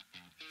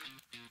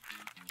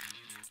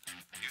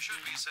 You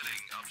should be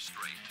sitting up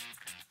straight,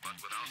 but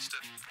without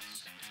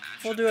stiffness.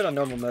 We'll do it on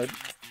normal mode.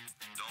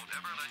 Don't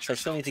ever let So I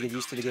still need to get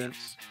used to the game.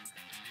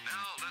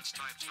 Now let's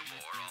type some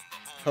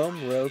more on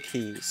the Home row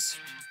keys.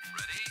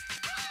 Ready?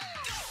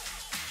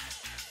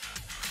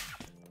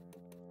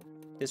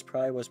 This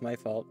probably was my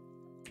fault.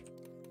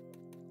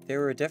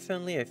 There were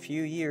definitely a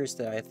few years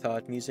that I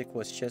thought music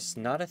was just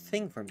not a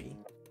thing for me.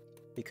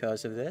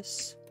 Because of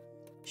this?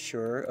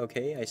 Sure,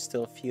 okay, I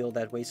still feel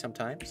that way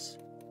sometimes.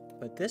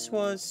 But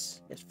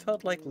it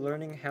felt like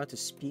learning how to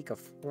speak a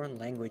foreign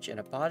language in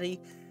a body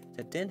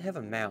that didn't have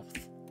a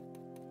mouth.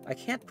 I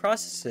can't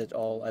process it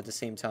all at the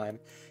same time.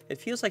 It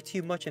feels like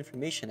too much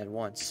information at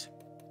once.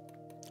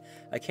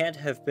 It can't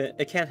have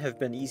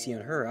been easy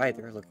on her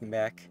either, looking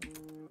back.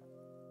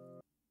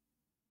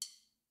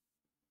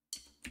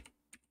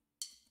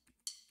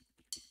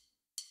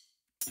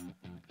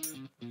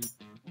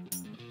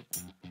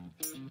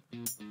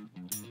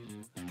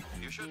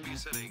 You should be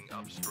sitting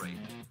up straight,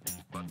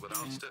 but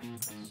without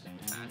stiffness,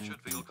 and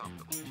should feel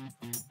comfortable.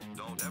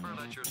 Don't ever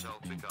let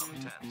yourself become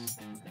tense.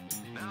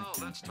 Now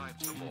let's type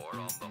some more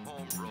on the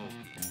home row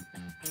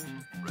key.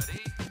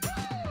 Ready?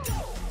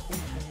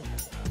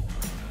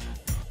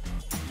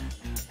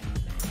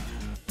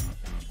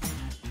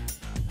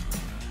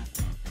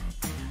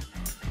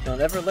 Don't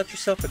ever let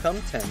yourself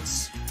become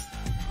tense.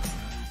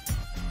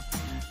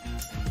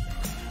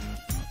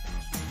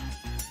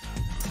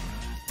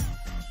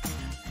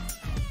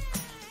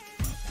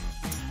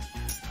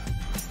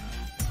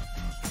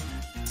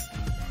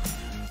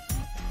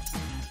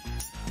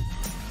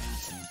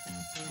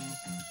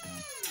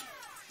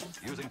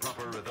 Using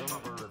proper rhythm,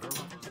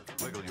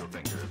 wiggle your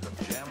fingers and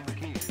jam the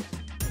keys.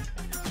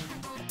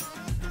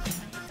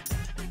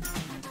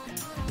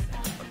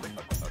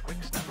 A quick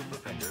snap of the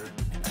finger,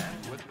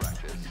 and with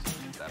practice,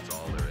 that's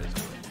all there is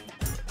to it.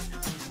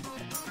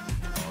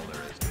 All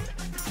there is to it.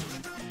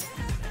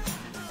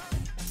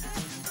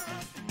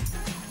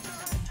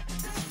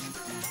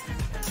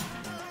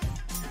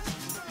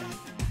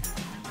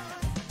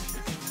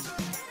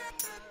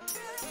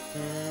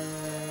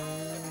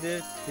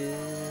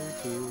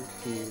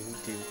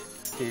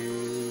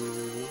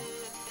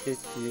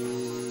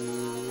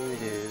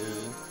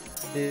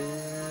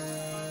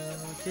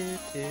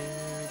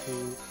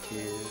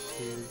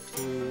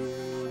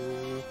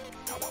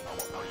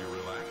 Are you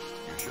relaxed?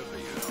 You should be,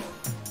 you know.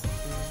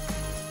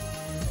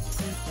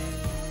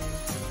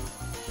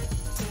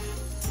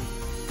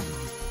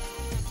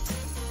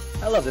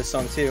 I love this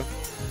song too.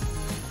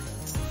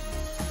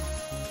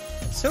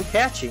 It's so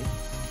catchy.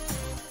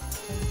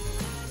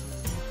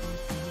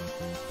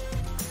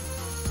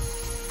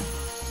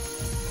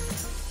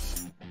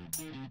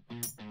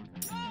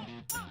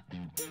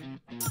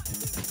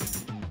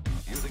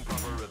 Using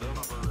proper rhythm,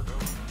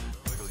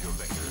 wiggle your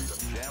fingers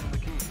and jam the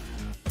keys.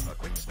 A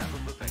quick snap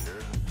of the finger,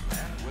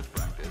 and with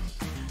practice,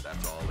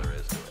 that's all there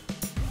is to it.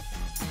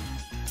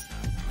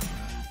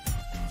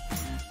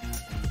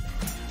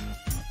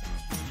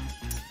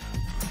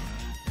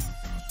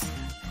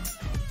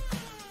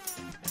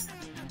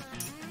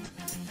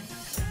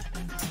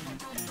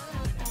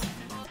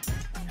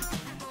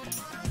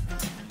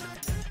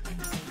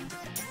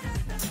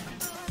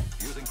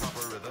 Using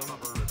proper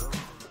rhythm,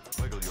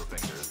 wiggle your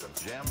fingers and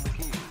jam the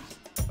keys.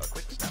 A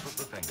quick snap of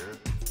the finger,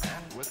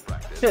 and with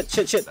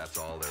practice, Shit. that's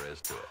all there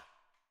is to it.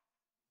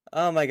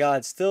 Oh my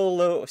god,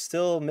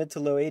 still mid to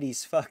low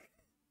 80s, fuck.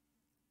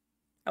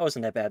 That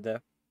wasn't that bad though.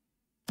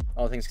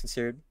 All things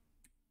considered.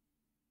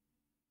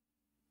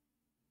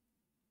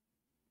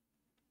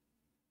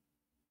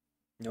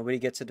 Nobody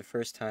gets it the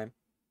first time.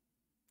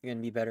 You're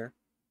gonna be better.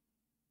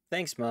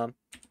 Thanks, Mom.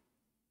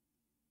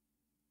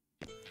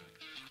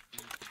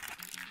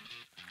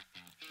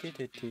 You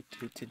should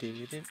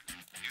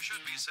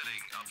be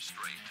sitting up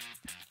straight,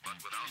 but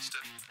without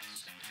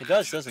stiffness. It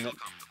does, Should doesn't feel it?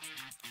 comfortable.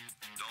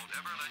 Don't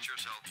ever let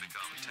yourself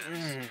become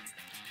tense.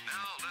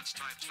 Now let's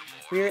type some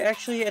more. We're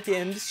actually at the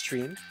end of the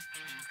stream.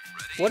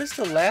 What is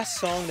the last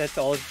song that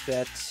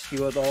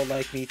you would all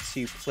like me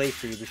to play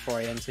for you before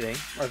I end today,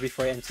 or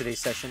before I end today's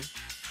session?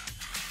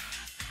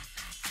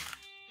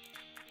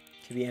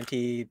 Could be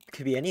empty.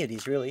 Could be any of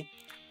these, really.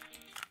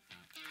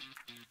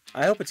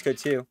 I hope it's good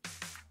too.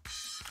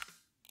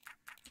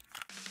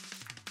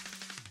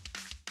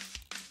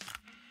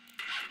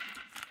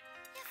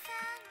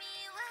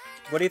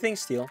 What do you think,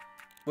 Steel?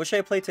 What should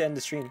I play to end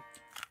the stream?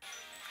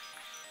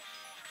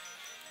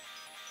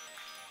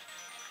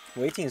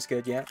 Waiting is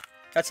good, yeah.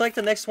 That's like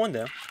the next one,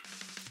 though.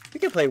 We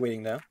can play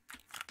Waiting, though.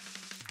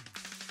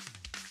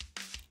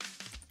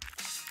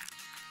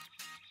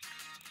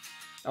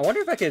 I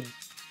wonder if I could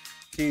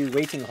do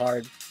waiting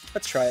hard.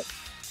 Let's try it.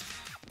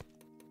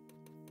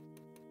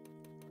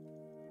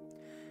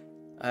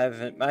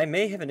 I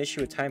may have an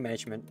issue with time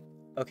management.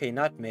 Okay,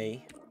 not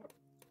may.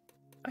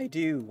 I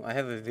do. I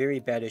have a very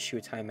bad issue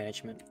with time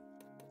management.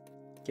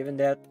 Given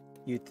that,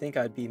 you'd think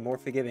I'd be more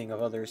forgiving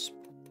of others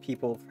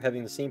people for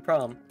having the same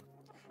problem.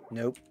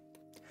 Nope.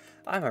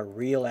 I'm a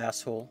real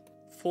asshole.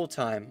 Full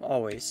time,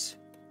 always.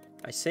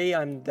 I say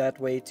I'm that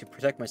way to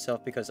protect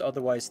myself because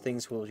otherwise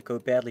things will go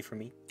badly for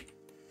me.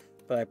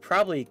 But I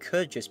probably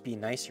could just be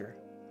nicer.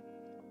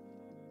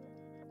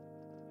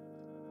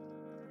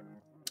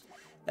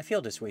 I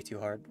feel this way too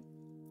hard.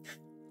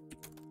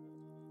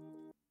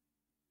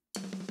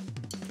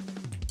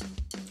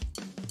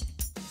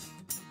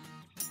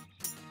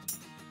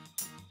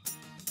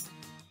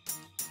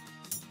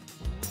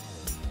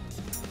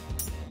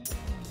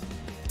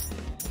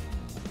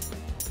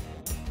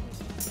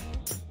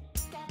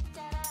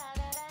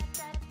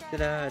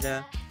 Da da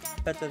da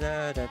da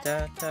da da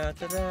da da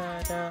da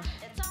da da.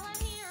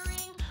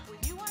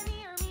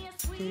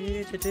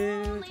 Do do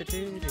do do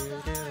do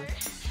do.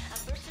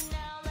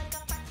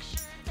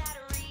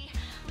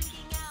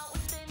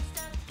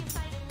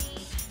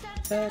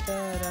 Da da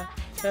da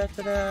da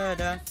da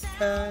da da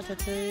da da da.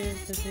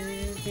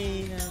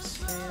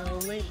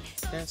 Slowly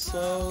and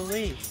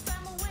slowly,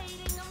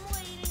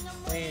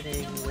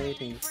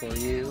 waiting for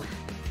you.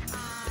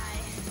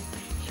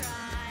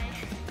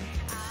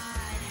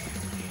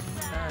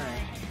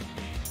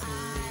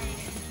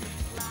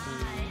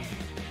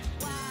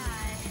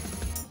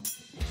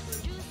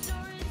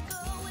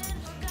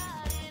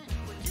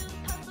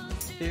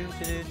 Do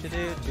do do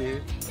do do.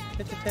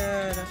 Da da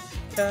da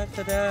da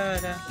da da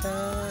da.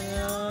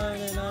 On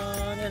and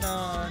on and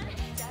on.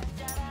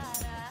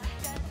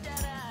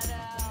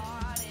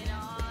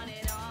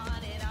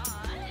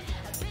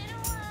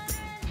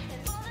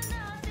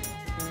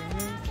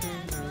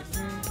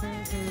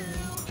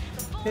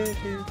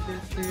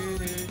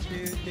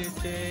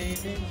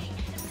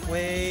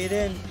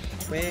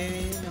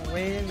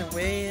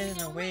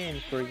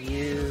 Waiting for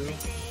you.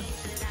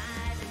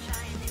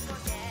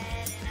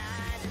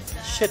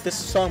 Shit, this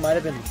song might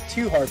have been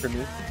too hard for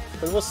me,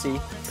 but we'll see.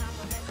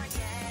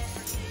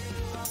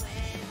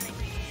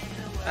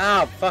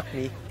 Ah, fuck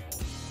me.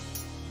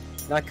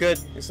 Not good.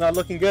 It's not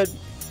looking good.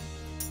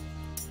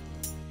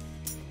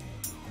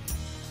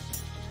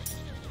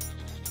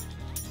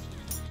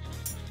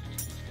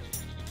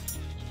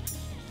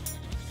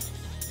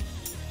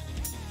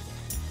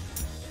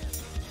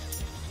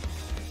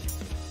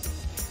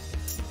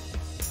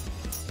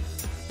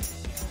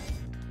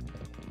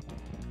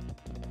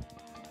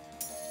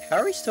 How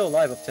are we still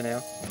alive up to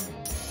now?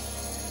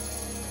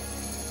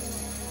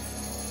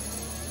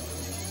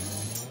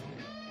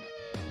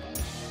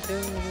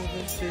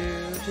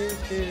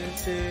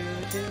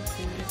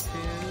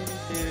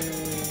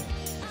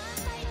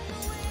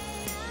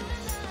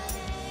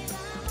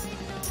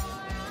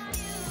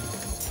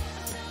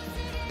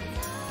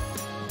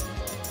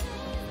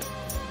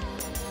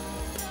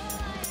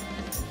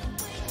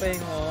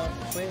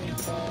 Waiting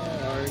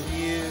for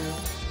you.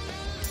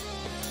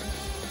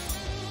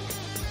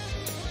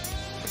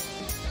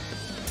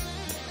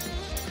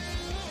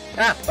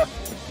 Ah, fuck.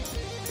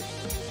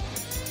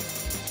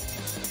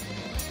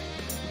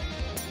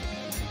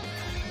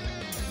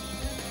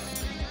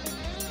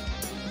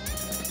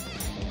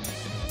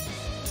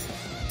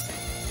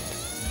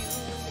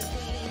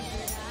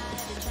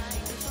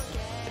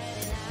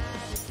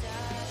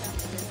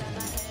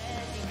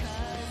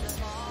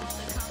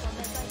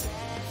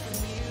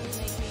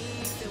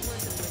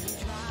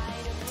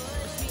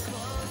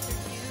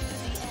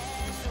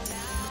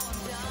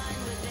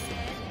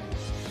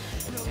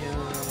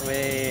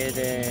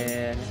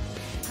 Waiting.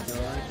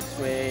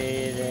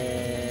 Waiting.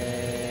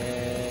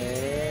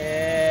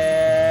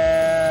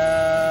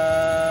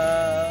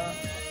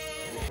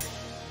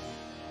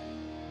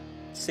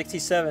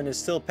 67 is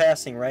still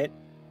passing, right?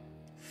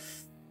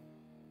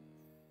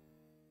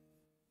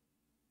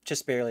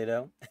 Just barely,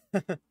 though.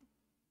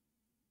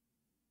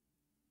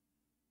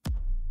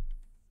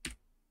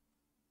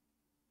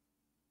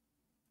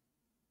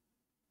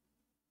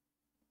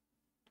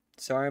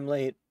 Sorry I'm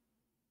late.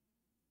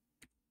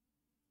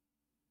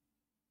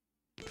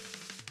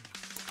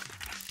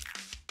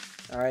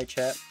 Alright,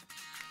 chat.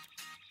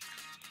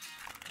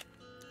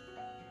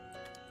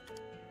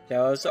 That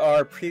was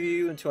our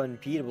preview into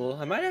Unbeatable.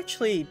 I might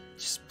actually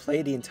just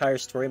play the entire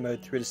story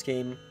mode through this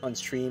game on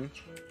stream.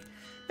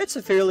 It's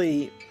a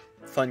fairly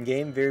fun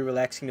game, very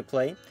relaxing to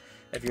play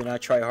if you're not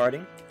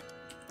tryharding.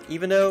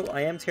 Even though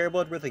I am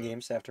terrible at rhythm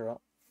games, after all.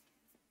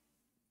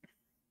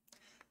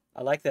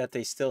 I like that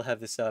they still have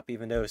this up,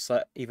 even though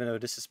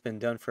this has been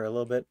done for a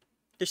little bit.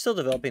 They're still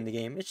developing the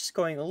game. It's just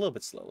going a little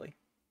bit slowly.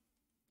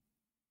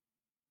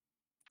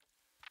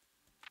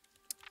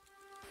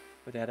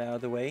 Put that out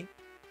of the way.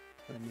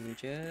 Let me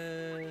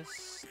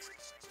just...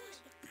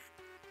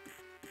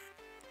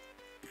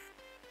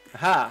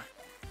 Aha!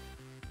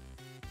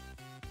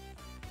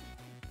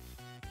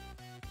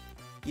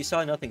 You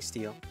saw nothing,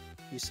 Steel.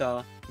 You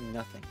saw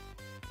nothing.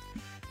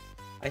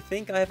 I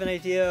think I have an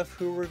idea of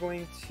who we're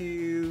going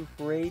to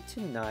raid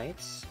tonight.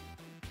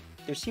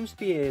 There seems to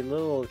be a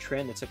little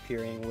trend that's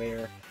appearing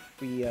where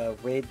we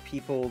raid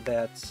people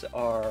that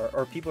are,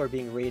 or people are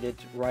being raided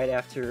right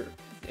after,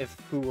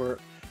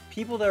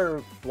 people that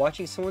are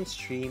watching someone's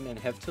stream and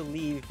have to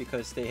leave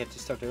because they have to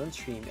start their own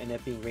stream and then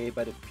being raided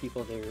by the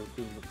people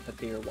that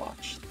they are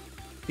watched,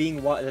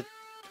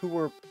 who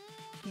were,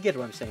 you get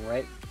what I'm saying,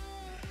 right?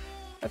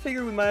 I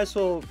figure we might as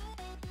well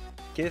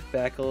give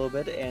back a little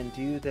bit and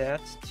do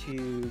that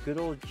to good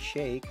old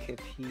Jake if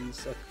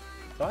he's, I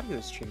thought he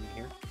was streaming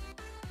here.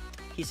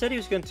 He said he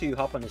was going to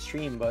hop on the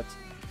stream,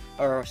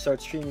 or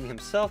start streaming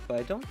himself, but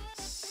I don't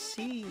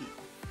see...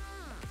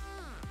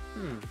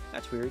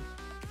 that's weird.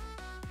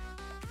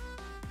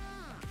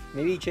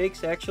 Maybe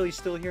Jake's actually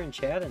still here in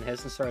chat and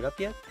hasn't started up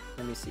yet?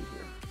 Let me see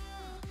here.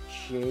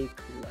 Jake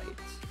Light.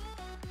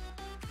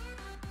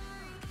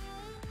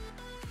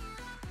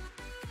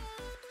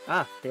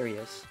 Ah, there he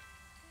is.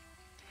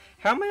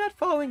 How am I not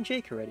following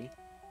Jake already?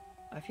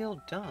 I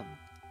feel dumb.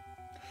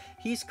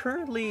 He's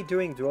currently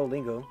doing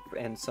Duolingo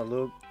and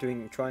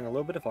trying a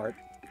little bit of art.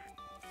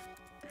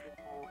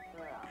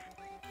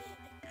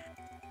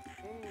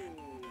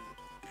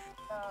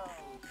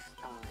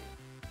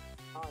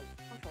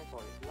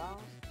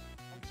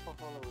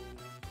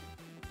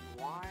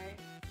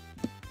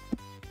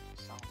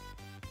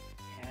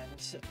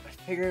 And I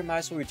figure I might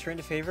as well return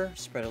the favor,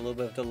 spread a little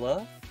bit of the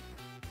love,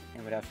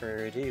 and without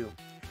further ado,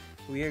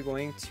 we are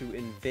going to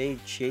invade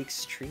Jake's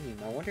stream.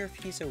 I wonder if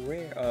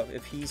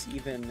he's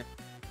even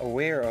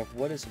aware of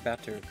what is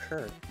about to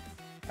occur.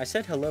 I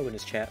said hello in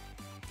his chat.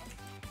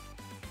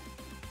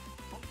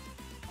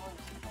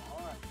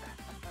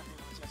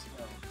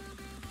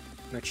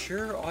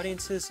 Mature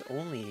audiences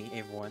only,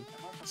 everyone.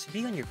 So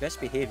be on your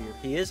best behavior.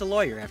 He is a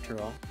lawyer, after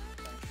all.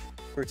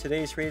 For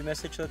today's raid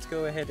message, let's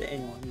go ahead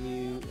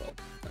and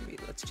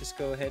let's just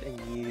go ahead and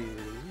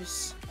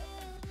use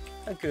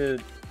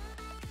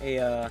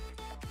a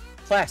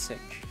classic.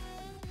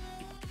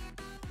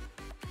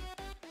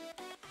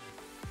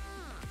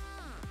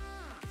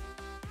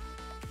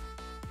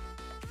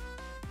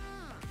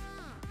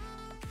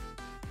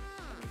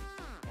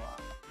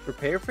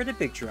 Prepare for the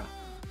big drop.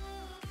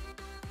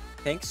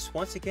 Thanks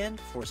once again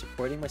for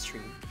supporting my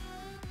stream.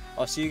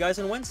 I'll see you guys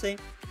on Wednesday.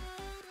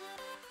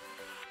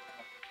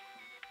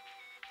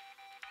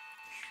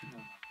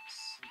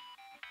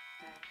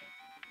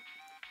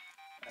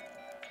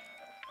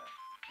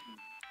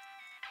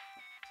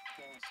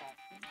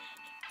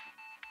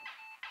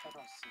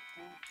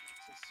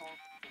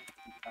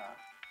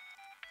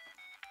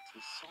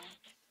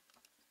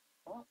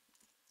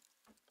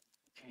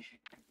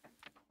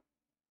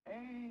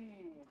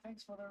 Hey,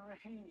 thanks for the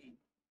raid.